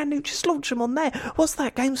 Our brand new. Just launch them on there. What's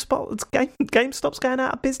that? GameStop's going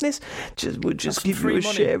out of business. We'll just give you a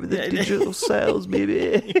share of the digital sales,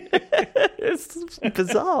 maybe. It's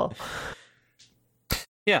bizarre.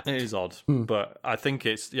 Yeah, it is odd, but I think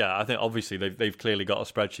I think obviously they've clearly got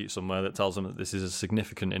a spreadsheet somewhere that tells them that this is a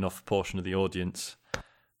significant enough portion of the audience.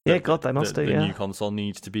 Yeah, God, they must do. The new console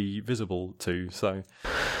needs to be visible to. So,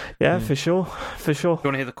 for sure. Do you want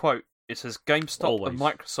to hear the quote? It says, "GameStop and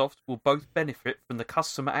Microsoft will both benefit from the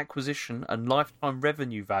customer acquisition and lifetime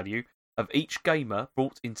revenue value of each gamer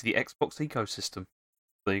brought into the Xbox ecosystem."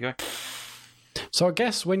 There you go. So I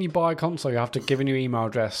guess when you buy a console, you have to give a new email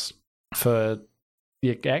address for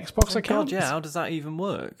your Xbox account. God, yeah, how does that even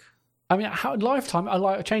work? I mean, lifetime?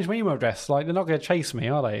 I change my email address. Like, they're not going to chase me,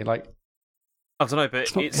 are they? Like, I don't know,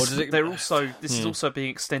 but this is also being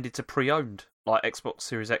extended to pre-owned, like Xbox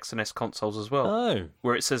Series X and S consoles as well. Oh,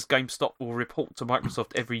 where it says GameStop will report to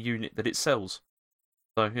Microsoft every unit that it sells.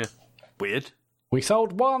 So yeah, weird. We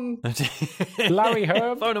sold one. Larry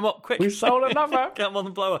Herb. Phone him up quick. We sold another. Get him on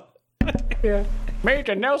the blower. Yeah,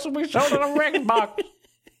 Major Nelson. We sold an ring box.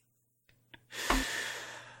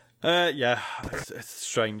 It's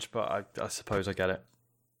strange, but I suppose I get it.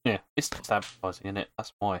 Yeah, it's just advertising, isn't it?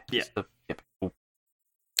 That's why. Yeah. People.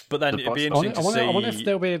 But then it'd be interesting to see. I wonder if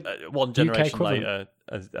there'll be one generation later,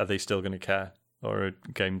 are they still going to care, or are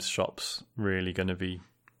games shops really going to be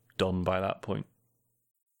done by that point?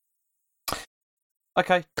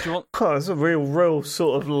 Okay, do you want? Oh, it's a real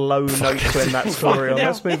sort of low note to end that story on.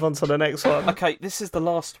 Let's move on to the next one. Okay, this is the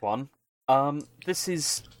last one. This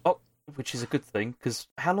is which is a good thing, because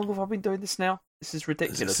how long have I been doing this now? This is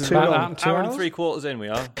ridiculous. Too long. Hour and 3/4 in we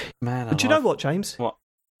are. Man, do you know what, James? What?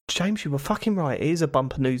 James, you were fucking right. It is a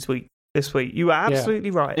bumper news week this week. You were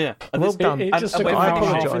absolutely right. Yeah. Well done. It just took an hour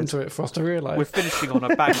and a half into it for us to realise. We're finishing on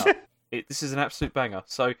a banger. This is an absolute banger.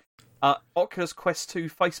 So, Oculus Quest 2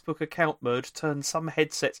 Facebook account merge turns some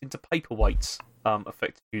headsets into paperweights,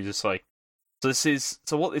 affected users say.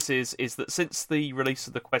 So what this is that since the release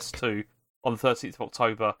of the Quest 2 on the 13th of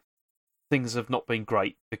October, things have not been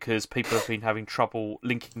great because people have been having trouble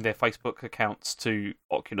linking their Facebook accounts to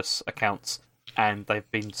Oculus accounts, and they've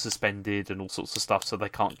been suspended and all sorts of stuff, so they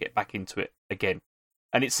can't get back into it again.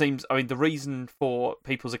 And it seems, I mean, the reason for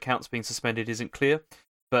people's accounts being suspended isn't clear,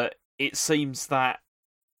 but it seems that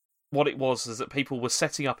what it was is that people were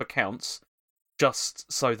setting up accounts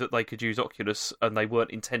just so that they could use Oculus, and they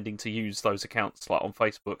weren't intending to use those accounts like on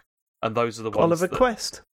Facebook. And those are the ones. Oliver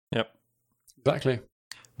Quest. Yep. Exactly.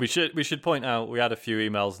 We should point out we had a few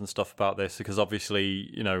emails and stuff about this because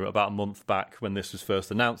obviously, about a month back when this was first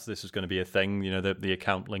announced, this was going to be a thing. The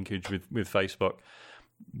account linkage with Facebook.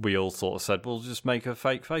 We all sort of said, "Well, just make a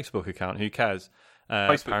fake Facebook account. Who cares?"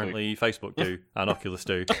 Apparently, Facebook do and Oculus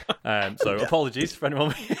do. So apologies for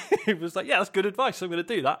anyone who was like, "Yeah, that's good advice. I'm going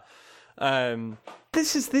to do that."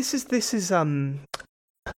 This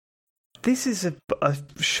is a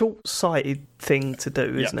short-sighted thing to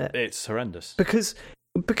do, isn't it? It's horrendous. Because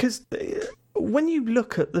when you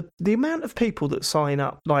look at the amount of people that sign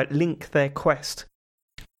up, like link their Quest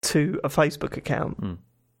to a Facebook account,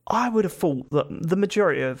 I would have thought that the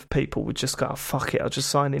majority of people would just go, oh, fuck it, I'll just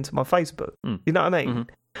sign into my Facebook. You know what I mean?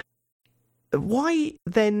 Mm-hmm. Why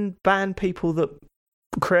then ban people that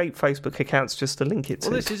create Facebook accounts just to link it to?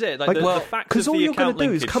 Well, this is it. The fact because all you're going to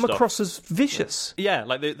do is come stuff, across as vicious. Yeah,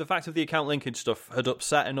 like the fact of the account linkage stuff had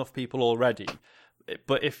upset enough people already.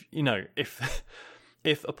 But if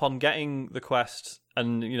upon getting the Quest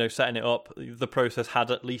and setting it up, the process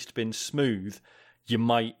had at least been smooth, you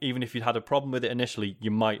might, even if you'd had a problem with it initially,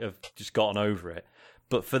 you might have just gotten over it.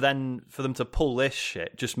 But for them to pull this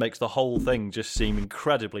shit just makes the whole thing just seem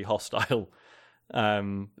incredibly hostile.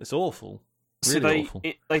 It's awful. Really awful.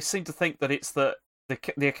 They seem to think that it's that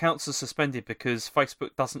the accounts are suspended because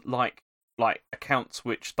Facebook doesn't like accounts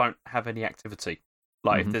which don't have any activity.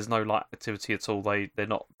 Like if there's no activity at all, they're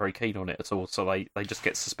not very keen on it at all. So they just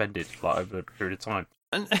get suspended over a period of time.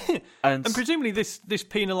 And presumably this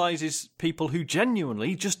penalises people who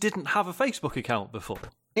genuinely just didn't have a Facebook account before.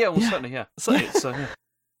 Yeah, well, certainly, yeah. So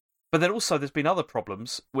But then also there's been other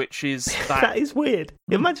problems, which is that... That is weird.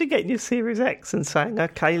 Imagine getting your Series X and saying,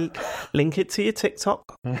 okay, link it to your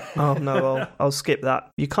TikTok. Oh, no, I'll skip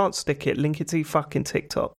that. You can't stick it. Link it to your fucking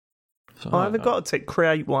TikTok. So I haven't got to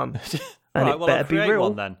create one. And right, it better I'll create be real.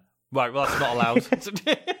 One, then. Right, well, that's not allowed.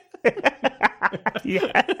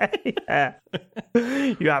 Yeah.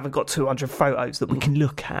 You haven't got 200 photos that we can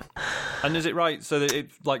look at. And is it right so that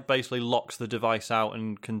it basically locks the device out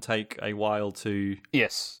and can take a while to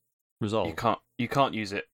resolve? You can't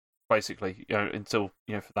use it basically until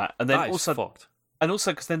for that. And then that also is fucked. And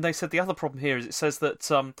also because then they said the other problem here is it says that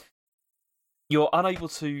you're unable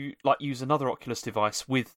to use another Oculus device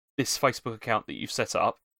with this Facebook account that you've set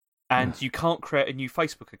up. And you can't create a new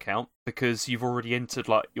Facebook account because you've already entered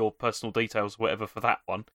your personal details or whatever for that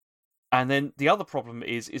one. And then the other problem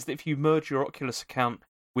is that if you merge your Oculus account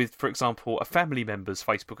with, for example, a family member's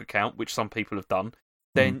Facebook account, which some people have done,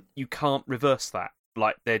 then you can't reverse that.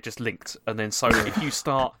 They're just linked. And then so if you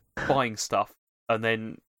start buying stuff, and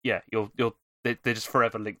then they're just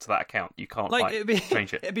forever linked to that account. You can't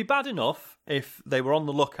change it. It'd be bad enough if they were on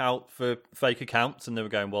the lookout for fake accounts and they were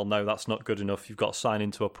going, well, no, that's not good enough. You've got to sign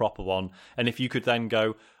into a proper one. And if you could then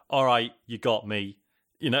go, all right, you got me,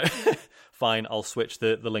 fine, I'll switch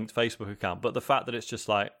the linked Facebook account. But the fact that it's just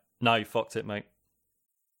no, you fucked it, mate.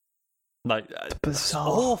 It's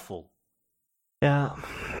awful. Yeah,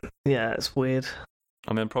 it's weird.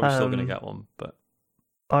 I mean, I'm probably still going to get one, but...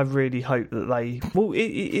 I really hope that they... Well,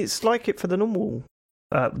 it's like it for the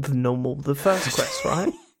first Quest,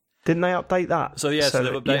 right? Didn't they update that? So they've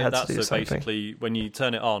updated that. So basically, when you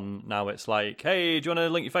turn it on, now it's like, hey, do you want to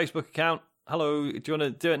link your Facebook account? Hello, do you want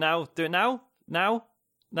to do it now? Do it now? Now?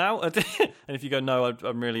 And if you go, no,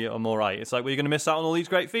 I'm all right. It's like, well, you're going to miss out on all these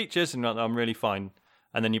great features, and I'm really fine.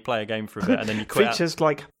 And then you play a game for a bit, and then you quit. Features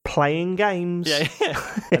like playing games. Yeah.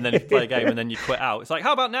 And then you play a game, and then you quit out. It's like,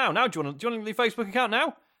 how about now? Now, do you want to link your Facebook account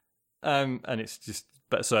now? And it's just,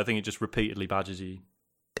 so I think it just repeatedly badges you.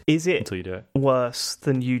 Is it until you do it worse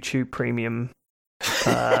than YouTube Premium?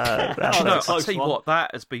 I'll tell you what,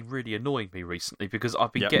 that has been really annoying me recently because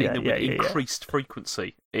I've been getting them with increased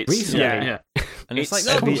frequency. And it's like,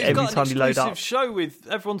 no, every time you load up, show with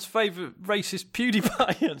everyone's favourite racist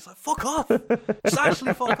PewDiePie, and it's like, fuck off, just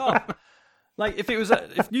actually fuck off. If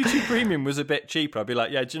YouTube Premium was a bit cheaper, I'd be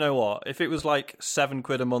like, yeah, do you know what? If it was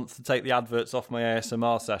 £7 a month to take the adverts off my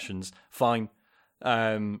ASMR sessions, fine.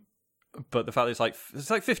 but the fact that it's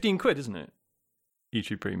like 15 quid, isn't it?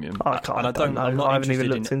 YouTube Premium. I don't know. I'm not I haven't even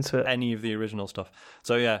interested looked into it. any of the original stuff.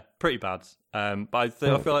 So yeah, pretty bad. But I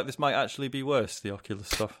feel like this might actually be worse, the Oculus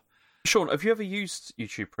stuff. Sean, have you ever used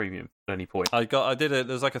YouTube Premium at any point? I did it.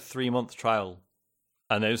 There's like a 3-month trial,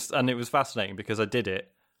 and it was fascinating because I did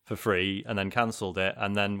it for free and then cancelled it,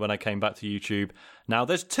 and then when I came back to YouTube, now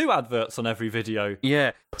there's 2 adverts on every video.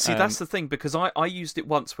 Yeah, see, that's the thing, because I used it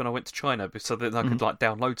once when I went to China so that I could like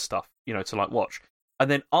download stuff, to like watch. And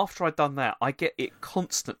then after I'd done that, I get it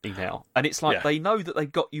constantly now. And it's like they know that they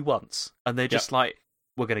got you once, and they're just like,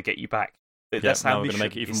 we're going to get you back. That's how we're going to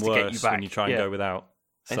make it even worse when you try and go without.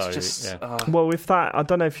 It's just... Well, with that, I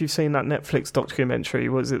don't know if you've seen that Netflix documentary.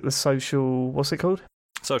 Was it the social... What's it called?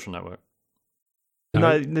 Social Network.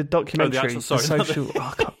 No, the documentary. The social.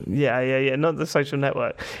 Yeah. Not the Social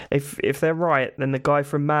Network. If they're right, then the guy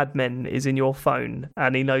from Mad Men is in your phone,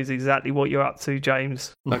 and he knows exactly what you're up to,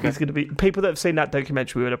 James. Okay. He's going to be people that have seen that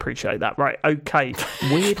documentary would appreciate that, right? Okay.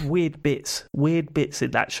 weird bits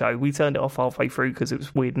in that show. We turned it off halfway through because it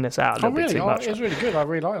was weirding us out a little bit too much. It was really good. I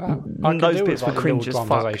really like that. Those bits were cringe as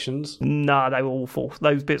fuck. No, they were awful.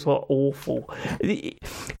 Those bits were awful.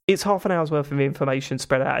 It's half an hour's worth of information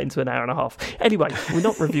spread out into an hour and a half. Anyway. We're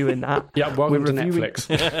not reviewing that. Yeah, welcome to Netflix.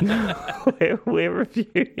 we're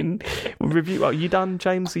reviewing. Are you done,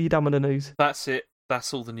 James? Are you done with the news? That's it.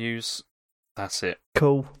 That's all the news. That's it.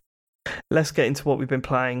 Cool. Let's get into what we've been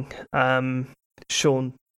playing.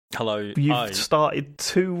 Sean. Hello. You've started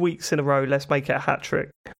 2 weeks in a row. Let's make it a hat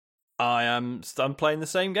trick. I'm playing the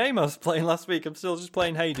same game I was playing last week. I'm still just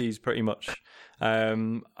playing Hades, pretty much.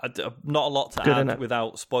 Not a lot to add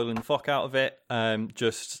without spoiling the fuck out of it. I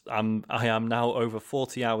am now over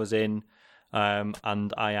 40 hours in,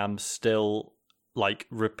 and I am still like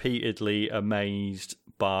repeatedly amazed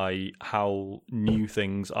by how new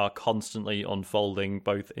things are constantly unfolding,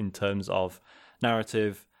 both in terms of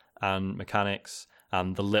narrative and mechanics,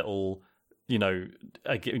 and the little,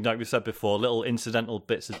 like we said before, little incidental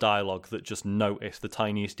bits of dialogue that just notice the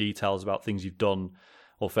tiniest details about things you've done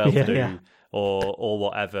or failed to do. Or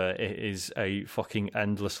whatever. It is a fucking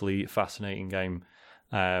endlessly fascinating game,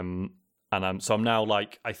 and I'm now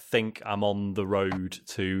like, I think I'm on the road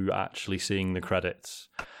to actually seeing the credits.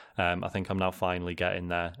 I think I'm now finally getting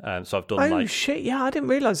there. So I've done. Oh shit! Yeah, I didn't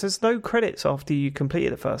realise there's no credits after you complete it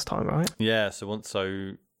the first time, right? Yeah.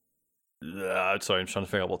 Sorry, I'm trying to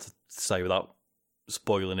figure out what to say without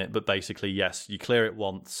spoiling it. But basically, yes, you clear it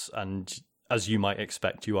once and, as you might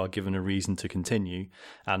expect, you are given a reason to continue,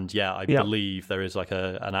 and I believe there is like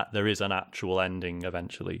there is an actual ending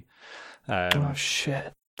eventually. Oh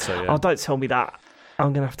shit! So oh, don't tell me that.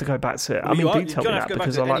 I'm gonna have to go back to it. Do tell me that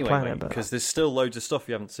because I like playing it. Because there's still loads of stuff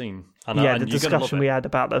you haven't seen. The discussion we had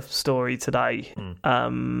about the story today.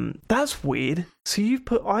 That's weird. So you've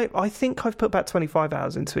put. I think I've put about 25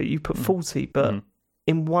 hours into it. You put 40, but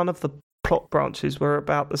in one of the plot branches, we're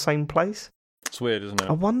about the same place. It's weird, isn't it?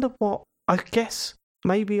 I wonder what. I guess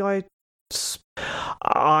maybe I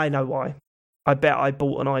know why. I bet I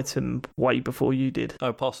bought an item way before you did.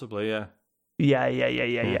 Oh, possibly, yeah. Yeah.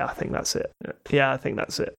 I think that's it. Yeah, I think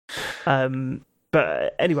that's it.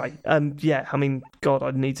 But anyway, I mean, God,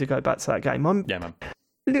 I need to go back to that game. I'm man.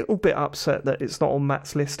 A little bit upset that it's not on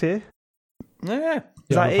Matt's list here. Yeah.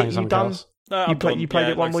 Is that it? You done? No, you played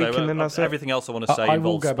it one week and then that's it? Everything else I want to say I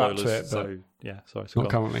will involves go back spoilers. to it, sorry. Not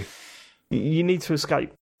currently. You need to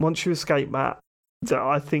escape. Once you escape, Matt,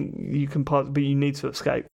 I think you can pass, but you need to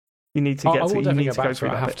escape. You need to get to. I will definitely go back to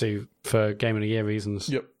it. I have to for Game of the Year reasons.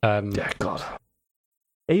 Yep. Yeah, God.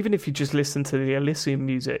 Even if you just listen to the Elysium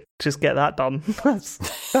music, just get that done. That's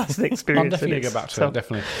an experience. I'll definitely go back to it.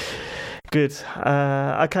 Definitely. Good.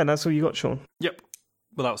 Okay, that's all you got, Sean. Yep.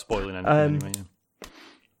 Without spoiling anything, anyway. Yeah.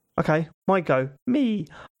 Okay, my go. Me.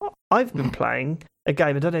 I've been playing a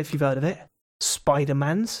game. I don't know if you've heard of it.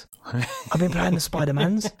 Spider-Mans. I've been playing the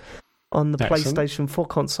Spider-Mans on the PlayStation 4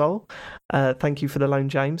 console. Thank you for the loan,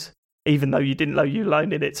 James. Even though you didn't know you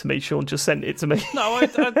loaned it to me, Sean just sent it to me. No,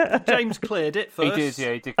 James cleared it first. He did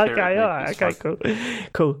clear it. Okay, all right, okay,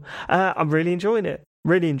 cool. I'm really enjoying it.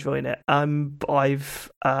 I mean,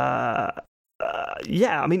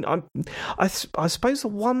 I suppose the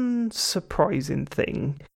one surprising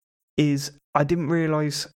thing is I didn't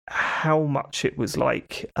realise how much it was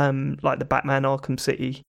like the Batman Arkham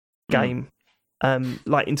City game.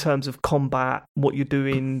 Like in terms of combat, what you're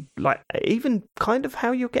doing, like even kind of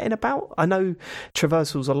how you're getting about. I know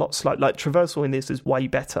traversal's a lot slow. Like traversal in this is way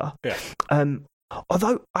better. Yeah.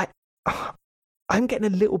 Although I'm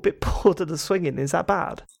getting a little bit bored of the swinging. Is that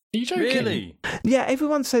bad? Are you joking? Really? Yeah.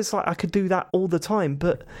 Everyone says like I could do that all the time,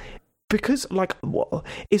 but because like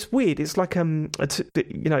it's weird. It's like it's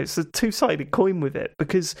a two-sided coin with it,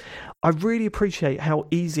 because I really appreciate how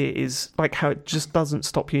easy it is, like how it just doesn't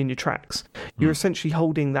stop you in your tracks. You're essentially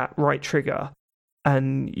holding that right trigger,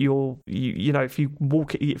 and you know, if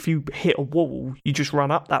you hit a wall, you just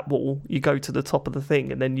run up that wall, you go to the top of the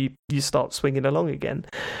thing, and then you start swinging along again.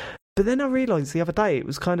 But then I realised the other day it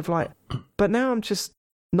was kind of like, but now I'm just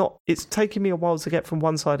not. It's taking me a while to get from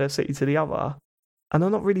one side of the city to the other, and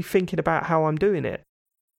I'm not really thinking about how I'm doing it.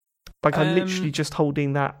 Like I'm literally just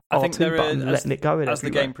holding that R2 button, letting it go. As the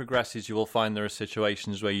game progresses, you will find there are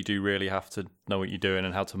situations where you do really have to know what you're doing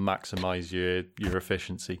and how to maximise your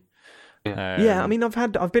efficiency. Yeah, I mean,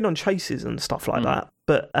 I've been on chases and stuff like that,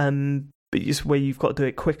 but it's where you've got to do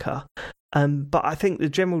it quicker. But I think the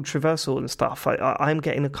general traversal and stuff, I'm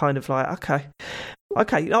getting a kind of like, okay.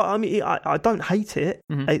 No, I mean, I don't hate it.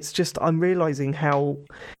 It's just I'm realising how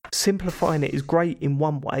simplifying it is great in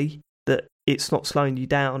one way, that it's not slowing you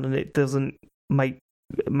down and it doesn't make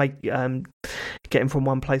getting from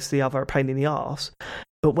one place to the other a pain in the arse.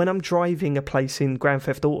 But when I'm driving a place in Grand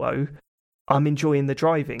Theft Auto, I'm enjoying the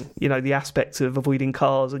driving, you know, the aspects of avoiding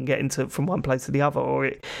cars and getting from one place to the other.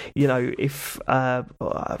 Or, if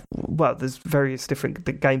there's various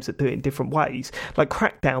different games that do it in different ways. Like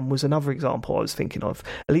Crackdown was another example I was thinking of.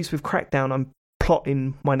 At least with Crackdown, I'm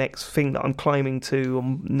plotting my next thing that I'm climbing to,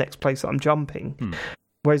 or next place that I'm jumping.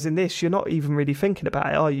 Whereas in this, you're not even really thinking about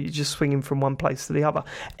it, are you? You're just swinging from one place to the other.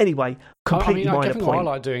 Anyway, completely minor point. What I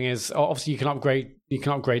like doing is, obviously, you can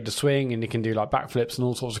upgrade the swing, and you can do like backflips and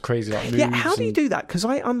all sorts of crazy like moves. Yeah, how do you do that? Because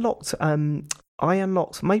I unlocked,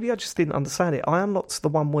 maybe I just didn't understand it. I unlocked the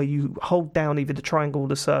one where you hold down either the triangle,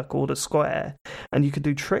 the circle, or the square, and you can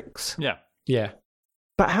do tricks. Yeah.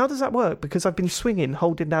 But how does that work? Because I've been swinging,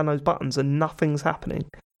 holding down those buttons, and nothing's happening.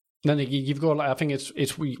 No, you've got, like, I think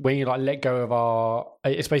it's when you like let go of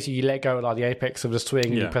it's basically you let go of like the apex of the swing,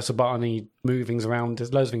 and you press a button and you move things around.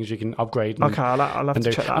 There's loads of things you can upgrade. Okay, I'll have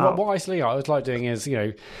to check that out. What I always like doing is,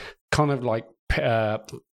 kind of like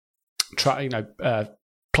plotting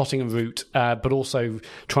a route, but also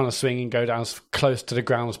trying to swing and go down as close to the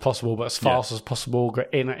ground as possible, but as fast as possible, go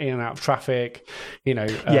in and out of traffic.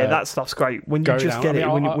 That stuff's great when you just get it.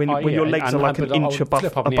 When your legs are like an inch above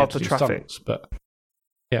the traffic. But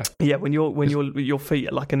yeah, when your feet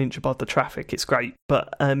are like an inch above the traffic, it's great.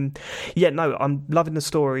 But I'm loving the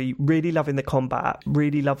story, really loving the combat,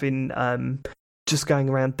 really loving just going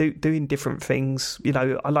around doing different things.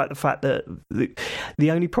 I like the fact that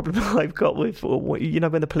the only problem I've got with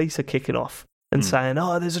when the police are kicking off and saying,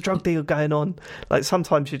 "Oh, there's a drug deal going on," like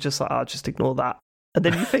sometimes you're just like, just ignore that. And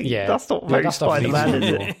then you think, that's not very Spider-Man, is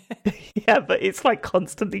it? Yeah, but it's like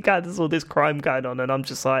constantly there's all this crime going on, and I'm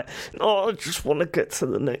just like, I just want to get to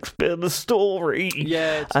the next bit of the story.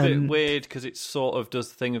 Yeah, it's a bit weird, because it sort of does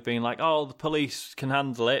the thing of being like, the police can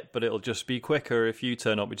handle it, but it'll just be quicker if you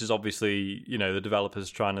turn up, which is obviously, the developers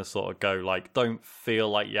trying to sort of go like, don't feel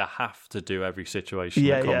like you have to do every situation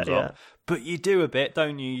that comes up. But you do a bit,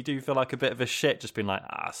 don't you? You do feel like a bit of a shit, just being like,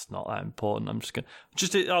 it's not that important. I'm just going to...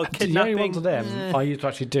 kidnapping. The only ones of them I used to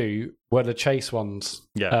actually do were the chase ones.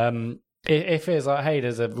 Yeah. If it's like, hey,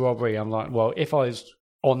 there's a robbery, I'm like, well, if I was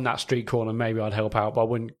on that street corner, maybe I'd help out, but I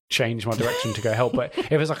wouldn't change my direction to go help. But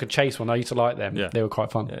if it's like a chase one, I used to like them. Yeah. They were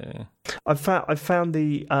quite fun. Yeah. I found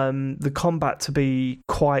the combat to be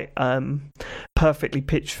quite perfectly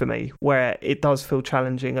pitched for me, where it does feel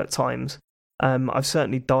challenging at times. I've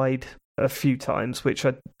certainly died a few times, which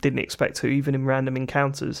I didn't expect to, even in random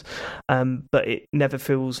encounters, but it never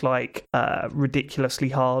feels like ridiculously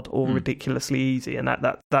hard or ridiculously easy, and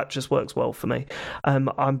that just works well for me.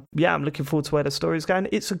 I'm looking forward to where the story's going.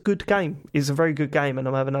 It's a good game. It's a very good game, and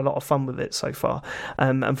I'm having a lot of fun with it so far.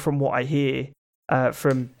 And from what I hear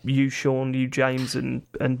from you, Sean, you, James, and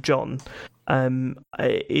John,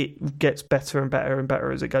 it gets better and better and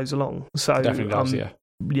better as it goes along. So definitely does,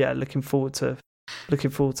 looking forward to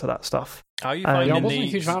that stuff. How are you finding I wasn't a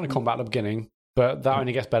huge fan of combat at the beginning, but that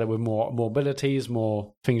only gets better with more abilities,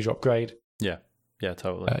 more things you upgrade. Yeah,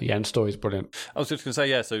 totally. And the story's brilliant. I was just going to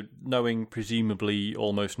say, so knowing presumably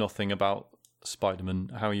almost nothing about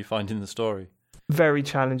Spider-Man, how are you finding the story? Very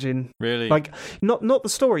challenging. Really? Like, not the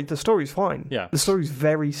story. The story's fine. Yeah. The story's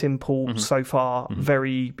very simple so far,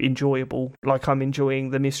 very enjoyable. Like, I'm enjoying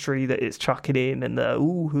the mystery that it's chucking in, and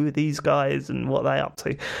who are these guys and what are they up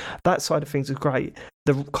to? That side of things is great.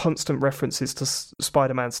 The constant references to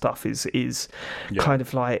Spider-Man stuff is kind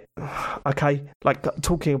of like, okay, like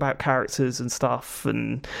talking about characters and stuff,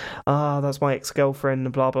 and that's my ex-girlfriend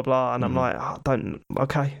and blah, blah, blah. And I'm like,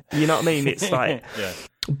 okay. You know what I mean? It's like,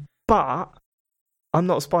 but I'm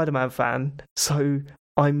not a Spider-Man fan, so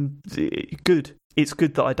I'm good. it's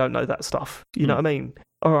good that I don't know that stuff. You know what I mean?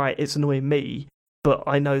 All right, it's annoying me, but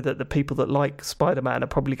I know that the people that like Spider-Man are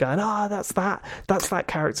probably going, that's that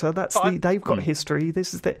character. They've got history.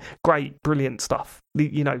 This is the great, brilliant stuff.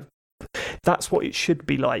 You know, that's what it should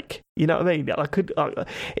be like. You know what I mean?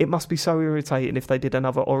 It must be so irritating if they did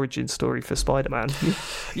another origin story for Spider-Man.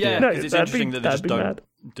 Yeah, because it's interesting that they just don't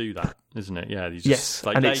do that, isn't it? Yeah, yes,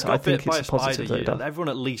 and I think it's a positive they've done. Everyone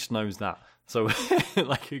at least knows that. So,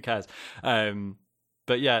 like, who cares?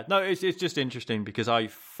 But yeah, no, it's just interesting because I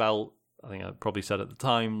think I probably said at the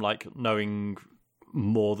time, like, knowing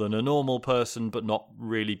more than a normal person, but not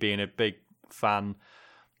really being a big fan.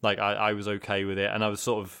 Like, I was okay with it, and I was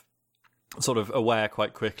sort of aware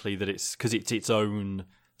quite quickly that it's because it's its own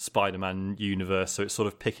Spider-Man universe, so it's sort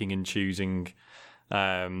of picking and choosing,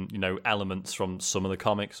 elements from some of the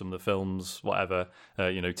comics, some of the films, whatever,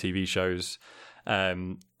 TV shows.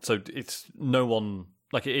 So it's no one.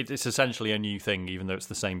 Like, it's essentially a new thing, even though it's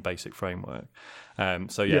the same basic framework.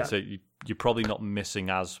 So you're probably not missing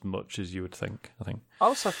as much as you would think, I think. I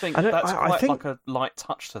also think that's quite like a light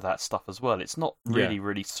touch to that stuff as well. It's not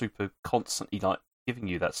really super constantly like giving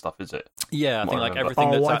you that stuff, is it? Yeah, I think like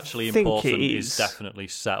everything that's actually important is definitely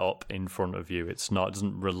set up in front of you. It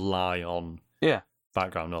doesn't rely on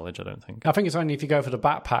background knowledge, I don't think. I think it's only if you go for the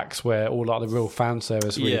backpacks where all like the real fan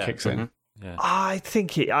service really kicks in. Yeah. I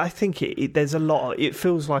think there's a lot. It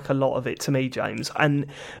feels like a lot of it to me, James.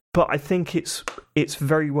 But I think it's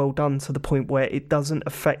very well done to the point where it doesn't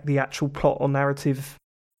affect the actual plot or narrative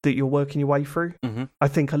that you're working your way through. Mm-hmm. I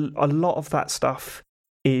think a lot of that stuff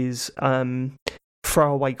is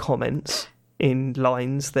throwaway comments in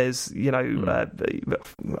lines. There's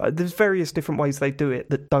there's various different ways they do it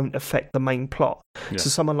that don't affect the main plot. Yeah. So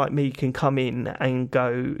someone like me can come in and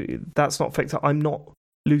go, "That's not affected. I'm not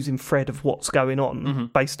losing thread of what's going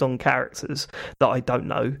on based on characters that I don't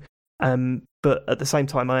know." But at the same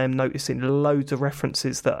time, I am noticing loads of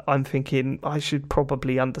references that I'm thinking I should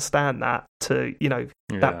probably understand that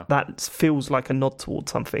that feels like a nod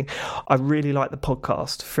towards something. I really like the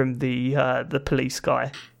podcast from the police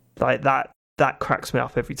guy. Like that cracks me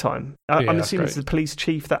up every time. I'm assuming it's the police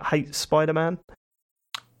chief that hates Spider-Man.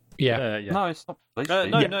 Yeah. No, it's not.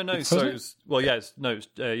 No. So,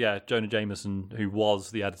 Jonah Jameson, who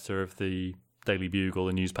was the editor of the Daily Bugle,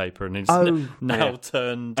 the newspaper, and he's now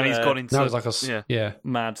turned. And he's gone into now he's like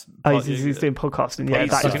mad. He's doing podcasting. Yeah,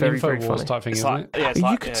 that is very, very funny. Type thing, isn't it? Yeah, it's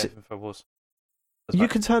like InfoWars. You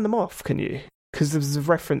can turn them off, can you? Because there was a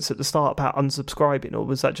reference at the start about unsubscribing, or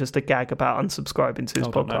was that just a gag about unsubscribing to his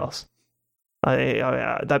podcast?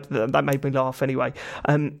 That made me laugh anyway.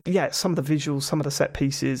 Some of the visuals, some of the set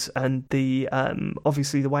pieces, and the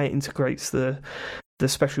obviously the way it integrates the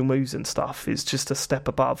special moves and stuff is just a step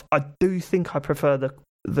above. I do think I prefer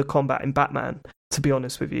the combat in Batman, to be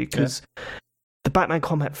honest with you, because the Batman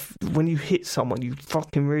combat, when you hit someone, you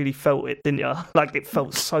fucking really felt it, didn't you? Like, it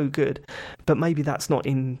felt so good. But maybe that's not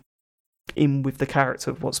in with the character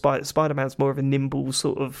of what Spider-Man's more of a nimble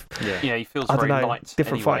sort of he feels very light,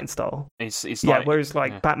 different fighting style. It's like, whereas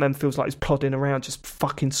Batman feels like he's plodding around just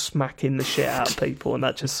fucking smacking the shit out of people, and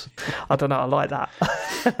that just I don't know, I like that.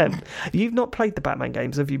 You've not played the Batman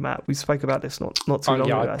games, have you, Matt? We spoke about this not too long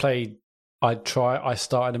ago. I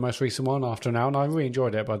started the most recent one after an hour and I really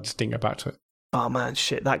enjoyed it, but I just didn't get back to it. Oh man,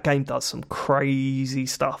 shit, that game does some crazy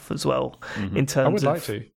stuff as well in terms of... I would like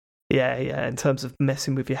to. Yeah, in terms of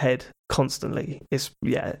messing with your head constantly. It's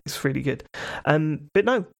really good. But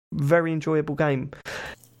no, very enjoyable game.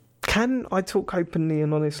 Can I talk openly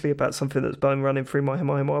and honestly about something that's been running through my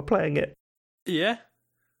mind while playing it? Yeah.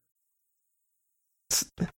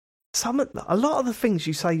 A lot of the things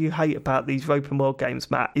you say you hate about these open world games,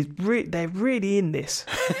 Matt, they're really in this.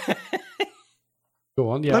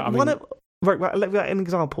 Go on, yeah. Right, let me get an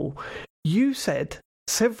example. You said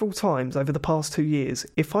several times over the past 2 years,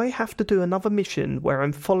 if I have to do another mission where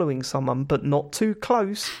I'm following someone but not too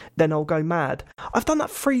close, then I'll go mad. I've done that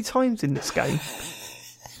 3 times in this game.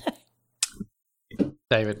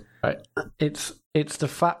 David, right? It's the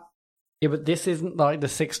fact. Yeah, but this isn't like the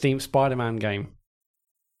 16th Spider-Man game.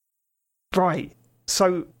 Right.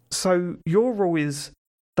 So your rule is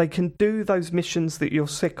they can do those missions that you're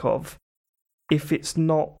sick of if it's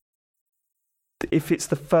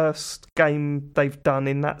the first game they've done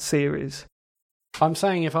in that series. I'm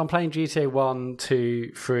saying if I'm playing GTA 1,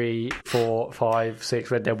 2, 3, 4, 5,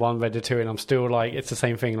 6, Red Dead 1, Red Dead 2, and I'm still like, it's the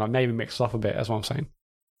same thing, like maybe mixed up a bit, that's what I'm saying.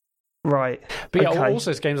 Right. But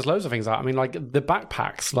also this game has loads of things like, I mean, like the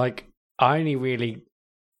backpacks, like I only really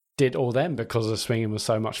did all them because the swinging was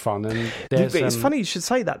so much fun. And it's funny you should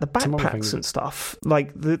say that. The backpacks and stuff,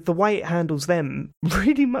 like the way it handles them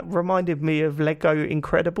really reminded me of Lego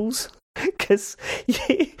Incredibles. Because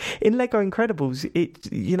in Lego Incredibles,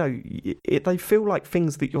 they feel like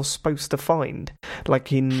things that you're supposed to find,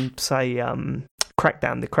 like in say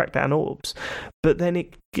Crackdown, the Crackdown orbs. But then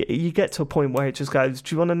you get to a point where it just goes,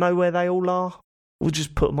 do you want to know where they all are? We'll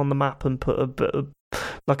just put them on the map and put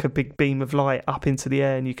a big beam of light up into the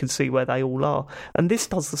air, and you can see where they all are. And this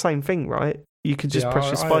does the same thing, right? You can just press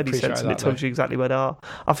your Spidey sense and it tells you exactly where they are.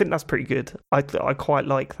 I think that's pretty good. I quite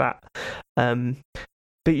like that.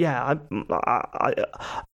 But yeah,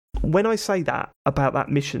 when I say that about that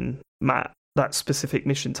mission, Matt, that specific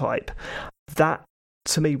mission type, that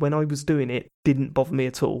to me, when I was doing it, didn't bother me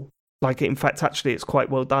at all. Like, in fact, actually, it's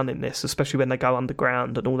quite well done in this, especially when they go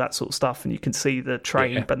underground and all that sort of stuff, and you can see the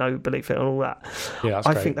train below it and all that. Yeah,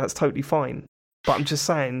 I think that's totally fine. But I'm just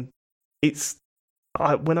saying,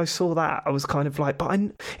 when I saw that, I was kind of like, but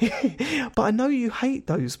I know you hate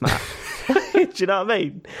those, Matt. Do you know what I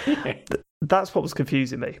mean? Yeah. That's what was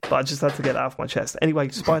confusing me. But I just had to get that off my chest. Anyway,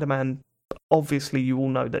 Spider-Man, obviously you all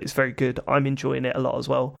know that it's very good. I'm enjoying it a lot as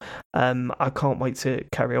well. I can't wait to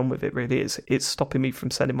carry on with it, really. It's stopping me from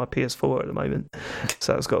selling my PS4 at the moment.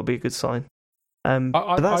 So that's got to be a good sign.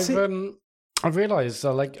 I've realised,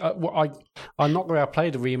 I'm not going to play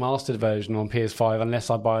the remastered version on PS5 unless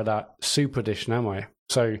I buy that Super Edition, am I?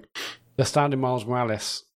 So the standard Miles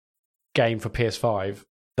Morales game for PS5,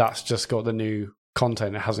 that's just got the new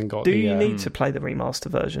content. It hasn't got Do you need to play the remaster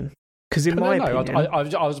version? Because in my opinion... I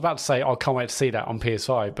was about to say, I can't wait to see that on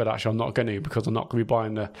PS5, but actually I'm not going to, because I'm not going to be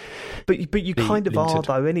buying the... But you kind of limited.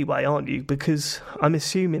 Are, though, anyway, aren't you? Because I'm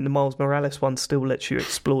assuming the Miles Morales one still lets you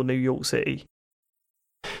explore New York City.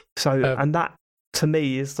 So, and that, to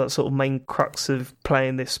me, is the sort of main crux of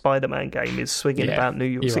playing this Spider-Man game, is swinging about New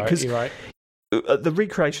York City. Because you're right. The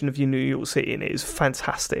recreation of your New York City in it is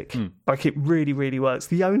fantastic. Like, it really, really works.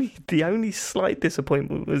 The only slight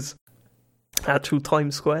disappointment was actual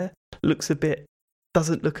Times Square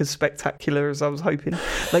doesn't look as spectacular as I was hoping.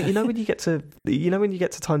 Like, when you get to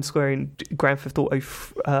Times Square in Grand Theft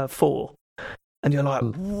Auto 4, and you're like,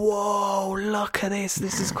 whoa, look at this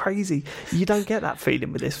is crazy. You don't get that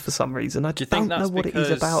feeling with this for some reason. I don't know what it is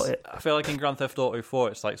about it. I feel like in Grand Theft Auto 4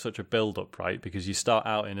 it's like such a build-up, right? Because you start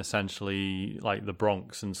out in essentially like the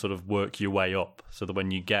Bronx and sort of work your way up, so that when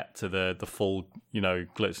you get to the full,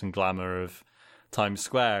 glitz and glamour of Times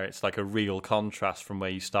Square, it's like a real contrast from where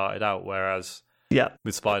you started out. Whereas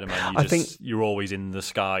with Spider-Man, you're always in the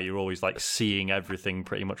sky, you're always like seeing everything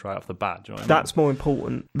pretty much right off the bat. Do you know what I mean? More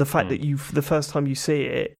important. The fact that the first time you see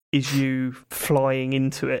it is you flying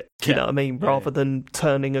into it. Do you know what I mean? Rather than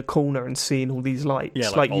turning a corner and seeing all these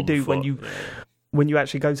lights, like you do when you. When you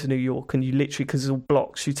actually go to New York and you literally, because it's all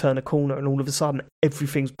blocks, you turn a corner and all of a sudden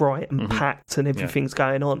everything's bright and packed and everything's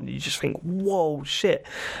going on. You just think, whoa, shit.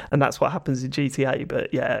 And that's what happens in GTA.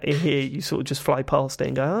 But yeah, in here, you sort of just fly past it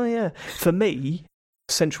and go, oh yeah. For me,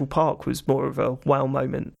 Central Park was more of a wow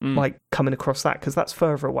moment, like coming across that, because that's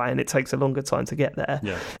further away and it takes a longer time to get there.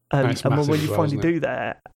 Yeah. And when you finally do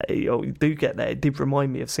get there, it did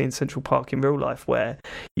remind me of seeing Central Park in real life, where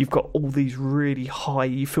you've got all these really high,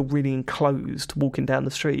 you feel really enclosed walking down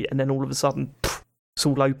the street, and then all of a sudden, it's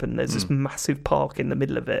all open. There's this massive park in the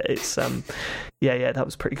middle of it. It's that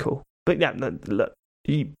was pretty cool. But yeah, no, look,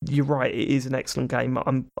 you're right. It is an excellent game.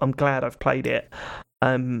 I'm glad I've played it.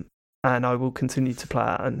 And I will continue to play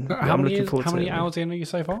it, and I'm looking forward to it. How many hours in are you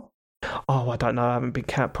so far? Oh, I don't know. I haven't been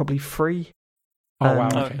counting. Probably 3. Oh, wow.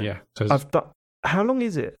 Okay, yeah. So I've done. How long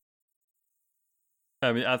is it?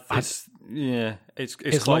 I mean, it's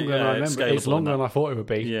quite longer than I remember. It's longer than I thought it would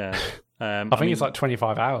be. Yeah. I think it's like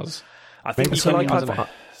 25 hours. I think sorry, I was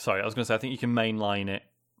going to say, I think you can mainline it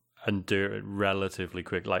and do it relatively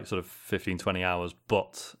quick, like sort of 15, 20 hours.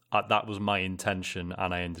 But that was my intention,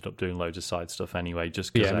 and I ended up doing loads of side stuff anyway,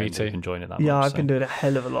 just because I ended up enjoying it that much. Yeah, I've been doing a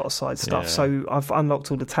hell of a lot of side stuff. So I've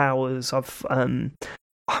unlocked all the towers. I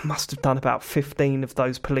must have done about 15 of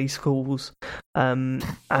those police calls. And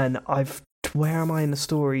where am I in the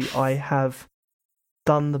story? I have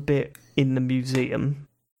done the bit in the museum,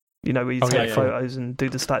 where you take photos and do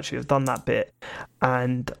the statue. I've done that bit.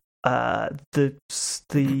 And I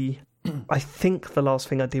think the last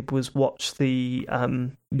thing I did was watch the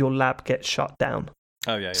your lab get shut down.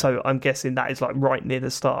 Oh yeah. So I'm guessing that is like right near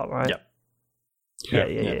the start, right? Yeah.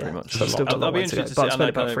 Pretty much. So still got I'll be interested to see. I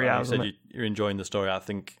spent about 3 hours. You said you're enjoying the story. I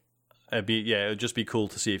think it'd just be cool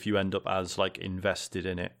to see if you end up as like invested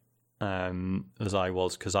in it as I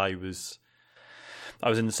was, because I was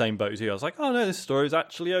in the same boat as you. I was like, oh no, this story is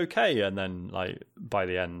actually okay, and then like by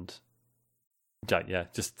the end. Yeah,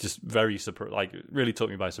 just very surprised. Like, it really took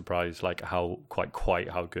me by surprise, like how quite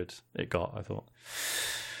how good it got, I thought.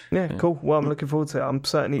 Yeah, cool. Well, I'm looking forward to it. I'm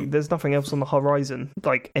certainly there's nothing else on the horizon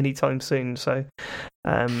like anytime soon. So,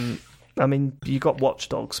 I mean, you got Watch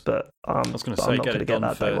Dogs, but I was going to say, I'm not going to get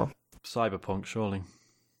that day one. Cyberpunk, surely.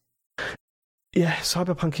 Yeah,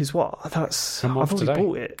 Cyberpunk is what? That's I'm I've off already today.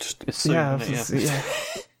 bought it. It's soon, yeah.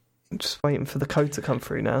 I'm just waiting for the code to come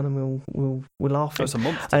through now, and then we'll laugh. It's a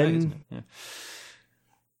month today, isn't it? Yeah.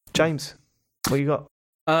 James, what you got?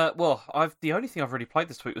 Well, the only thing I've really played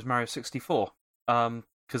this week was Mario 64.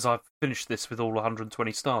 Because I've finished this with all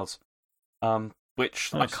 120 stars.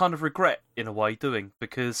 Which Nice. I kind of regret in a way doing,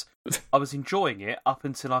 because I was enjoying it up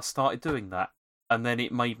until I started doing that, and then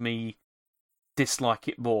it made me dislike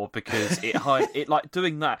it more because it like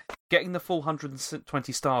doing that, getting the full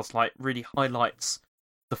 120 stars like really highlights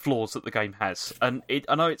the flaws that the game has. And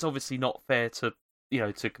I know it's obviously not fair to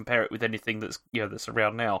to compare it with anything that's that's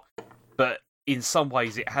around now, but in some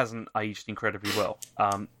ways it hasn't aged incredibly well.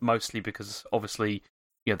 Mostly because obviously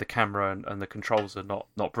the camera and the controls are not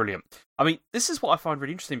brilliant. I mean, this is what I find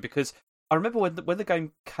really interesting, because I remember when the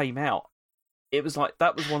game came out, it was like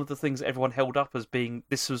that was one of the things that everyone held up as being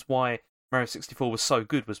this was why Mario 64 was so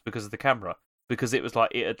good, was because of the camera, because it was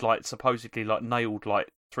like it had like supposedly like nailed like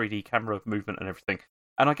 3D camera movement and everything.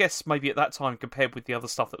 And I guess maybe at that time, compared with the other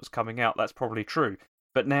stuff that was coming out, that's probably true.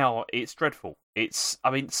 But now it's dreadful.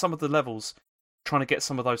 I mean, some of the levels, trying to get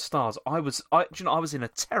some of those stars, I was in a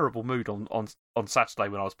terrible mood on Saturday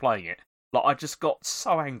when I was playing it. Like, I just got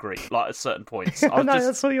so angry, like, at certain points.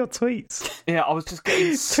 I saw your tweets. Yeah, I was just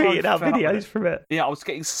getting so tweeting out videos from it. Yeah, I was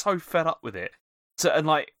getting so fed up with it. So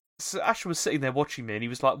Asher was sitting there watching me, and he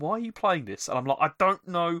was like, "Why are you playing this?" And I'm like, "I don't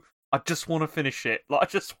know. I just want to finish it. Like, I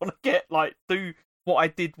just want to do what I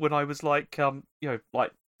did when I was like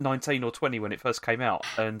 19 or 20 when it first came out,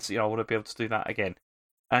 and I want to be able to do that again."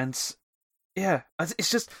 And yeah,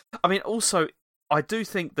 it's just, I mean, also I do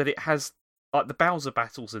think that it has like the Bowser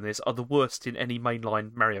battles in this are the worst in any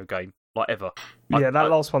mainline Mario game like ever. Yeah, that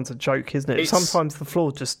last one's a joke, isn't it? Sometimes the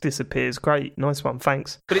floor just disappears. Great, nice one,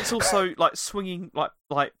 thanks. But it's also like swinging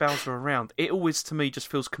like Bowser around. It always to me just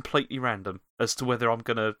feels completely random as to whether I'm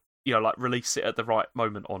gonna release it at the right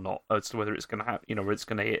moment or not, as to whether it's gonna have where it's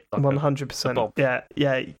gonna hit. 100%.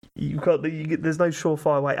 Yeah. You've got there's no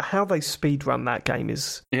surefire way. How they speed run that game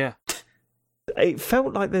is. Yeah. It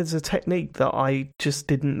felt like there's a technique that I just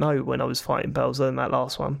didn't know when I was fighting Bowser in that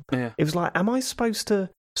last one. Yeah. It was like, am I supposed to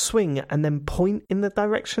swing and then point in the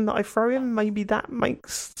direction that I throw him? Maybe that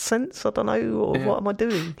makes sense. I don't know. Or what am I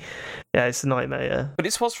doing? Yeah, it's a nightmare. Yeah. But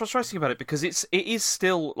it's what's frustrating about it, because it is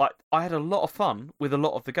still like I had a lot of fun with a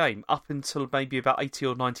lot of the game up until maybe about 80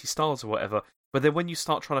 or 90 stars or whatever. But then when you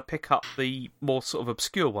start trying to pick up the more sort of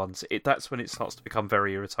obscure ones, that's when it starts to become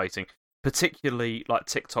very irritating. Particularly like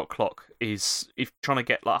TikTok clock if trying to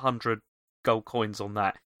get like 100 gold coins on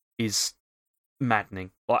that is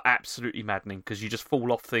maddening, like absolutely maddening, because you just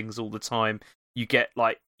fall off things all the time. You get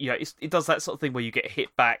like it does that sort of thing where you get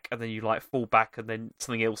hit back and then you like fall back and then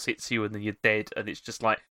something else hits you and then you're dead, and it's just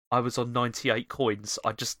like I was on 98 coins,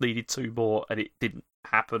 I just needed 2 more and it didn't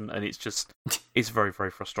happen, and it's very,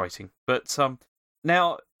 very frustrating. But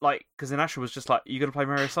now, like, because then Asher was just like, "You gonna play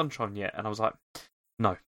Mario Sunshine yet?" And I was like,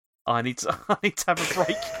 "No, I need to have a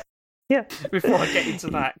break." Yeah, before I get into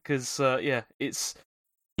that, because it's.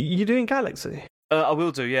 You're doing Galaxy? I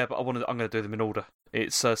will do, yeah, but I'm going to do them in order.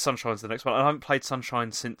 It's Sunshine's the next one. I haven't played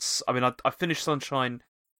Sunshine since. I mean, I finished Sunshine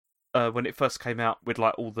when it first came out with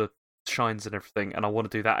like all the shines and everything, and I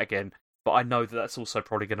want to do that again. But I know that that's also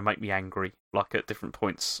probably going to make me angry, like at different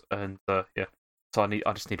points, and yeah. So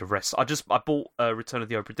I just need a rest. I bought Return of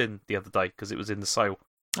the Obra Dinn the other day because it was in the sale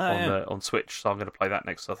on Switch, so I'm going to play that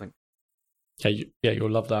next, I think. Yeah,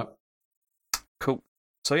 you'll love that. Cool.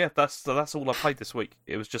 So yeah, that's all I played this week.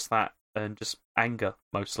 It was just that and just anger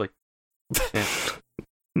mostly. Yeah.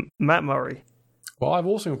 Matt Murray. Well, I've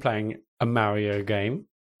also been playing a Mario game.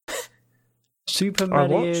 Super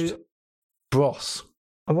Mario Bros.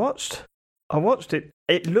 I watched it.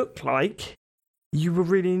 It looked like you were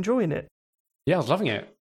really enjoying it. Yeah, I was loving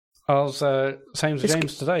it. I was same as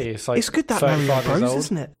James today. It's like it's good that Mario Bros,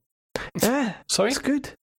 isn't it? Yeah. Sorry? It's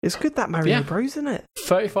good. It's good that Mario Bros, isn't it?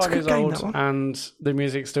 35 years old, and the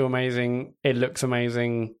music's still amazing. It looks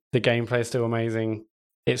amazing. The gameplay's still amazing.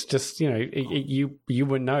 It's just, you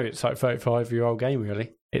wouldn't know it's like a 35-year-old game,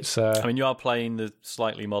 really. It's. I mean, you are playing the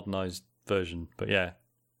slightly modernised version, but yeah.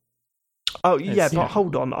 Oh, yeah, but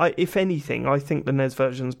hold on. If anything, I think the NES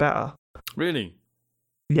version's better. Really?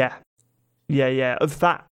 Yeah. Of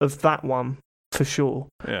that one, for sure.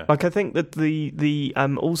 Yeah. Like, I think that the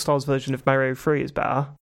All-Stars version of Mario 3 is better.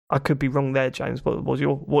 I could be wrong there, James. What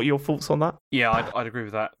are your thoughts on that? Yeah, I'd agree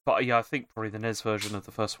with that. But yeah, I think probably the NES version of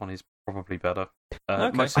the first one is probably better.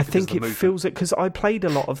 Okay. I think it feels it because I played a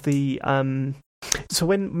lot of the. So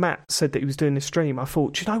when Matt said that he was doing this stream, I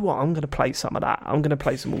thought, do you know what? I'm going to play some of that. I'm going to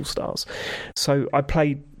play some All Stars. So I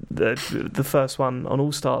played the first one on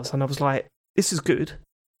All Stars, and I was like, this is good,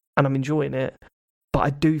 and I'm enjoying it. But I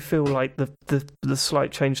do feel like the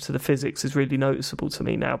slight change to the physics is really noticeable to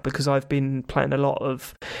me now because I've been playing a lot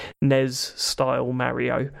of NES-style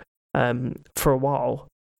Mario for a while,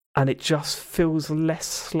 and it just feels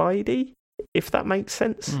less slidey, if that makes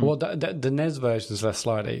sense. Well, the NES version is less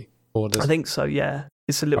slidey? Or does... I think so, yeah.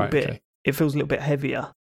 It's a little bit... Okay. It feels a little bit heavier.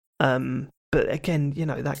 But again,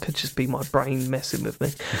 that could just be my brain messing with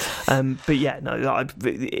me. But yeah, no,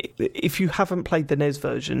 if you haven't played the NES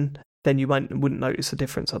version... then you wouldn't notice a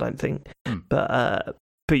difference, I don't think. But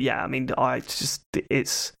yeah, I mean,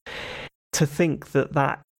 it's to think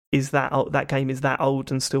that game is that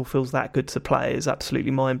old and still feels that good to play is absolutely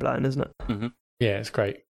mind blowing, isn't it? Mm-hmm. Yeah, it's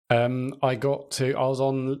great. I was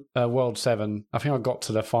on World 7. I think I got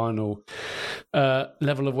to the final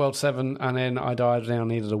level of World 7, and then I died and I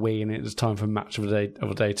needed a Wii, and it was time for match of the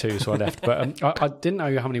day 2, so I left. But I didn't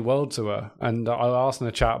know how many worlds there were, and I asked in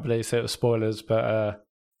the chat, but they said it was spoilers, but...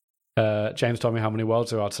 James told me how many worlds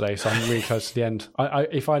there are today, so I'm really close to the end.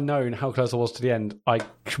 If I'd known how close I was to the end, I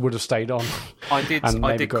would have stayed on. I did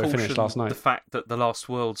finish last night. The fact that the last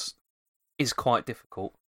worlds is quite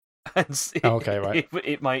difficult. Okay, right.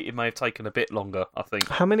 It may have taken a bit longer, I think.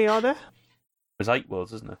 How many are there? There's 8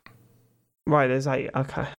 worlds, isn't there? Right, there's 8.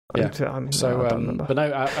 Okay. Yeah. So, but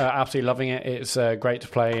no, absolutely loving it. It's great to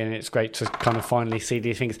play, and it's great to kind of finally see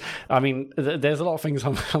these things. I mean, there's a lot of things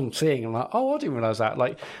I'm seeing. I'm like, oh, I didn't realise that.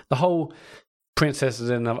 Like the whole princesses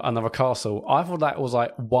in another castle. I thought that was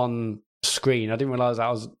like one screen. I didn't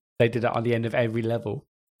realise they did that at the end of every level.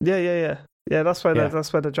 Yeah. That's where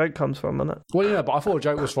the joke comes from, isn't it? Well, yeah, but I thought a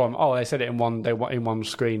joke was from they said it in one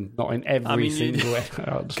screen, not in every single way.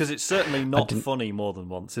 Because it's certainly not funny more than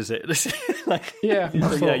once, is it? Yeah,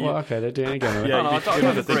 I thought, okay, they're doing it again. Yeah, I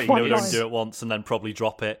don't agree. Don't nice. do it once and then probably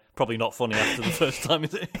drop it. Probably not funny after the first time,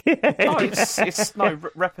 is it? No,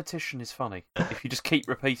 repetition is funny. If you just keep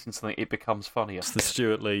repeating something, it becomes funnier. It's the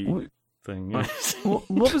Stuart Lee thing. Yeah.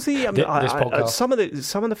 What was the? Some of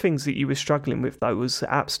the things that you were struggling with though was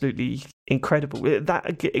absolutely incredible.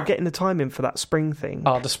 That getting the time in for that spring thing.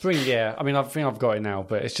 Oh, the spring, yeah. I mean, I think I've got it now,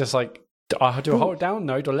 but it's just like, do I hold it down?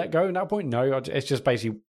 No. Do I let go at that point? No. It's just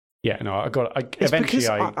basically, yeah. No, I got it. Eventually,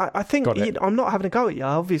 I think got it. I'm not having a go at you,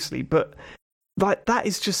 obviously, but like that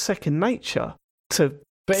is just second nature to.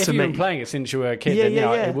 But if you've been playing it since you were a kid,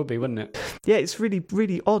 then it would be, wouldn't it? Yeah, it's really,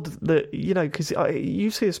 really odd that, because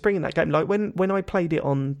you see a spring in that game. Like when I played it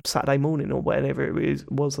on Saturday morning or whenever it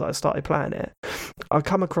was that I started playing it, I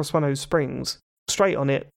come across one of those springs, straight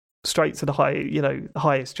on it, straight to the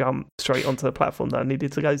highest jump, straight onto the platform that I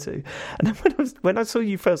needed to go to. And then when I saw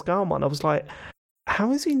you first go on one, I was like,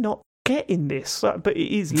 how is he not getting this? But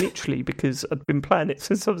it is literally because I've been playing it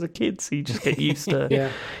since I was a kid, so you just get used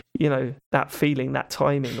to that feeling, that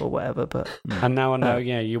timing or whatever. But and now I know,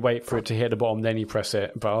 you wait for it to hit the bottom, then you press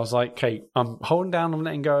it. But I was like, okay, I'm holding down, I'm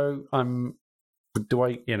letting go,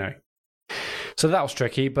 so that was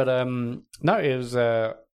tricky, but no, it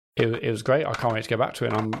was great. I can't wait to go back to it,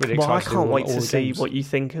 and I'm really excited. Well, I can't wait to see what you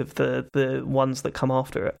think of the ones that come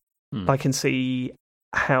after it. I can see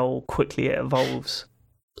how quickly it evolves.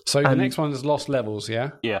 So the next one is Lost Levels,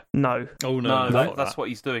 yeah? Yeah. No. Oh, no. That's what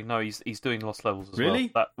he's doing. No, he's doing Lost Levels as well.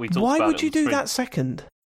 Really? Why would you do that second?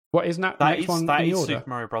 What is that next one that in the is order? Super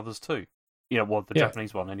Mario Brothers 2. The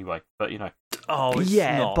Japanese one anyway, but Oh, it's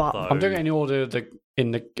not, but though. I'm doing it in the order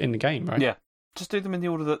in the game, right? Yeah. Just do them in the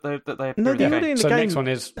order that they appear No, in the game. So the next one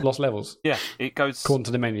is Lost Levels. Yeah, it goes according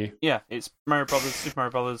to the menu. Yeah, it's Mario Brothers, Super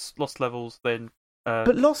Mario Brothers, Lost Levels, then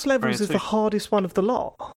but Lost Levels is the hardest one of the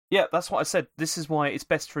lot. Yeah, that's what I said. This is why it's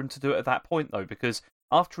best for him to do it at that point, though, because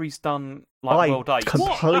after he's done World 8...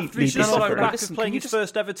 completely disagree. Listen, playing his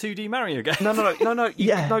first ever 2D Mario game. No.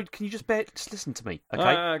 Yeah. No, can you just listen to me,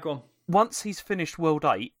 okay? Go on. Once he's finished World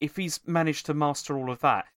 8, if he's managed to master all of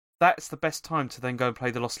that, that's the best time to then go and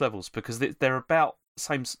play the Lost Levels, because they're about the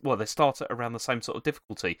same... Well, they start at around the same sort of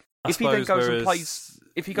difficulty. If he goes and plays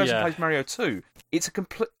Mario 2, it's a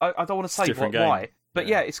complete... I don't want to say why... But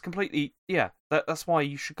yeah, it's completely... Yeah, that's why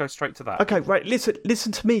you should go straight to that. Okay, right,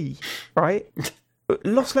 listen to me, right?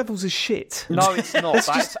 Lost Levels is shit. No, it's not.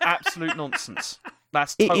 That's absolute nonsense.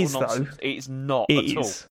 That's total nonsense. Though. It is not it at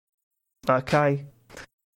is. All. Okay.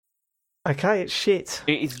 Okay, it's shit.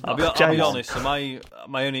 It is. I'll be honest. So my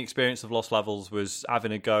only experience of Lost Levels was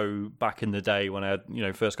having a go back in the day when I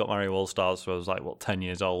had, first got Mario All Stars. So I was like 10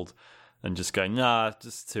 years old, and just going, nah,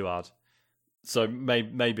 just too hard. So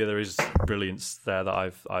maybe there is brilliance there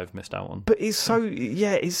that I've missed out on. But it's so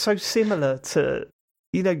similar to,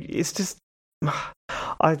 it's just.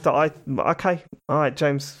 Okay, all right,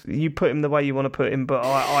 James, you put him the way you want to put him, but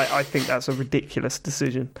I think that's a ridiculous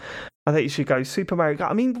decision. I think you should go Super Mario.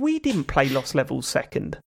 I mean, we didn't play Lost Levels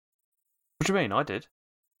second. What do you mean? I did.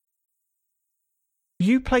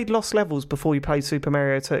 You played Lost Levels before you played Super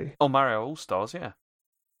Mario 2? On Mario All Stars, yeah.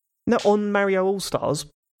 No, on Mario All Stars,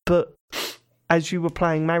 but as you were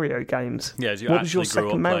playing Mario games. Yeah, as you what actually was your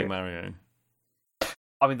grew second up playing Mario.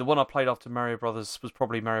 I mean, the one I played after Mario Brothers was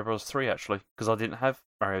probably Mario Bros. 3, actually, because I didn't have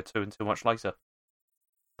Mario 2 until much later.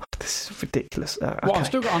 This is ridiculous. Okay. Well,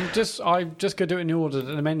 I'm just going to do it in the order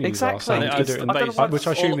that the menus exactly. are. So which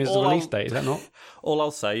I assume is the release date, is that not? All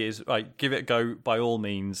I'll say is, give it a go by all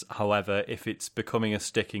means. However, if it's becoming a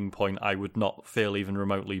sticking point, I would not feel even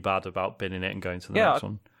remotely bad about binning it and going to the next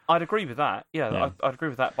one. I'd agree with that. Yeah. I'd agree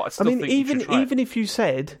with that. But I still think even if you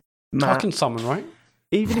said, Matt, I can summon, right?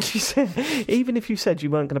 Even if you said you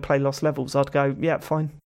weren't going to play Lost Levels, I'd go, yeah, fine.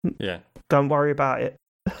 Yeah. Don't worry about it.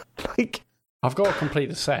 I've got to complete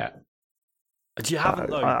the set. You haven't,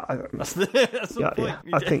 though. That's the point.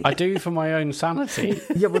 I think I do for my own sanity.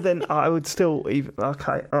 Yeah, well then I would still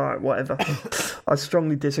okay, all right, whatever. I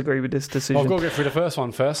strongly disagree with this decision. Well, I've got to get through the first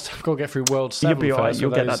one first. I've got to get through World 7 You'll be all right. first.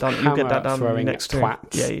 You'll get that done. You'll get that done next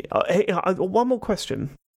twats. Yeah. Hey, one more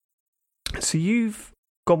question. So you've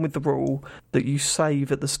gone with the rule that you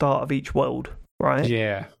save at the start of each world, right?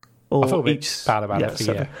 Yeah. Or I feel a bit bad about it.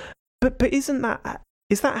 So, but isn't that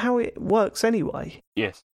how it works anyway?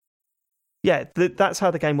 Yes. Yeah, that's how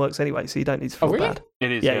the game works anyway. So you don't need to feel bad.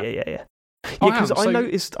 It is. Yeah. Yeah, because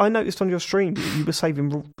I noticed on your stream you were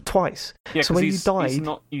saving twice. Yeah, so when you died, he's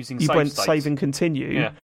not using you save went states. save and continue,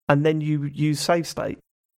 and then you use save state.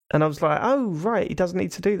 And I was like, oh right, he doesn't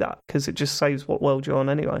need to do that because it just saves what world you're on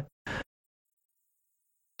anyway.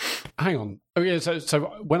 Hang on. Oh yeah. So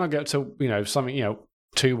when I get to something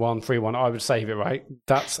 2-1, 3-1, I would save it, right?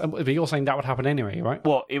 But you're saying that would happen anyway, right?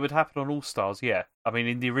 Well, it would happen on All Stars, yeah. I mean,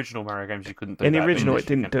 in the original Mario games, you couldn't do that. In the original, it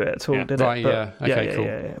didn't do it at all, did it? Right, but, yeah. Okay, cool.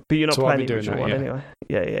 Yeah. But you're not playing the original one anyway.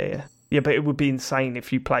 Yeah. Yeah, but it would be insane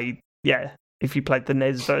if you played the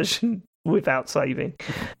NES version without saving.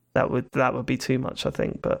 That would be too much, I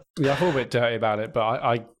think. But yeah, I feel a bit dirty about it, but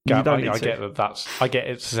I get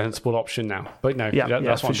it's a sensible option now. But no,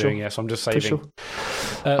 that's what I'm doing. Yes, I'm just saving. Sure.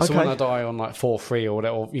 So when I die on 4-3 or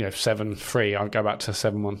whatever, 7-3, I'll go back to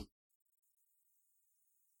 7-1.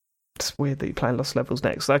 It's weird that you're playing Lost Levels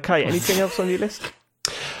next. Okay, anything else on your list?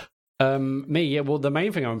 Me, yeah. Well, the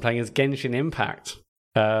main thing I'm playing is Genshin Impact.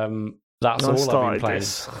 That's all I've been playing.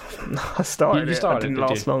 I started you started it. It didn't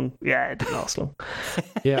last long. Yeah, it didn't last long.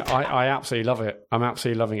 Yeah, I absolutely love it. I'm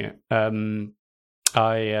absolutely loving it.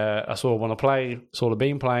 I sort of want to play. Sort of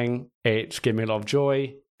been playing. It's given me a lot of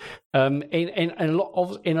joy. In a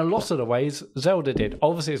lot of the ways Zelda did.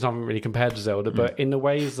 Obviously, it's not really compared to Zelda, but in the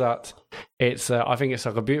ways that it's, I think it's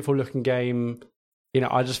like a beautiful looking game.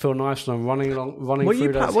 I just feel nice when I'm running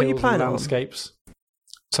through those hills and landscapes.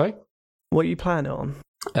 Sorry, what are you playing it on?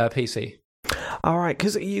 PC. All right,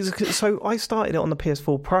 so I started it on the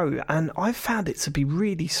PS4 Pro, and I found it to be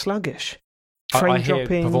really sluggish. I hear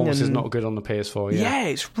performance is not good on the PS4. Yeah,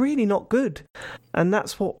 it's really not good, and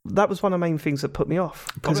that was one of the main things that put me off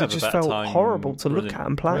because it just felt horrible to look at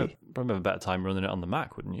and play. Probably have a better time running it on the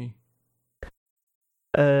Mac, wouldn't you?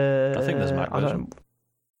 I think there's a Mac version.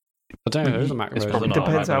 I don't know. There's a Mac version. It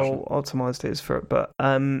depends how optimized it is for it, but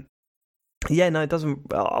yeah, no, it doesn't.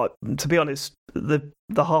 To be honest, the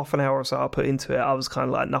half an hour or so I put into it, I was kind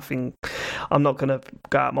of like, nothing. I'm not going to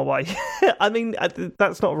go out of my way. I mean,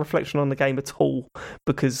 that's not a reflection on the game at all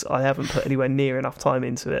because I haven't put anywhere near enough time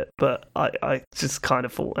into it. But I just kind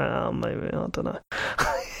of thought, maybe I don't know.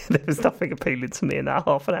 There was nothing appealing to me in that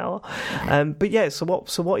half an hour. But yeah, so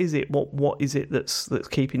what is it? What is it that's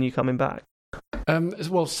keeping you coming back?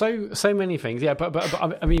 Well, so many things, yeah. But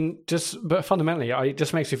I mean, but fundamentally, it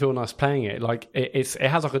just makes you feel nice playing it. Like it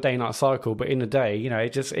has like a day night cycle, but in the day,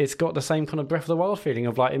 it's got the same kind of Breath of the Wild feeling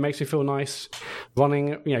of like it makes you feel nice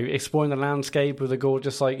running, exploring the landscape with a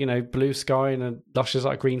gorgeous blue sky and a luscious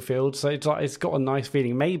green field. So it's got a nice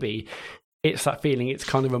feeling. Maybe it's that feeling. It's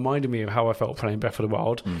kind of reminded me of how I felt playing Breath of the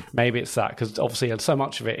Wild. Maybe it's that because obviously so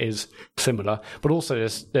much of it is similar, but also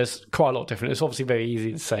there's quite a lot different. It's obviously very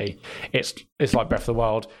easy to say it's like Breath of the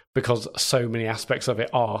Wild because so many aspects of it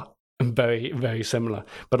are very, very similar.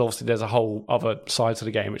 But obviously, there's a whole other side to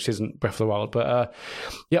the game which isn't Breath of the Wild. But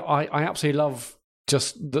I absolutely love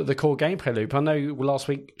just the core gameplay loop. I know last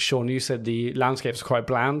week, Sean, you said the landscapes are quite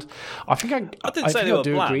bland. I think I didn't say they were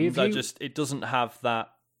bland. Agree It doesn't have that.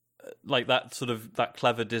 Like that sort of that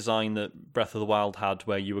clever design that Breath of the Wild had,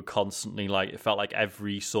 where you were constantly like, it felt like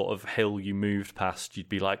every sort of hill you moved past, you'd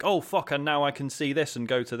be like, oh fuck, and now I can see this and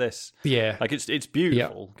go to this. Yeah, like it's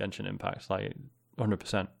beautiful. Yeah. Genshin Impact, like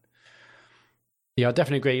 100%. Yeah, I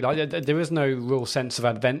definitely agree. Like, there is no real sense of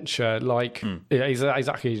adventure. Like,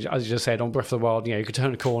 exactly as you just said on Breath of the Wild, you could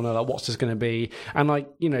turn a corner. Like, what's this going to be? And like,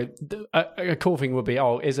 a cool thing would be,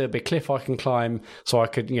 is there a big cliff I can climb so I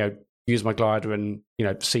could, use my glider and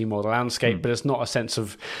see more of the landscape, but it's not a sense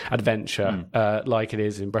of adventure like it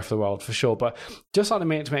is in Breath of the Wild for sure. But just like the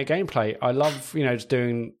minute-to-minute gameplay, I love just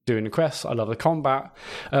doing the quests. I love the combat.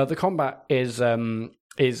 The combat is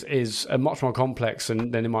much more complex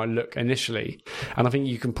than it might look initially, and I think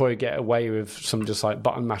you can probably get away with some just like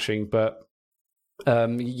button mashing, but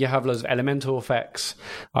you have loads of elemental effects.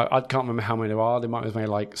 I can't remember how many there are. There might be maybe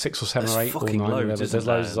like 6 or 7 or 8 or 9 levels. There's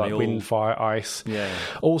loads of like wind, fire, ice,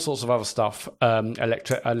 all sorts of other stuff,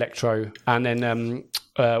 electro, and then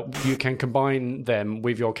you can combine them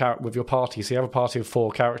with your party. So you have a party of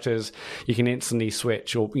 4 characters. You can instantly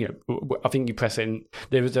switch, or I think you press it in.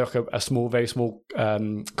 There is like a small, very small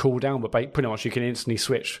cooldown, but pretty much you can instantly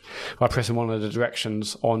switch by pressing one of the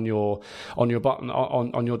directions on your button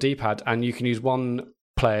on your D-pad, and you can use one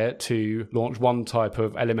player to launch one type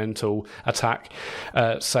of elemental attack,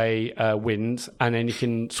 say wind, and then you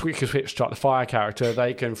can switch to like the fire character.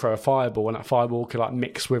 They can throw a fireball, and that fireball can like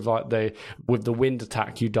mix with like the wind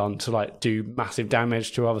attack you've done to like do massive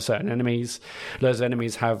damage to other certain enemies. Those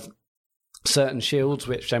enemies have certain shields,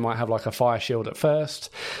 which they might have like a fire shield at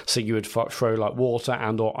first, so you would throw like water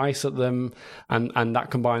and or ice at them, and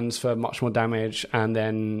that combines for much more damage. And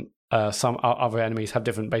then some other enemies have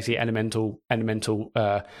different, basically elemental,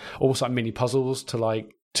 almost like mini puzzles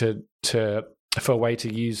to for a way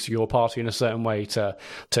to use your party in a certain way to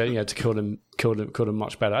kill them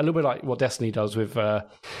much better. A little bit like what Destiny does with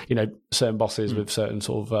certain bosses with certain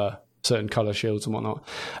sort of certain color shields and whatnot.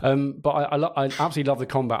 But I absolutely love the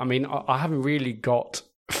combat. I mean, I haven't really got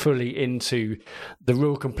fully into the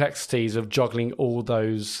real complexities of juggling all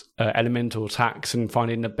those elemental attacks and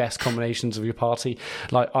finding the best combinations of your party.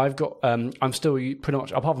 Like I've got I'm still pretty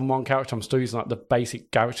much, apart from one character, I'm still using like the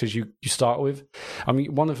basic characters you start with. I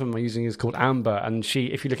mean, one of them I'm using is called Amber, and if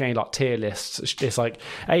you look at any like tier lists, it's like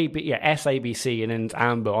S, A, B, C, and then it's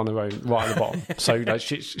Amber on her own right at the bottom. So like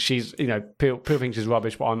she's people think she's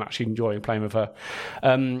rubbish, but I'm actually enjoying playing with her.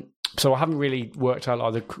 So I haven't really worked out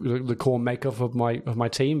like the core makeup of my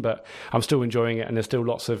team, but I'm still enjoying it, and there's still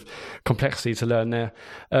lots of complexity to learn there.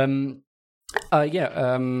 And I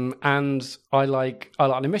like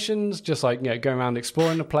the missions, just like going around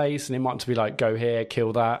exploring the place, and it might be like go here,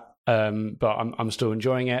 kill that. But I'm still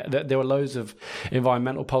enjoying it. There were loads of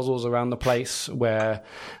environmental puzzles around the place where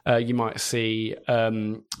you might see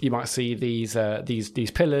these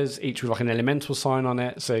pillars, each with like an elemental sign on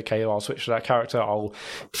it. So I'll switch to that character, I'll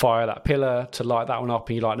fire that pillar to light that one up,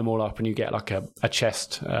 and you light them all up, and you get like a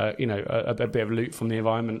chest, a bit of loot from the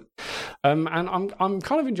environment. And I'm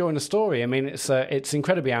kind of enjoying the story. I mean, it's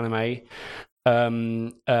incredibly anime, but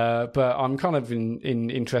I'm kind of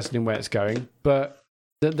interested in where it's going. But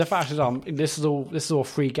the fact is, this is all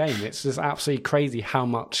free game. It's just absolutely crazy how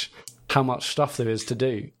much stuff there is to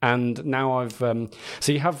do. And now I've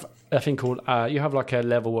so you have a thing called you have like a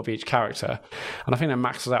level of each character, and I think that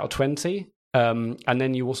maxes out at 20. And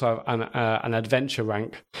then you also have an adventure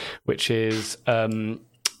rank, which is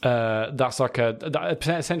that's like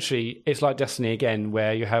essentially it's like Destiny again,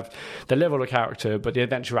 where you have the level of character, but the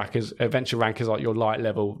adventure rank is like your light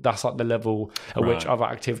level. That's like the level at which other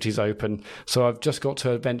activities open. So I've just got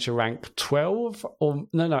to adventure rank 12, or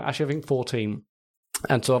no, actually I think 14.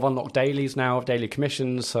 And so I've unlocked dailies now, of daily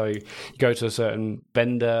commissions. So you go to a certain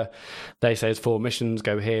vendor, they say it's 4 missions,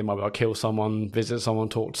 go here, maybe I'll kill someone, visit someone,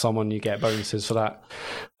 talk to someone, you get bonuses for that.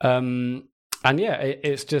 And yeah,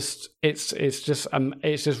 it's just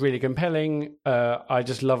really compelling. I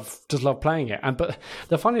just love playing it. But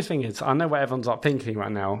the funniest thing is, I know what everyone's like thinking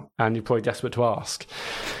right now, and you're probably desperate to ask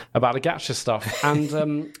about the gacha stuff.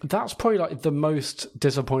 And that's probably like the most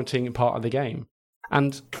disappointing part of the game.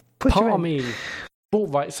 And part of me, well,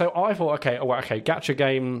 right. So I thought, okay, gacha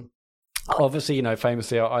game. Obviously,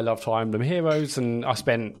 famously, I love Fire Emblem Heroes, and I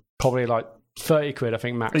spent probably like £30, I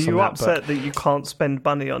think, max. Are you on upset that you can't spend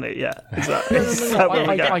money on it yet? Is that,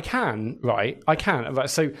 I can, right? I can. Right.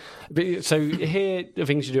 So here the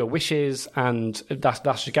things you do are wishes, and that's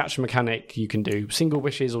the gacha mechanic. You can do single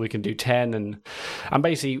wishes, or you can do 10, and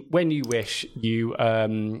basically when you wish, you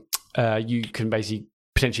can basically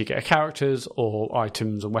potentially get characters or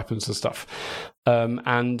items and weapons and stuff,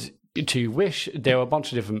 and to wish, there are a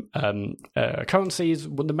bunch of different currencies.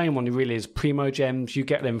 Well, the main one really is Primo Gems. You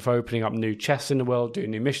get them for opening up new chests in the world,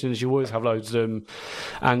 doing new missions. You always have loads of them,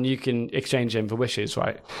 and you can exchange them for wishes,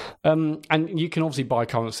 right? And you can obviously buy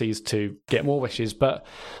currencies to get more wishes. But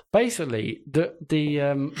basically,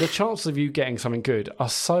 the chances of you getting something good are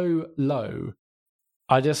so low.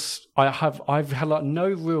 I've had like no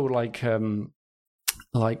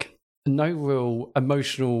real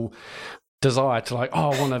emotional desire to like, I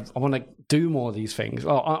want to do more of these things.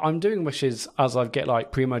 I'm doing wishes as I get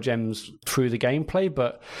like Primo Gems through the gameplay,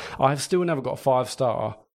 but I've still never got a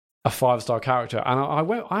 5-star character. And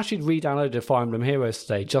I actually re-downloaded Fire Emblem Heroes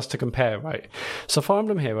today just to compare, right? So Fire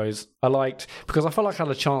Emblem Heroes I liked because I felt like I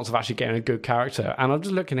had a chance of actually getting a good character. And I'm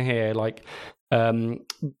just looking here, like in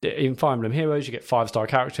Fire Emblem Heroes you get 5-star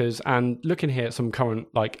characters, and looking here at some current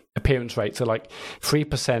like appearance rates, so like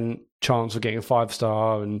 3% chance of getting a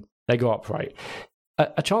 5-star, and they go up, right?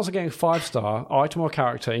 A chance of getting a 5-star item or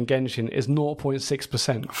character in Genshin is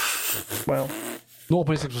 0.6%. Well,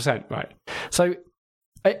 0.6%, right? So,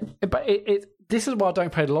 this is why I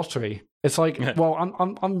don't play the lottery. It's like, well,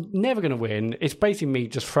 I'm never going to win. It's basically me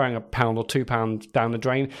just throwing £1 or £2 down the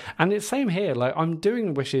drain. And it's same here. Like, I'm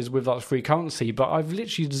doing wishes with like free currency, but I've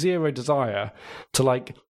literally zero desire to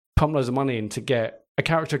like pump loads of money in to get a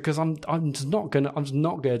character because I'm just not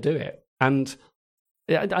gonna do it. And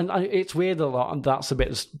it's weird that that's a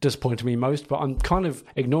bit disappointing me most, but I'm kind of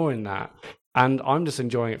ignoring that, and I'm just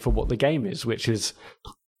enjoying it for what the game is, which is,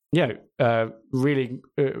 really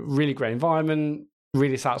great environment,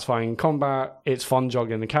 really satisfying combat. It's fun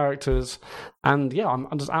jogging the characters, and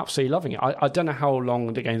I'm just absolutely loving it. I don't know how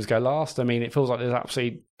long the game's going to last. I mean, it feels like there's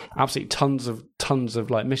absolutely tons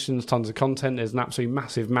of like missions, tons of content. There's an absolutely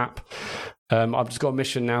massive map. I've just got a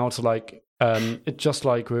mission now to like. Just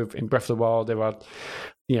like in Breath of the Wild, there are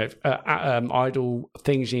idle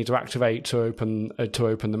things you need to activate to open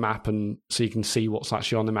the map, and so you can see what's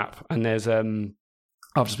actually on the map. And there's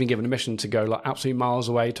I've just been given a mission to go like absolutely miles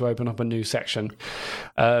away to open up a new section.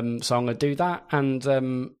 So I'm going to do that. And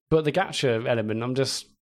but the gacha element, it's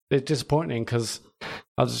disappointing because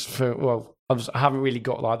I just feel I haven't really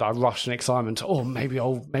got like that rush and excitement. Oh, maybe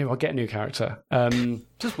I'll get a new character.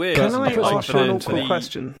 Just weird. Can I ask an awkward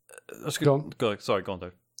question? Go on. Sorry, go on,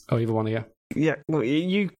 Dave. Oh, either one of you. Yeah, well,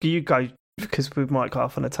 you go, because we might go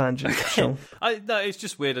off on a tangent. Sure. No, it's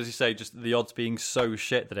just weird, as you say, just the odds being so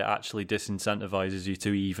shit that it actually disincentivizes you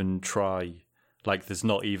to even try. Like, there's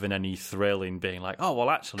not even any thrill in being like, oh, well,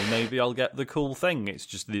 actually, maybe I'll get the cool thing. It's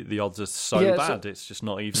just the odds are so bad. It's just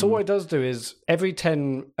not even. So what it does do is every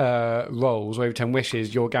 10 rolls or every 10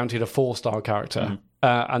 wishes, you're guaranteed a 4-star character,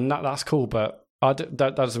 and that's cool. But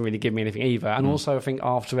that doesn't really give me anything either. And also, I think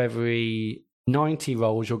after every 90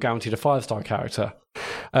 rolls, you're guaranteed a 5-star character.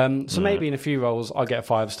 So maybe in a few rolls, I'll get a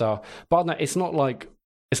 5-star. But no, it's not like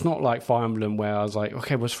Fire Emblem where I was like,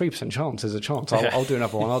 okay, well, it's 3% chance. There's a chance. I'll do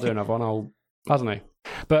another one. I don't know.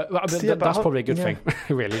 But that's probably a good thing,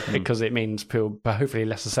 really, because it means people are hopefully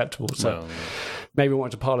less susceptible. So maybe I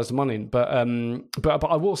want to pile some money in. But I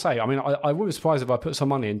will say, I mean, I would be surprised if I put some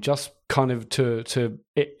money in just kind of to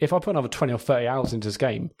if I put another 20 or 30 hours into this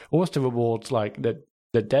game, almost to reward like the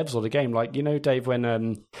devs or the game. Like, Dave,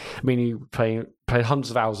 when you played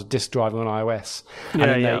hundreds of hours of disk driving on iOS, and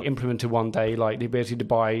then they implemented one day like the ability to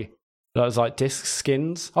buy those like disc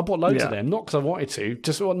skins. I bought loads of them, not because I wanted to,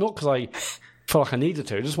 just not because I felt like I needed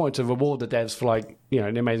to. I just wanted to reward the devs for like the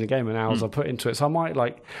amazing game and hours I put into it. So I might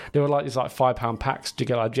there were like these like £5 packs to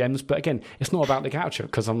get like gems, but again, it's not about the gacha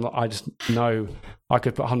because I just know I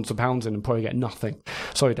could put hundreds of pounds in and probably get nothing.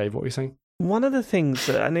 Sorry, Dave, what were you saying? One of the things,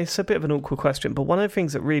 and it's a bit of an awkward question, but one of the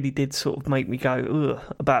things that really did sort of make me go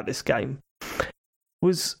ugh about this game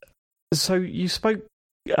was, so you spoke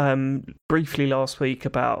briefly last week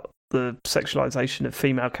about the sexualization of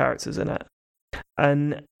female characters in it.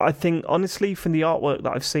 And I think, honestly, from the artwork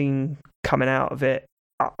that I've seen coming out of it,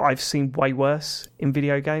 I've seen way worse in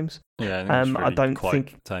video games. Yeah, I don't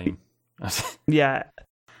think tame. Yeah.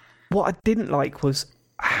 What I didn't like was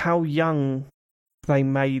how young they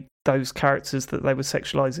made those characters that they were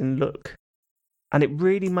sexualizing look. And it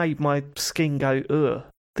really made my skin go, ugh.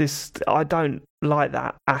 I don't like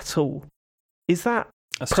that at all. Is that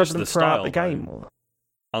prevalent throughout the game?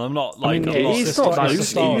 And I'm not like... I mean, it's not it's the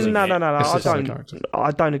style, isn't no. it?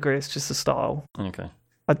 I don't agree. It's just the style. Okay.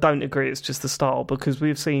 I don't agree. It's just the style because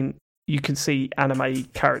you can see anime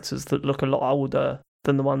characters that look a lot older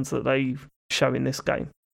than the ones that they show in this game.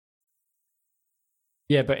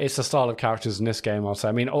 Yeah, but it's the style of characters in this game. I'll say.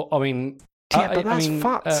 I mean, but that's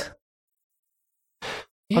fucked.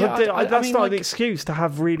 That's not an excuse to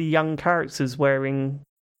have really young characters wearing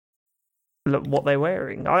what they're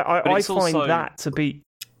wearing. I find that to be.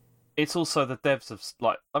 It's also the devs of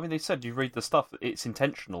like. I mean, they said you read the stuff. It's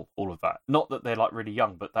intentional. All of that. Not that they're like really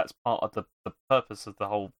young, but that's part of the purpose of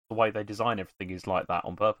the way they design everything is like that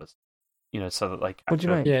on purpose. So that they. What do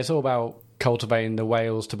you mean? Yeah, it's all about cultivating the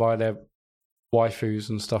whales to buy their waifus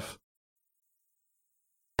and stuff.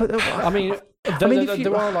 But I mean,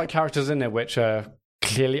 there are like characters in there which are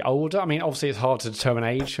clearly older. I mean, obviously it's hard to determine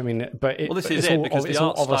age. I mean, but this is it because the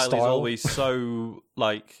art style is always so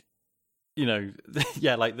like,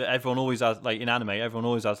 yeah, like everyone always has like in anime, everyone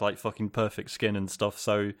always has like fucking perfect skin and stuff.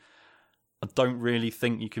 So I don't really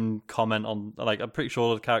think you can comment on like. I'm pretty sure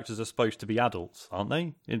all the characters are supposed to be adults, aren't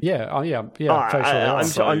they? Yeah.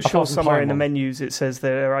 I'm sure somewhere in the menus it says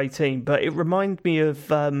they're 18, but it reminds me of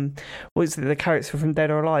what is it? The character from Dead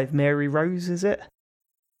or Alive, Mary Rose, is it?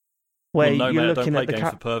 Where well, no, you're mate, looking don't at play the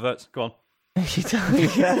games for perverts. Go on. You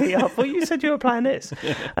don't, yeah. I thought you said you were playing this.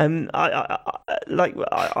 I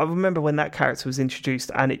remember when that character was introduced,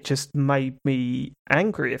 and it just made me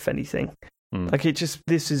angry. If anything. Like it just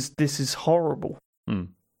this is horrible,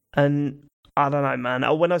 and I don't know,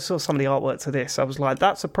 man. When I saw some of the artwork to this, I was like,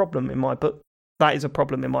 "That's a problem in my book. That is a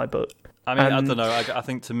problem in my book." I mean, I don't know. I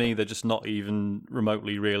think to me, they're just not even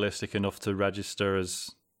remotely realistic enough to register as.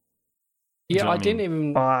 Yeah, I didn't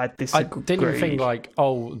even think like,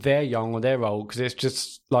 oh, they're young or they're old because it's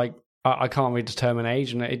just like I can't really determine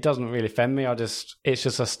age, and it doesn't really offend me. It's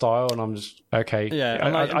just a style, and I'm just okay.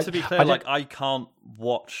 Yeah, and to be clear, I can't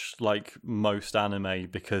watch like most anime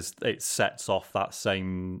because it sets off that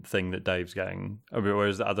same thing that Dave's getting.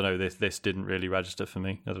 Whereas I don't know, this didn't really register for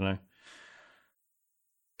me. I don't know.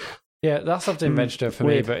 Yeah, that stuff didn't register for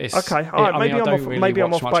me, but it's okay. All right, maybe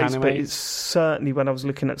I'm off base, anime. but it's certainly when I was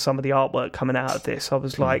looking at some of the artwork coming out of this, I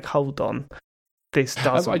was like, hold on, this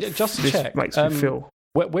doesn't. Just to this check, makes me feel.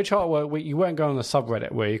 Which artwork? You weren't going on the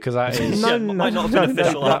subreddit, were you? Because that is not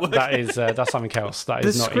official artwork. That's something else. That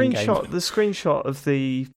is not in-game. The screenshot of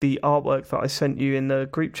the artwork that I sent you in the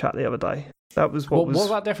group chat the other day. That was was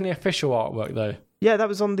that definitely official artwork though? Yeah, that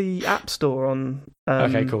was on the App Store on.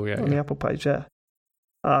 Okay, cool. Yeah, on the Apple page. Yeah.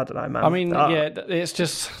 I don't know, man. I mean, it's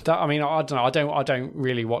just that. I mean, I don't know. I don't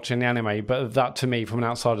really watch any anime, but that to me, from an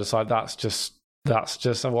outsider side, that's just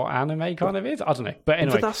what anime kind of is. I don't know, but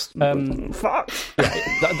anyway, but that's fucked. Yeah,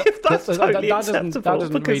 that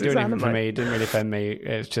doesn't really do anything for me. It didn't really offend me.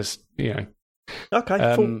 It's just Okay,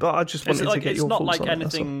 but I just wanted to get your thoughts on it. It's not like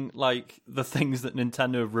anything like the things that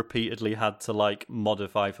Nintendo repeatedly had to like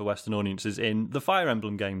modify for Western audiences in the Fire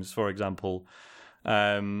Emblem games, for example.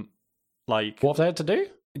 Like what they had to do?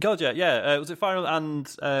 God, yeah. Was it Fire Emblem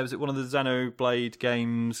and was it one of the Xenoblade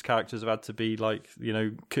games? Characters have had to be like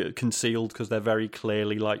concealed because they're very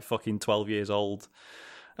clearly like fucking 12 years old.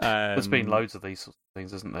 There's been loads of these sorts of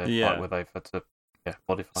things, isn't there? Yeah, like where they've had to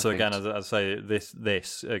modify. So things. again, as I say, this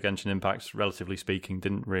Genshin Impact, relatively speaking,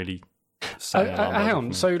 didn't really. Hang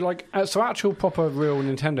on, so actual proper real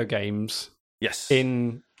Nintendo games. Yes.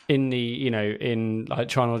 In the in like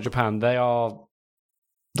China or Japan, they are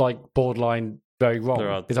like borderline very wrong. There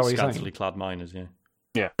are is that what you're saying? scantily clad miners,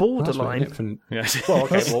 yeah. Borderline. Yeah. Well,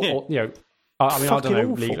 okay. I mean, I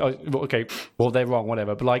don't know. Okay, well, they're wrong,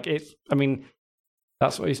 whatever. But like, it's. I mean,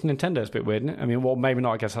 that's what it's Nintendo. It's a bit weird, isn't it? I mean, well, maybe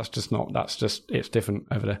not. I guess that's just not. That's just it's different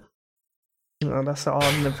over there. No,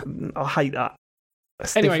 I hate that.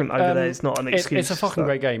 It's different over there. It's not an excuse. It's a fucking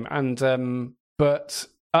great game, and but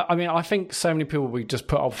I mean, I think so many people will just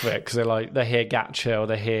put up with it because they hear gacha or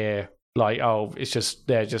they hear. Like, oh, it's just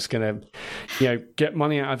they're just gonna, get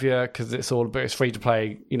money out of you because it's free to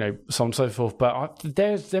play, so on and so forth. But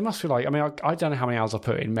there must be like, I mean, I don't know how many hours I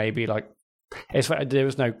put in. Maybe like, there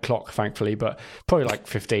was no clock, thankfully, but probably like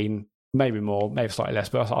 15, maybe more, maybe slightly less,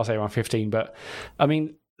 but I'll say around 15. But I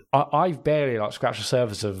mean, I've barely like scratched the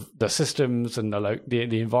surface of the systems and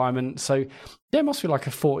the environment. So there must be like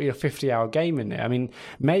a 40 or 50 hour game in there. I mean,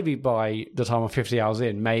 maybe by the time I'm 50 hours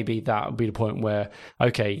in, maybe that would be the point where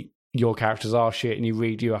okay. Your characters are shit, and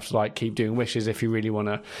you have to like keep doing wishes if you really want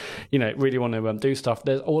to, do stuff.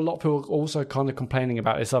 There's a lot of people also kind of complaining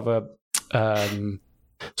about this other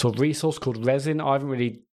sort of resource called resin. I haven't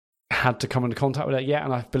really had to come into contact with it yet,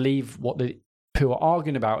 and I believe what the people are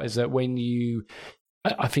arguing about is that when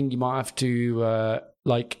I think you might have to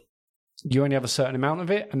you only have a certain amount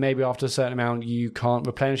of it, and maybe after a certain amount you can't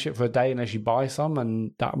replenish it for a day unless you buy some,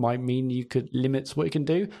 and that might mean you could limit what you can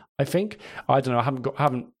do. I think. I don't know. I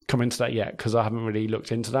haven't come into that yet because I haven't really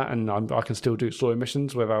looked into that, and I can still do story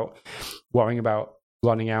missions without worrying about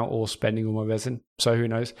running out or spending all my resin. So who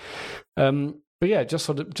knows? But yeah, just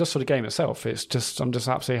for the game itself, I'm just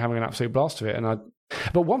absolutely having an absolute blast of it.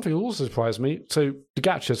 But one thing also surprised me. So the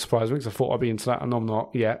gacha surprised me because I thought I'd be into that, and I'm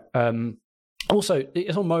not yet. Also,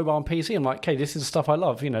 it's on mobile and PC. I'm like, okay, this is the stuff I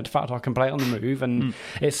love. The fact I can play it on the move and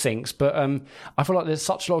it syncs. But I feel like there's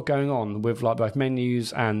such a lot going on with like both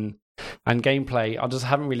menus and gameplay. I just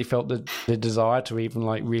haven't really felt the desire to even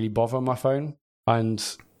like really bother on my phone. And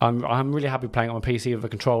I'm really happy playing it on PC with a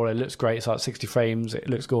controller. It looks great. It's like 60 frames. It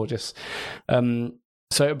looks gorgeous.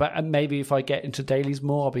 But maybe if I get into dailies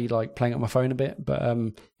more, I'll be like playing it on my phone a bit. But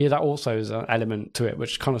yeah, that also is an element to it,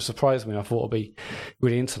 which kind of surprised me. I thought I'd be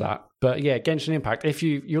really into that. But yeah, Genshin Impact. If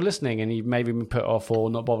you're listening and you've maybe been put off or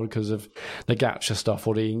not bothered because of the gacha stuff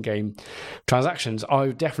or the in-game transactions, I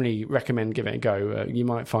would definitely recommend giving it a go. You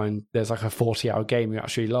might find there's like a 40-hour game you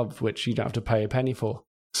actually love, which you don't have to pay a penny for.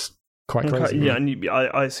 It's quite crazy. Okay, yeah, and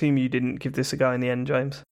I assume you didn't give this a go in the end,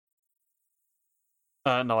 James?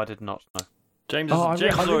 No, I did not. No. James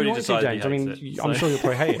already decided. James. I'm sure you'll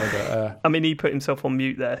probably hate it, but I mean, he put himself on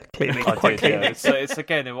mute there. Clearly, I did, yeah. It's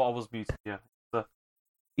again what I was muted. Yeah,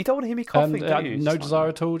 you don't want to hear me coughing, do you? No desire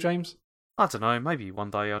at all, James. I don't know. Maybe one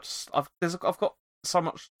day I've got so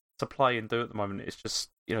much to play and do at the moment. It's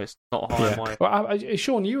just it's not high on my. Well,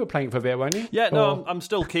 Sean, you were playing for a bit, weren't you? Yeah, no, I'm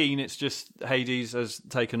still keen. It's just Hades has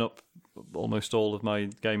taken up almost all of my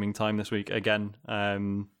gaming time this week again.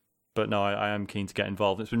 But no, I am keen to get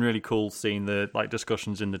involved. It's been really cool seeing the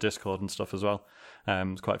discussions in the Discord and stuff as well.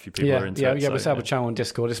 There's quite a few people are into it. Yeah, we have a channel on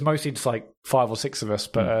Discord. It's mostly just like 5 or 6 of us,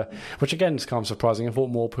 but which again is kind of surprising. I thought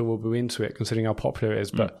more people would be into it considering how popular it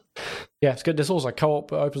is. But yeah, it's good. There's also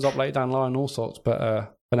co-op that opens up later down the line and all sorts. But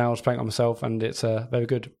for now, I was playing it on myself, and it's very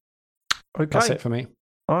good. Okay, that's it for me.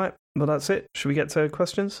 All right, well that's it. Should we get to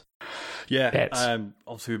questions? Yeah.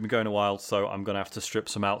 Obviously, we've been going a while, so I'm going to have to strip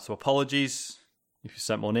some out. So apologies. If you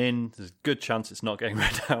sent one in, there's a good chance it's not getting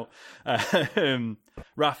read out.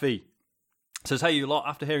 Rafi says, "Hey, you lot.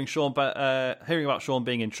 After hearing about Sean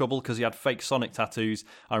being in trouble because he had fake Sonic tattoos,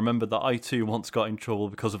 I remembered that I too once got in trouble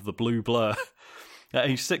because of the blue blur. At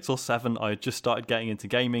age 6 or 7, I had just started getting into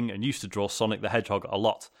gaming and used to draw Sonic the Hedgehog a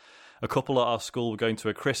lot. A couple at our school were going to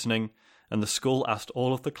a christening, and the school asked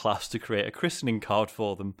all of the class to create a christening card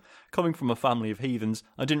for them. Coming from a family of heathens,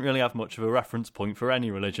 I didn't really have much of a reference point for any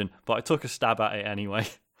religion, but I took a stab at it anyway.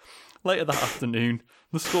 Later that afternoon,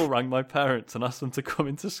 the school rang my parents and asked them to come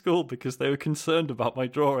into school because they were concerned about my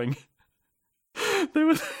drawing. They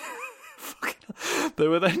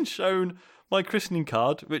were then shown my christening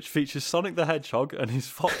card, which features Sonic the Hedgehog and his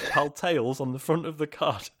fox pal Tails on the front of the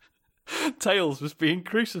card. Tails was being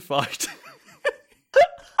crucified."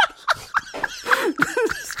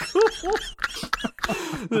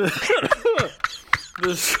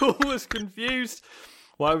 The school was confused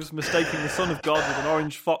why I was mistaking the Son of God with an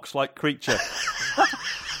orange fox-like creature.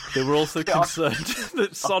 They were also concerned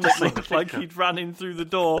that Sonic looked like he'd ran in through the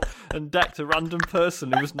door and decked a random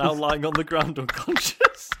person who was now lying on the ground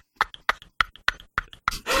unconscious.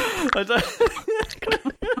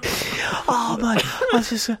 Oh man,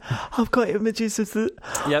 I've got images of the.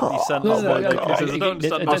 Yep, you sent that one.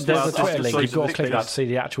 There's a Twitter link. You've got to click that to see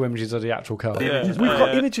the actual images of the actual card. Yeah. We've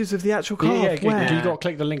got images of the actual card. Yeah, you've got to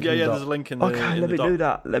click the link. Yeah, there's a link in the. Okay,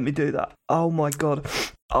 let me do that. Oh my god,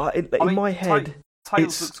 in my head,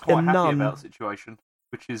 Tails looks quite happy about the situation.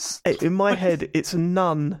 Which is in my head, it's a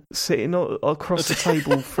nun sitting across the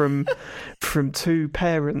table from 2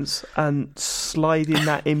 parents and sliding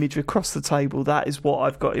that image across the table. That is what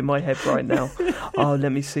I've got in my head right now. Oh,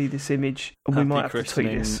 let me see this image. We might have to tweet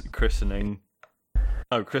this. Christening,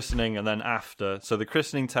 and then after. So the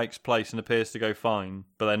christening takes place and appears to go fine,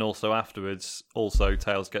 but then also afterwards,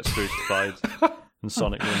 Tails gets crucified. And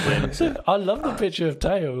Sonic runs in. I love the picture of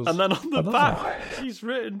Tails. And then on the back, he's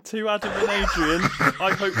written to Adam and Adrian,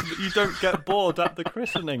 "I hope that you don't get bored at the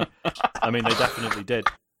christening." I mean, they definitely did.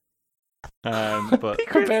 But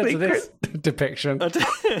compared to this depiction, what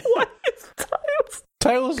is Tails?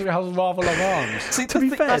 Tails has rather long arms. See, to be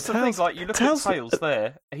fair, that's the thing. Like, you look at Tails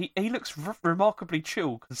there, he looks remarkably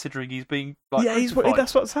chill considering he's being crucified.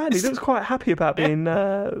 That's what I'm saying. He looks quite happy about being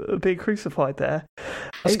crucified there.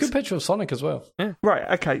 That's a good picture of Sonic as well. Yeah. Right.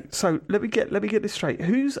 Okay. So let me get this straight.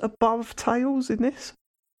 Who's above Tails in this?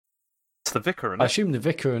 It's the vicar, isn't it? I assume the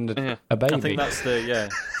vicar and a baby. I think that's the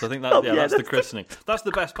So I think that's the christening. That's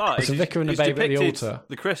the best part. It's the vicar and a baby at the altar.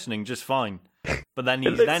 The christening just fine. But then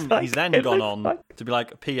he's then gone on to be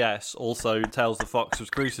like, P.S. also Tails the Fox was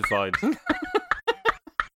crucified.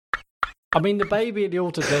 I mean, the baby at the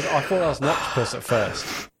altar says, I thought that was an octopus at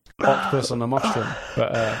first. Octopus on a mushroom.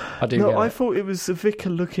 But I do get I it. thought it was the vicar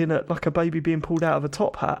looking at like a baby being pulled out of a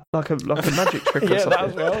top hat, like a magic trick or Yeah, something. that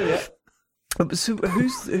as well, yeah. So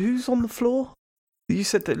who's on the floor? You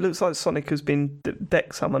said that it looks like Sonic has been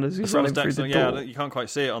decked someone as he's running through the door. Yeah, you can't quite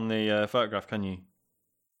see it on the photograph, can you?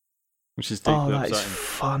 Which is deeply Oh, that is upsetting.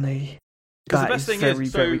 funny. Because That the best is thing very,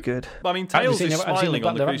 is, very good. I mean, Tails is smiling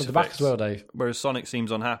on the crucifix, the back as well, Dave. whereas Sonic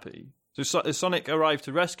seems unhappy. So has Sonic arrived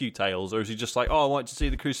to rescue Tails, or is he just like, oh, I want to see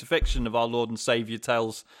the crucifixion of our Lord and Saviour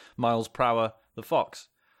Tails, Miles Prower, the Fox?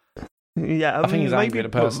 Yeah, I think he's angry at the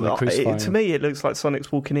person that crucified to him. me, it looks like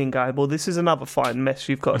Sonic's walking in going, well, this is another fine mess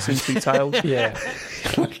you've got us into, Tails. Yeah.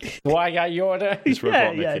 Why got your order? It's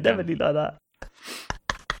Robotnik again. definitely like that.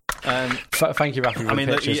 Thank you, Rafi, for the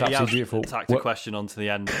picture. It's absolutely beautiful. Tacked a question onto the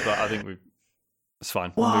end, but I think it's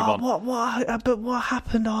fine. We'll move on. But what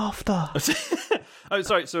happened after? Oh,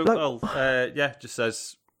 sorry. So, Like- just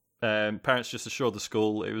says parents just assured the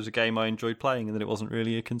school it was a game I enjoyed playing and that it wasn't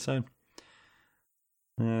really a concern.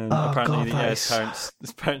 Apparently, God,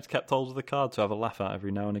 his parents kept hold of the card to have a laugh at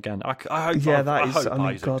every now and again. I hope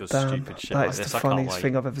Isaac does stupid shit that like is this. the I can't funniest wait.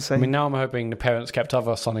 thing I've ever I seen. mean, now I'm hoping the parents kept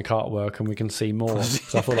other Sonic artwork and we can see more.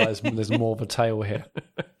 So I feel like there's more of a tale here.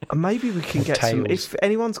 And maybe we can get some. Tails. If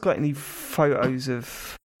anyone's got any photos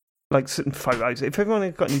of, like, certain photos, if everyone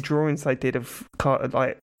has got any drawings they did of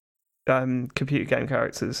computer game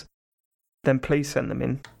characters, then please send them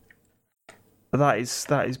in. That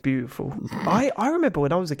is beautiful. I remember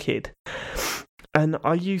when I was a kid, and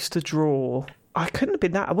I used to draw. I couldn't have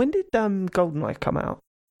been that. When did GoldenEye come out?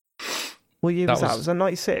 What year was that? Was that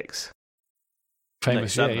 96?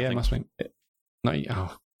 Famous, 97, I yeah, think. must have been.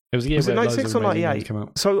 It was a year Was it where loads 96 of or amazing 98? games came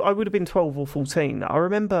out. So I would have been 12 or 14. I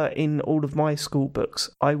remember in all of my school books,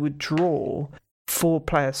 I would draw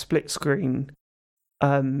 4-player split screen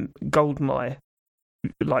GoldenEye,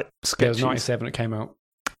 like Yeah, it sketches. was 97 it came out.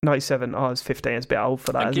 97. I was 15. It's a bit old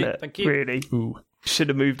for that, Thank isn't you, it? thank you. Really. Ooh. Should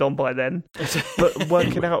have moved on by then. But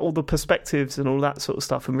working out all the perspectives and all that sort of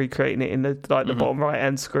stuff and recreating it in the bottom right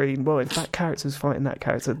hand screen. Well, if that character's fighting that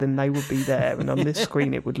character, then they would be there, and on this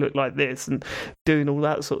screen it would look like this, and doing all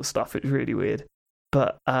that sort of stuff. It was really weird,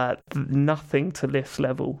 but nothing to Lift's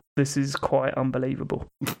level. This is quite unbelievable.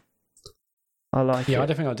 I like it. Yeah, I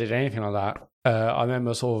don't think I did anything like that. I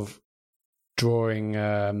remember sort of drawing,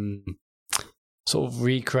 sort of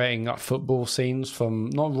recreating like football scenes from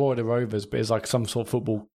not Roy the Rovers, but it's like some sort of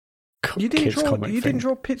football. You didn't kids draw. comic You thing. didn't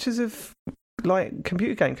draw pictures of like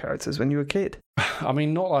computer game characters when you were a kid. I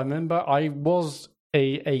mean, not that I remember. I was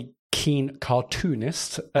a keen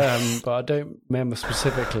cartoonist, but I don't remember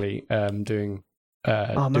specifically doing.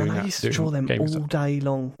 Oh man, doing I that, used to doing draw them game all stuff. day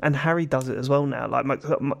long, and Harry does it as well now. Like,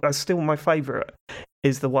 still my favourite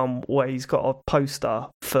is the one where he's got a poster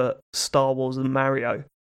for Star Wars and Mario,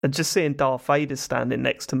 and just seeing Darth Vader standing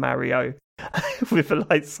next to Mario with a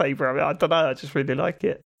lightsaber. I mean, I don't know, I just really like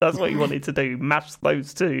it. That's what he wanted to do: mash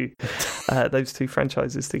those two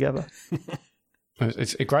franchises together.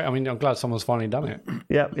 It's great. I mean, I'm glad someone's finally done it.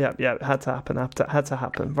 Yep. It had to happen. Had to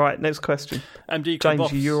happen. Right, next question. MD James,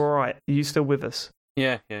 Kuboffs. are you all right? Are you still with us?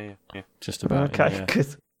 Yeah. Just about. Okay, yeah.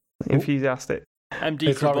 good. Enthusiastic. MD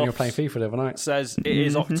It's like when you're Kuboffs playing FIFA the other night. says it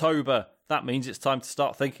is October. That means it's time to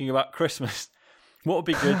start thinking about Christmas. What would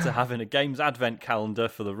be good to have in a game's advent calendar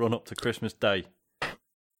for the run up to Christmas Day?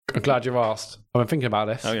 I'm glad you've asked. I've been thinking about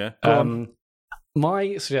this. Oh yeah.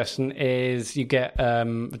 My suggestion is you get a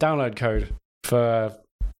download code for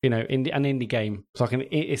an indie game. So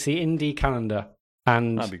it's the indie calendar,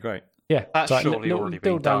 and That'd be great. yeah, That's so like, surely already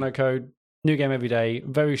been build done. download code, new game every day,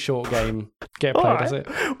 very short game, get it All played. right.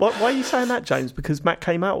 That's it. Why are you saying that, James? Because Matt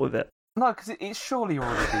came out with it. No, because it's surely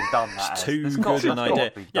already been done. That It's has. too It's got- good an it's got to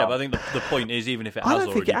idea. be Yeah, done. but I think the point is, even if it I has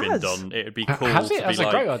don't think already it been has. done, it'd be cool Has it? to That's be a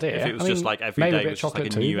like, great idea. if it was I just mean, like every maybe a day bit was just like a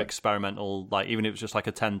chocolate new too, but- experimental, like even if it was just like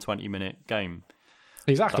a 10, 20-minute game.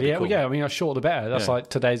 Exactly. That'd be Yeah. cool. Yeah. I mean, the shorter the better. That's Yeah. like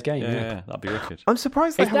today's game. Yeah, that'd be wicked. I'm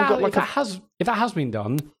surprised they If haven't that, got like if that has been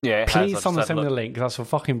done, Yeah, it has. I please just someone had a send me the look. link. That's a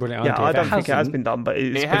fucking brilliant Yeah, idea. I If don't think it has hasn't- been done, but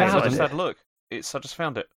it's It a has. good I just idea. had a look. I just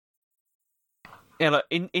found it. Yeah, like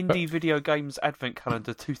indie video games advent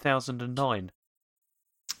calendar 2009.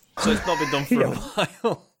 So it's not been done for a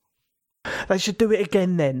while. They should do it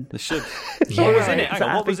again then. They should. Yeah. What was in it? Right, Hang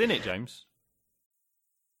on, what exactly. was in it, James?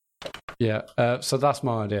 Yeah. So that's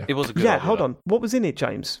my idea. It was a good Yeah, idea, hold though. on. What was in it,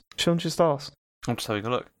 James? Sean just asked. I'm just having a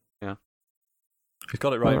look. We've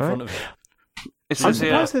got it right in All right. front of you. It I'm says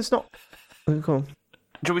here. surprised there's not. Oh, go on. Do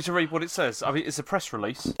you want me to read what it says? I mean, it's a press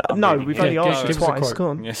release. No, reading we've it. only Yeah, asked you give us a twice. quote. Go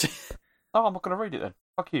on. Yes. Oh, I'm not going to read it then.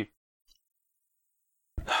 Fuck you.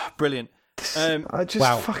 Brilliant. I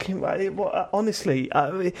just fucking honestly,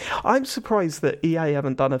 I'm surprised that EA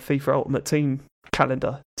haven't done a FIFA Ultimate Team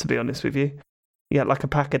calendar. To be honest with you, you get like a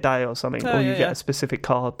pack a day or something, or you get a specific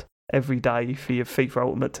card every day for your FIFA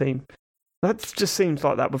Ultimate Team. That just seems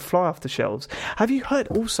like that would fly off the shelves. Have you heard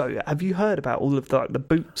about all of the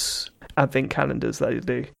boots advent calendars they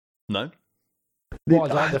do? No.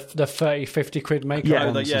 What, like the 30, 50 quid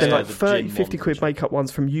makeup ones? They're like 30, 50 quid makeup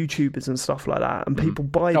ones from YouTubers and stuff like that, and people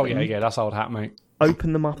buy them. Oh, yeah, that's old hat, mate.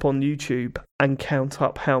 Open them up on YouTube and count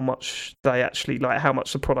up how much they actually, like, how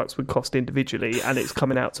much the products would cost individually, and it's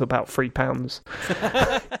coming out to about £3.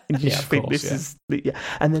 And you just think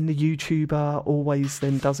and then the YouTuber always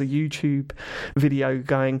then does a YouTube video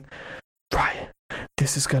going, right,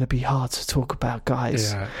 this is going to be hard to talk about,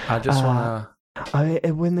 guys. Yeah, I just want to...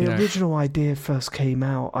 when the original idea first came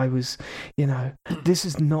out, I was, this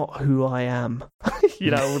is not who I am.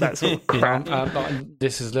 All that sort of crap.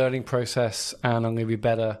 This is learning process, and I'm going to be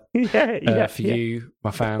better for you,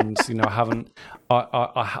 my fans. I haven't.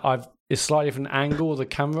 I've. It's slightly different angle of the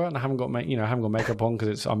camera, and I haven't got makeup on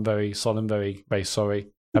because I'm very solemn, very very sorry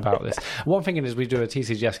about this. One thing is we do a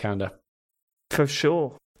TCGS calendar for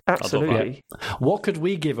sure. Absolutely. What could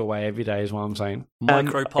we give away every day is what I'm saying.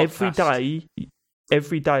 Micro podcast.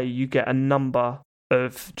 Every day you get a number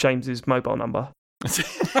of James's mobile number.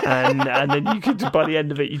 and then you could, by the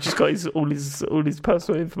end of it, you just got all his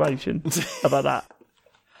personal information about that.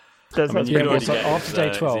 After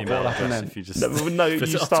day 12, what will happen then? No,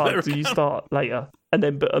 you start later, and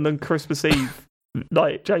then Christmas Eve.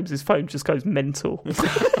 Like James's phone just goes mental.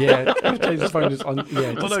 James's phone is on.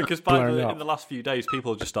 Yeah, well, no, because in the last few days,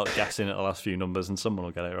 people just start guessing at the last few numbers, and someone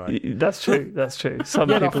will get it right. That's true. Some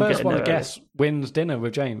people the first one to guess wins dinner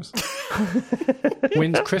with James.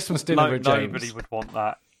 Wins Christmas dinner with James. Nobody would want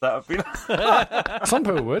that. That would be. Some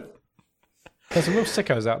people would. There's some real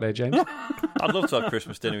sickos out there, James. I'd love to have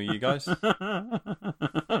Christmas dinner with you guys.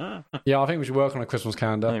 Yeah, I think we should work on a Christmas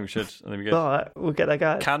calendar. I think we should. I think we good. All right, we'll get that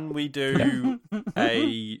guy. Can we do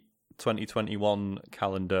a 2021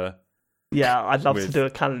 calendar? Yeah, I'd love to do a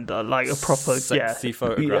calendar, like a proper sexy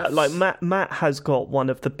photographs. Yeah, like Matt has got one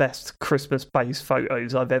of the best Christmas-based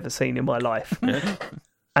photos I've ever seen in my life. Yeah.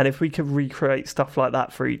 And if we could recreate stuff like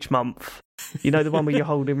that for each month, the one where you're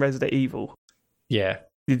holding Resident Evil. Yeah.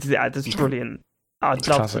 That's brilliant. I'd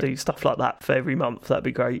love to do stuff like that for every month. That'd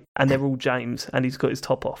be great. And they're all James, and he's got his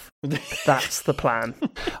top off. That's the plan.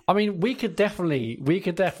 I mean, we could definitely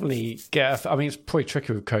get. I mean, it's probably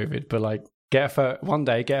tricky with COVID, but like, one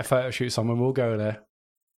day, get a photo shoot somewhere. We'll go there.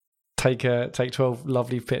 Take 12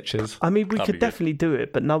 lovely pictures. I mean, we could definitely do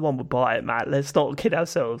it, but no one would buy it, Matt. Let's not kid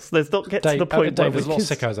ourselves. Let's not get to the point where there's lots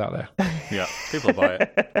of sickos out there. Yeah, people buy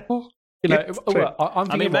it. I'm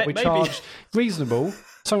thinking we charge reasonable,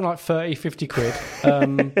 something like 30, 50 quid,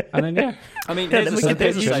 and then I mean, there's an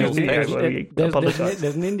indie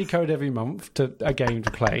code every month to a game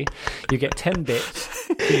to play. You get 10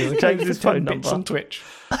 bits. James's phone number on Twitch.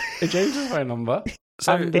 James's phone number.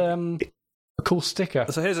 And a cool sticker.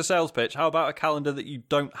 So here's a sales pitch. How about a calendar that you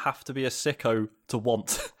don't have to be a sicko to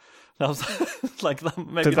want? That was like that.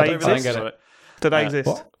 Maybe do they exist? Do they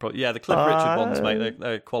exist? Yeah, the Cliff Richard ones, mate.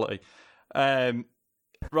 They're quality.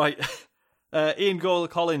 Right. Ian Gawler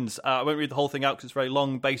Collins. I won't read the whole thing out because it's very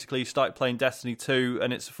long. Basically, started playing Destiny 2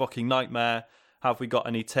 and it's a fucking nightmare. Have we got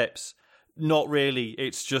any tips? Not really.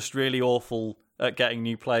 It's just really awful at getting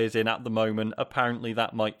new players in at the moment. Apparently,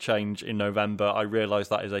 that might change in November. I realise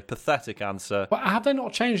that is a pathetic answer. But have they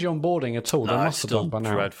not changed the onboarding at all? They must have done by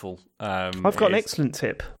now. Dreadful. I've got an excellent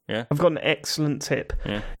tip. Yeah? I've got an excellent tip.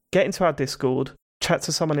 Yeah. Get into our Discord. Chat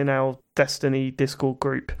to someone in our Destiny Discord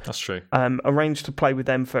group. That's true. Arrange to play with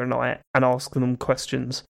them for a night and ask them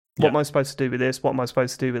questions. What am I supposed to do with this? What am I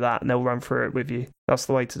supposed to do with that? And they'll run through it with you. That's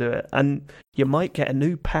the way to do it. And you might get a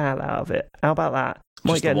new pal out of it. How about that?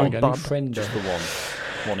 Might get a new friend. Just the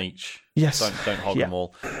one each. Yes. Don't hog them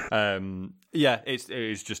all. It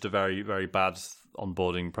is just a very, very bad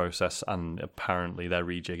onboarding process, and apparently they're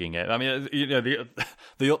rejigging it. I mean,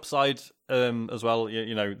 the upside as well.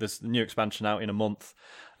 There's the new expansion out in a month.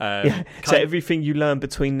 So everything you learn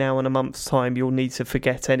between now and a month's time, you'll need to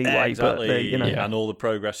forget anyway. Exactly. But and all the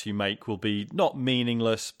progress you make will be not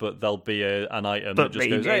meaningless, but there'll be an item that just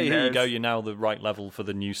goes, "Hey, here you go. You're now the right level for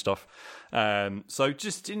the new stuff." So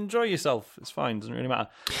just enjoy yourself. It's fine. Doesn't really matter.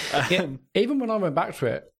 Even when I went back to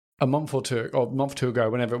it a month or two ago,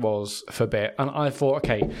 whenever it was, for a bit, and I thought,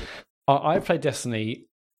 okay, I played Destiny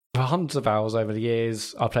for hundreds of hours over the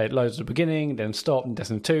years. I played loads at the beginning, then stopped in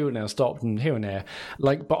Destiny 2, and then stopped and here and there.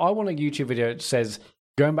 But I want a YouTube video that says,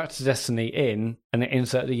 going back to Destiny in and then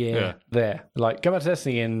insert the year there. Like, go back to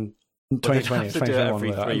Destiny in 2020,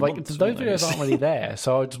 2021. Like, those videos aren't really there.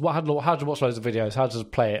 So I just had to watch loads of videos, had to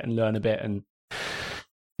play it and learn a bit.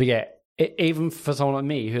 But yeah, even for someone like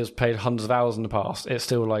me who has played hundreds of hours in the past, it's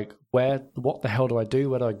still like, what the hell do I do?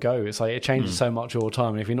 Where do I go? It's like, it changes so much all the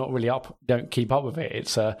time. And if you're not really don't keep up with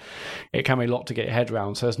it, it can be a lot to get your head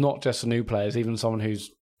around. So it's not just the new players, even someone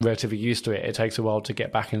who's relatively used to it. It takes a while to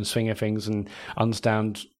get back in the swing of things and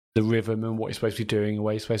understand the rhythm and what you're supposed to be doing and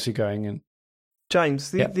where you're supposed to be going. And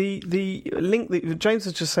James, the link that James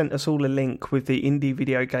has just sent us all a link with the Indie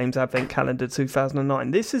Video Games Advent Calendar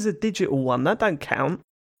 2009. This is a digital one. That don't count.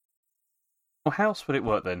 Well, how else would it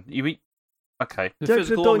work then? Okay. The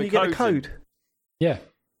physical one, you get a code. Yeah.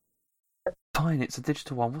 Fine, it's a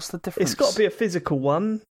digital one. What's the difference? It's got to be a physical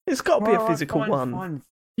one. It's got to be a physical one. Fine.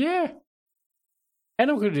 Yeah.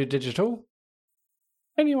 Anyone could do digital.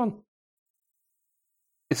 Anyone.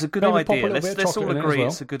 It's a good idea. Let's all agree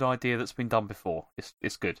it's a good idea that's been done before.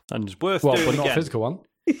 It's good. And it's worth doing but not again. a physical one.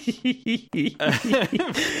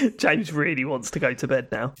 James really wants to go to bed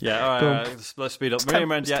now. Yeah, all right, let's speed up.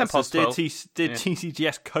 Miriam Rand, dear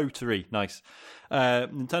TCGS Coterie. Nice.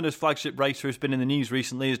 Nintendo's flagship racer has been in the news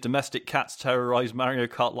recently as domestic cats terrorise Mario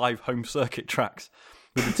Kart Live home circuit tracks.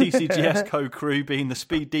 With the TCGS co-crew being the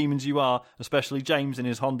speed demons you are, especially James in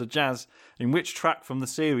his Honda Jazz, in which track from the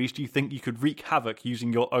series do you think you could wreak havoc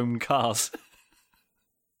using your own cars?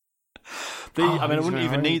 I wouldn't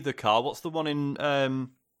even need the car. What's the one in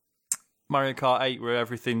Mario Kart 8 where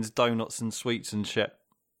everything's donuts and sweets and shit?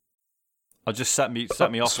 I just set me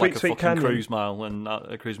off like a fucking Canyon. cruise mile and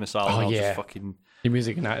a cruise missile. And I'll just fucking... Your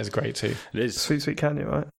music in that is great too. It is. Sweet Canyon,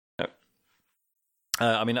 right?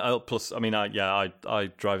 I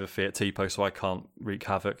drive a Fiat Tipo, so I can't wreak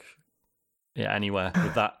havoc anywhere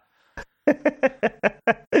with that.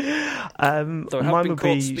 Mine would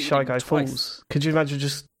be Shy Guy Falls. Could you imagine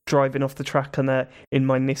just driving off the track in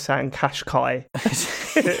my Nissan Qashqai,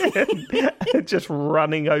 just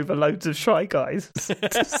running over loads of Shy Guys,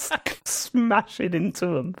 just smashing into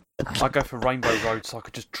them? I go for Rainbow Road so I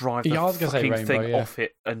could just drive the fucking thing off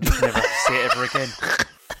it and just never see it ever again.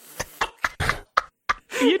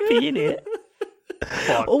 You'd be in it.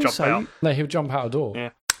 Also, no, he'll jump out a door.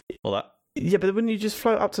 Yeah. Well, that. Yeah, but wouldn't you just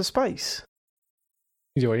float up to space?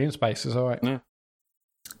 He's already in space. It's all right. Yeah.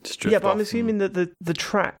 Yeah, but I'm assuming that the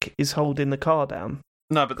track is holding the car down.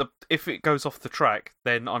 No, but if it goes off the track,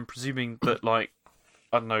 then I'm presuming that, like,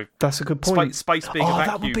 I don't know. That's a good point. Space being a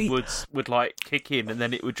vacuum would like kick in, and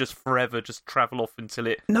then it would just forever just travel off until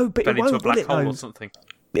it fell into a black hole or something.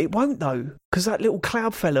 It won't though, because that little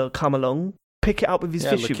cloud fella will come along, pick it up with his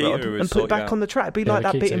fishing rod, and put it back on the track. It'd be like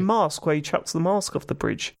that bit in Mask where he chucks the mask off the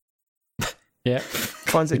bridge. Yeah,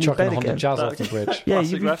 finds it in bed again. Jazz off the bridge. Yeah,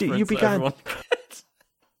 you'd be going.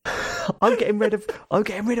 I'm getting rid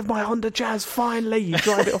of my Honda Jazz. Finally, you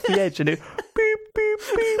drive it off the edge and it beep beep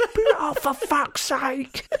beep beep. Oh, for fuck's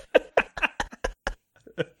sake!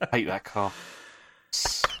 I hate that car.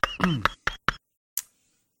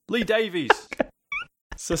 Lee Davies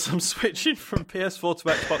says I'm switching from PS4 to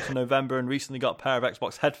Xbox in November and recently got a pair of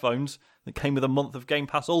Xbox headphones that came with a month of Game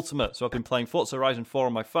Pass Ultimate. So I've been playing Forza Horizon 4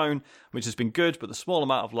 on my phone, which has been good, but the small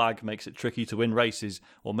amount of lag makes it tricky to win races.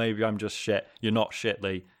 Or maybe I'm just shit. You're not shit,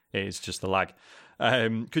 Lee. It is just the lag.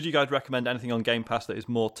 Could you guys recommend anything on Game Pass that is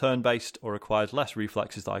more turn-based or requires less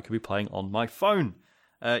reflexes that I could be playing on my phone?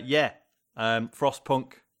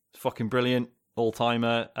 Frostpunk, fucking brilliant.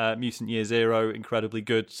 All-timer. Mutant Year Zero, incredibly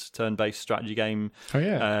good turn-based strategy game. Oh,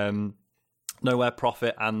 yeah. Nowhere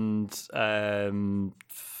Profit and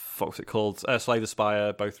what's it called? Slay the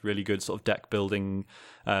Spire, both really good sort of deck-building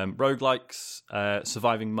roguelikes.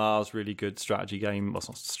 Surviving Mars, really good strategy game. Well, it's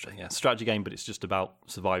not strategy game, but it's just about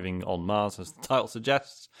surviving on Mars, as the title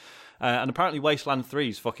suggests. And apparently Wasteland 3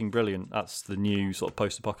 is fucking brilliant. That's the new sort of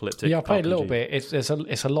post-apocalyptic Yeah, I played RPG. a little bit.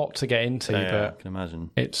 It's a lot to get into, Yeah, but I can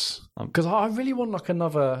imagine. It's because I really want like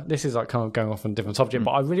another. This is like kind of going off on a different subject,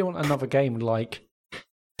 but I really want another game like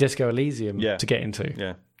Disco Elysium to get into.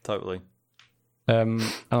 Yeah, totally. And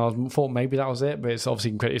I thought maybe that was it, but it's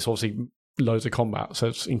obviously loads of combat, so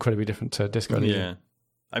it's incredibly different to Disco Elysium. Yeah,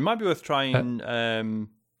 it might be worth trying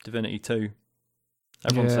Divinity 2.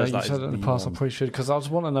 Everyone says that. You said it in the past. I probably should, because I just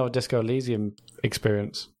want another Disco Elysium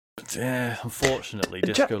experience. But yeah, unfortunately,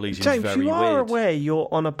 Disco Elysium is James, very weird. you are aware you're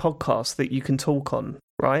on a podcast that you can talk on,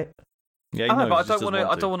 right? Yeah, I know, but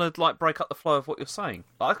I don't want to like break up the flow of what you're saying.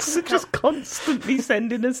 So just constantly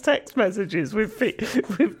sending us text messages with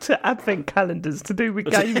to advent calendars to do with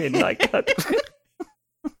gaming. Like,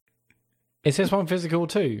 is this one physical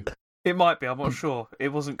too? It might be. I'm not sure. It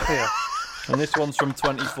wasn't clear. And this one's from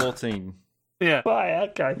 2014. Yeah. Right,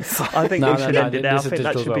 okay. I think we should end it now. I think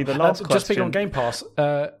that should be the last question. Just speaking on Game Pass,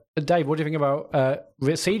 Dave, what do you think about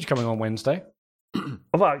Siege coming on Wednesday?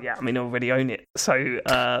 Well, yeah, I mean, I already own it, so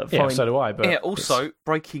fine. Yeah, so do I. But yeah, also,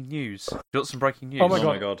 breaking news. You got some breaking news? Oh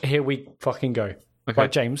my god. Here we fucking go. Okay.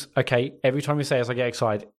 Right, James, okay, every time you say this, I get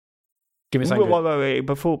excited. Give me something Wait.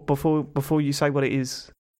 Before you say what it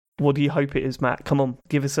is, what do you hope it is, Matt? Come on,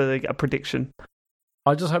 give us a prediction.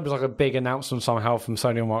 I just hope it's like a big announcement somehow from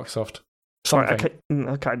Sony or Microsoft. Right,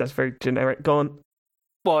 okay, that's very generic. Go on.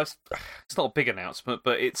 Well, it's not a big announcement,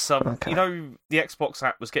 but it's Okay. you know, the Xbox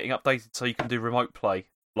app was getting updated so you can do remote play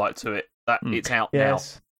to it. That it's out now.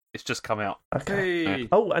 It's just come out. Okay. Hey. Yeah.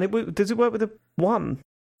 Oh, and does it work with the One?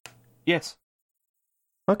 Yes.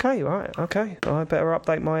 Okay, right. Okay, I better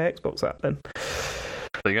update my Xbox app then.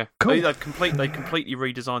 There you go. Cool. They completely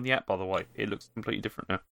redesigned the app, by the way. It looks completely different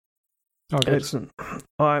now. Oh, good. Excellent. All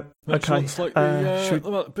right. Which Okay. looks like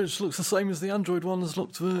which looks the same as the Android one has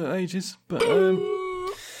looked for ages. But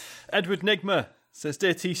Edward Nigma says,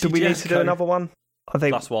 "Dear TCGS, do we need to do another one? I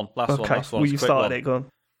think last one. Okay. Well, you started it. Go on.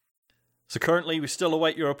 So currently, we still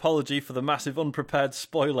await your apology for the massive unprepared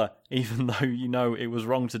spoiler, even though you know it was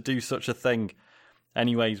wrong to do such a thing.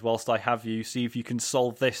 Anyways, whilst I have you, see if you can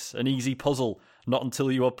solve this, an easy puzzle. Not until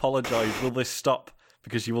you apologise will this stop,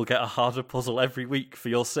 because you will get a harder puzzle every week for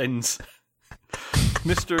your sins."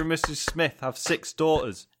 Mr. and Mrs. Smith have 6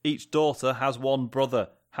 daughters. Each daughter has 1 brother.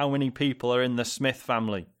 How many people are in the Smith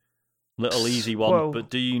family? Little easy one, Well- but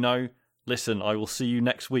do you know? Listen, I will see you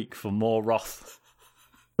next week for more wrath.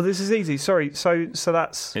 Well, this is easy. Sorry. So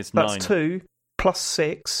that's It's 9. 2 plus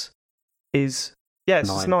 6 is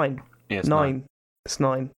it's 9. Yeah, it's 9. It's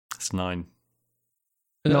 9. It's 9.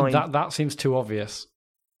 9. That seems too obvious.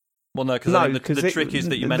 Well, no, because the trick is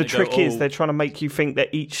that you meant the to go, trick is they're trying to make you think that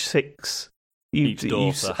each 6 Each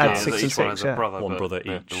daughter add has- 6 each and one 6. has a Yeah. brother, One but brother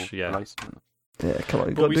they're each, all yeah. related. Yeah, come on,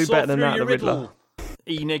 you've But got we to do saw better than through that, your the Riddler.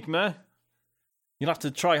 riddle, Enigma. You'll have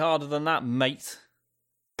to try harder than that, mate.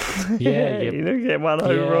 Yeah, you don't get one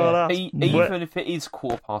over on us. Even if it is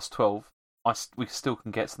 12:15, we still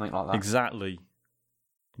can get something like that. Exactly,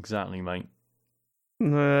 mate.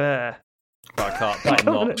 Yeah. But I can't.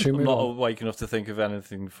 I'm not awake enough to think of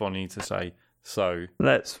anything funny to say. So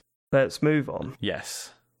Let's move on.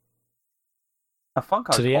 yes. A fun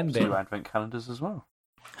To the end two bit. advent calendars as well.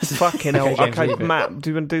 Fucking hell. James, Okay, leave it. Matt, do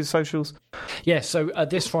you want to do the socials? Yeah, so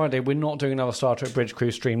this Friday, we're not doing another Star Trek Bridge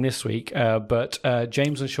Crew stream this week, but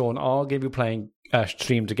James and Sean are going to be playing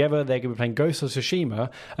stream together. They're going to be playing Ghost of Tsushima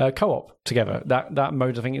co-op together. That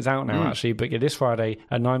mode, I think, is out now, actually. But yeah, this Friday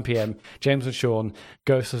at 9 p.m, James and Sean,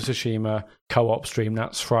 Ghost of Tsushima co-op stream.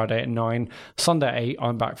 That's Friday at 9. Sunday at 8,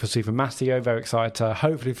 I'm back for Super Mario. Very excited to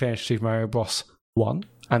hopefully finish Super Mario Bros. 1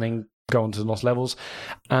 and then go on to the Lost Levels.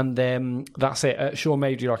 And then that's it. Sean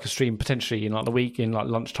may do like a stream potentially in like the week, in like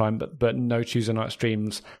lunchtime, but no Tuesday night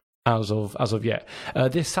streams as of yet.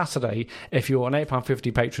 This Saturday, if you're an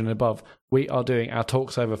 £8.50 patron and above, we are doing our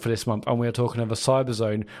talks over for this month, and we are talking over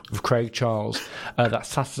Cyberzone with Craig Charles. That's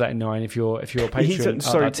Saturday at 9. If you're a patron,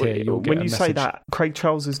 Sorry, that's here, you'll get when a you say message. that, Craig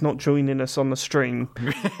Charles is not joining us on the stream.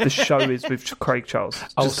 The show is with Craig Charles.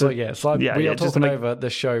 We are just talking over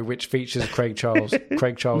the show which features Craig Charles.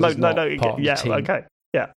 Craig Charles is not part of the team. Okay,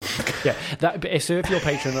 yeah. So if you're a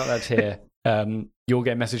patron, that's here. You'll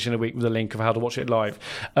get a message in a week with a link of how to watch it live.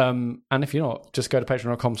 And if you're not, just go to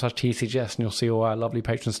patreon.com/TCGS and you'll see all our lovely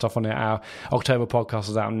patron stuff on it. Our October podcast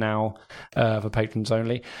is out now for patrons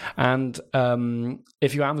only. And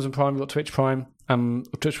if you're Amazon Prime, you've got Twitch Prime.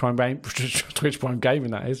 Twitch Prime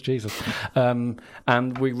Gaming, that is, Jesus.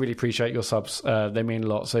 And we really appreciate your subs. They mean a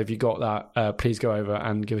lot. So if you got that, please go over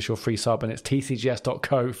and give us your free sub. And it's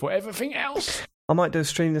tcgs.co for everything else. I might do a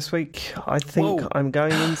stream this week. I think I'm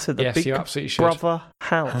going into the Yes, you Big absolutely should. Brother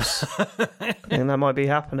house. And that might be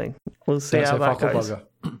happening. We'll see Don't how say that fuck or goes.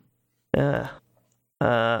 bugger.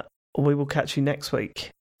 Yeah. We will catch you next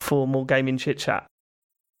week for more gaming chit chat.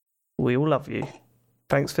 We all love you.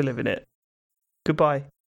 Thanks for living it. Goodbye.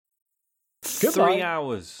 3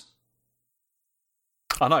 hours.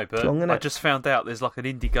 I know, but long, I innit? just found out there's like an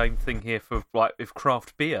indie game thing here for like with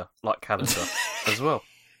craft beer like calendar as well.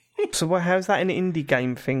 So how's that an indie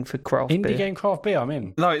game thing for craft Indie beer? game craft beer, I'm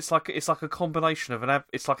in. No, it's like a combination of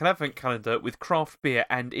it's like an advent calendar with craft beer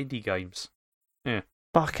and indie games. Yeah.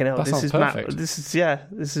 Fucking hell, That this sounds is perfect. Matt.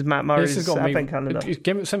 This is Matt Murray's This has got advent calendar.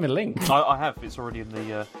 Send me a link. I have. It's already in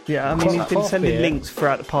the. Yeah, I mean, he's been Craft sending beer. links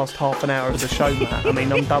throughout the past half an hour of the show, Matt. I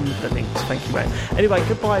mean, I'm done with the links. Thank you, mate. Anyway,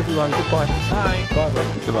 goodbye, everyone. Goodbye. Bye.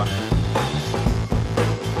 Goodbye.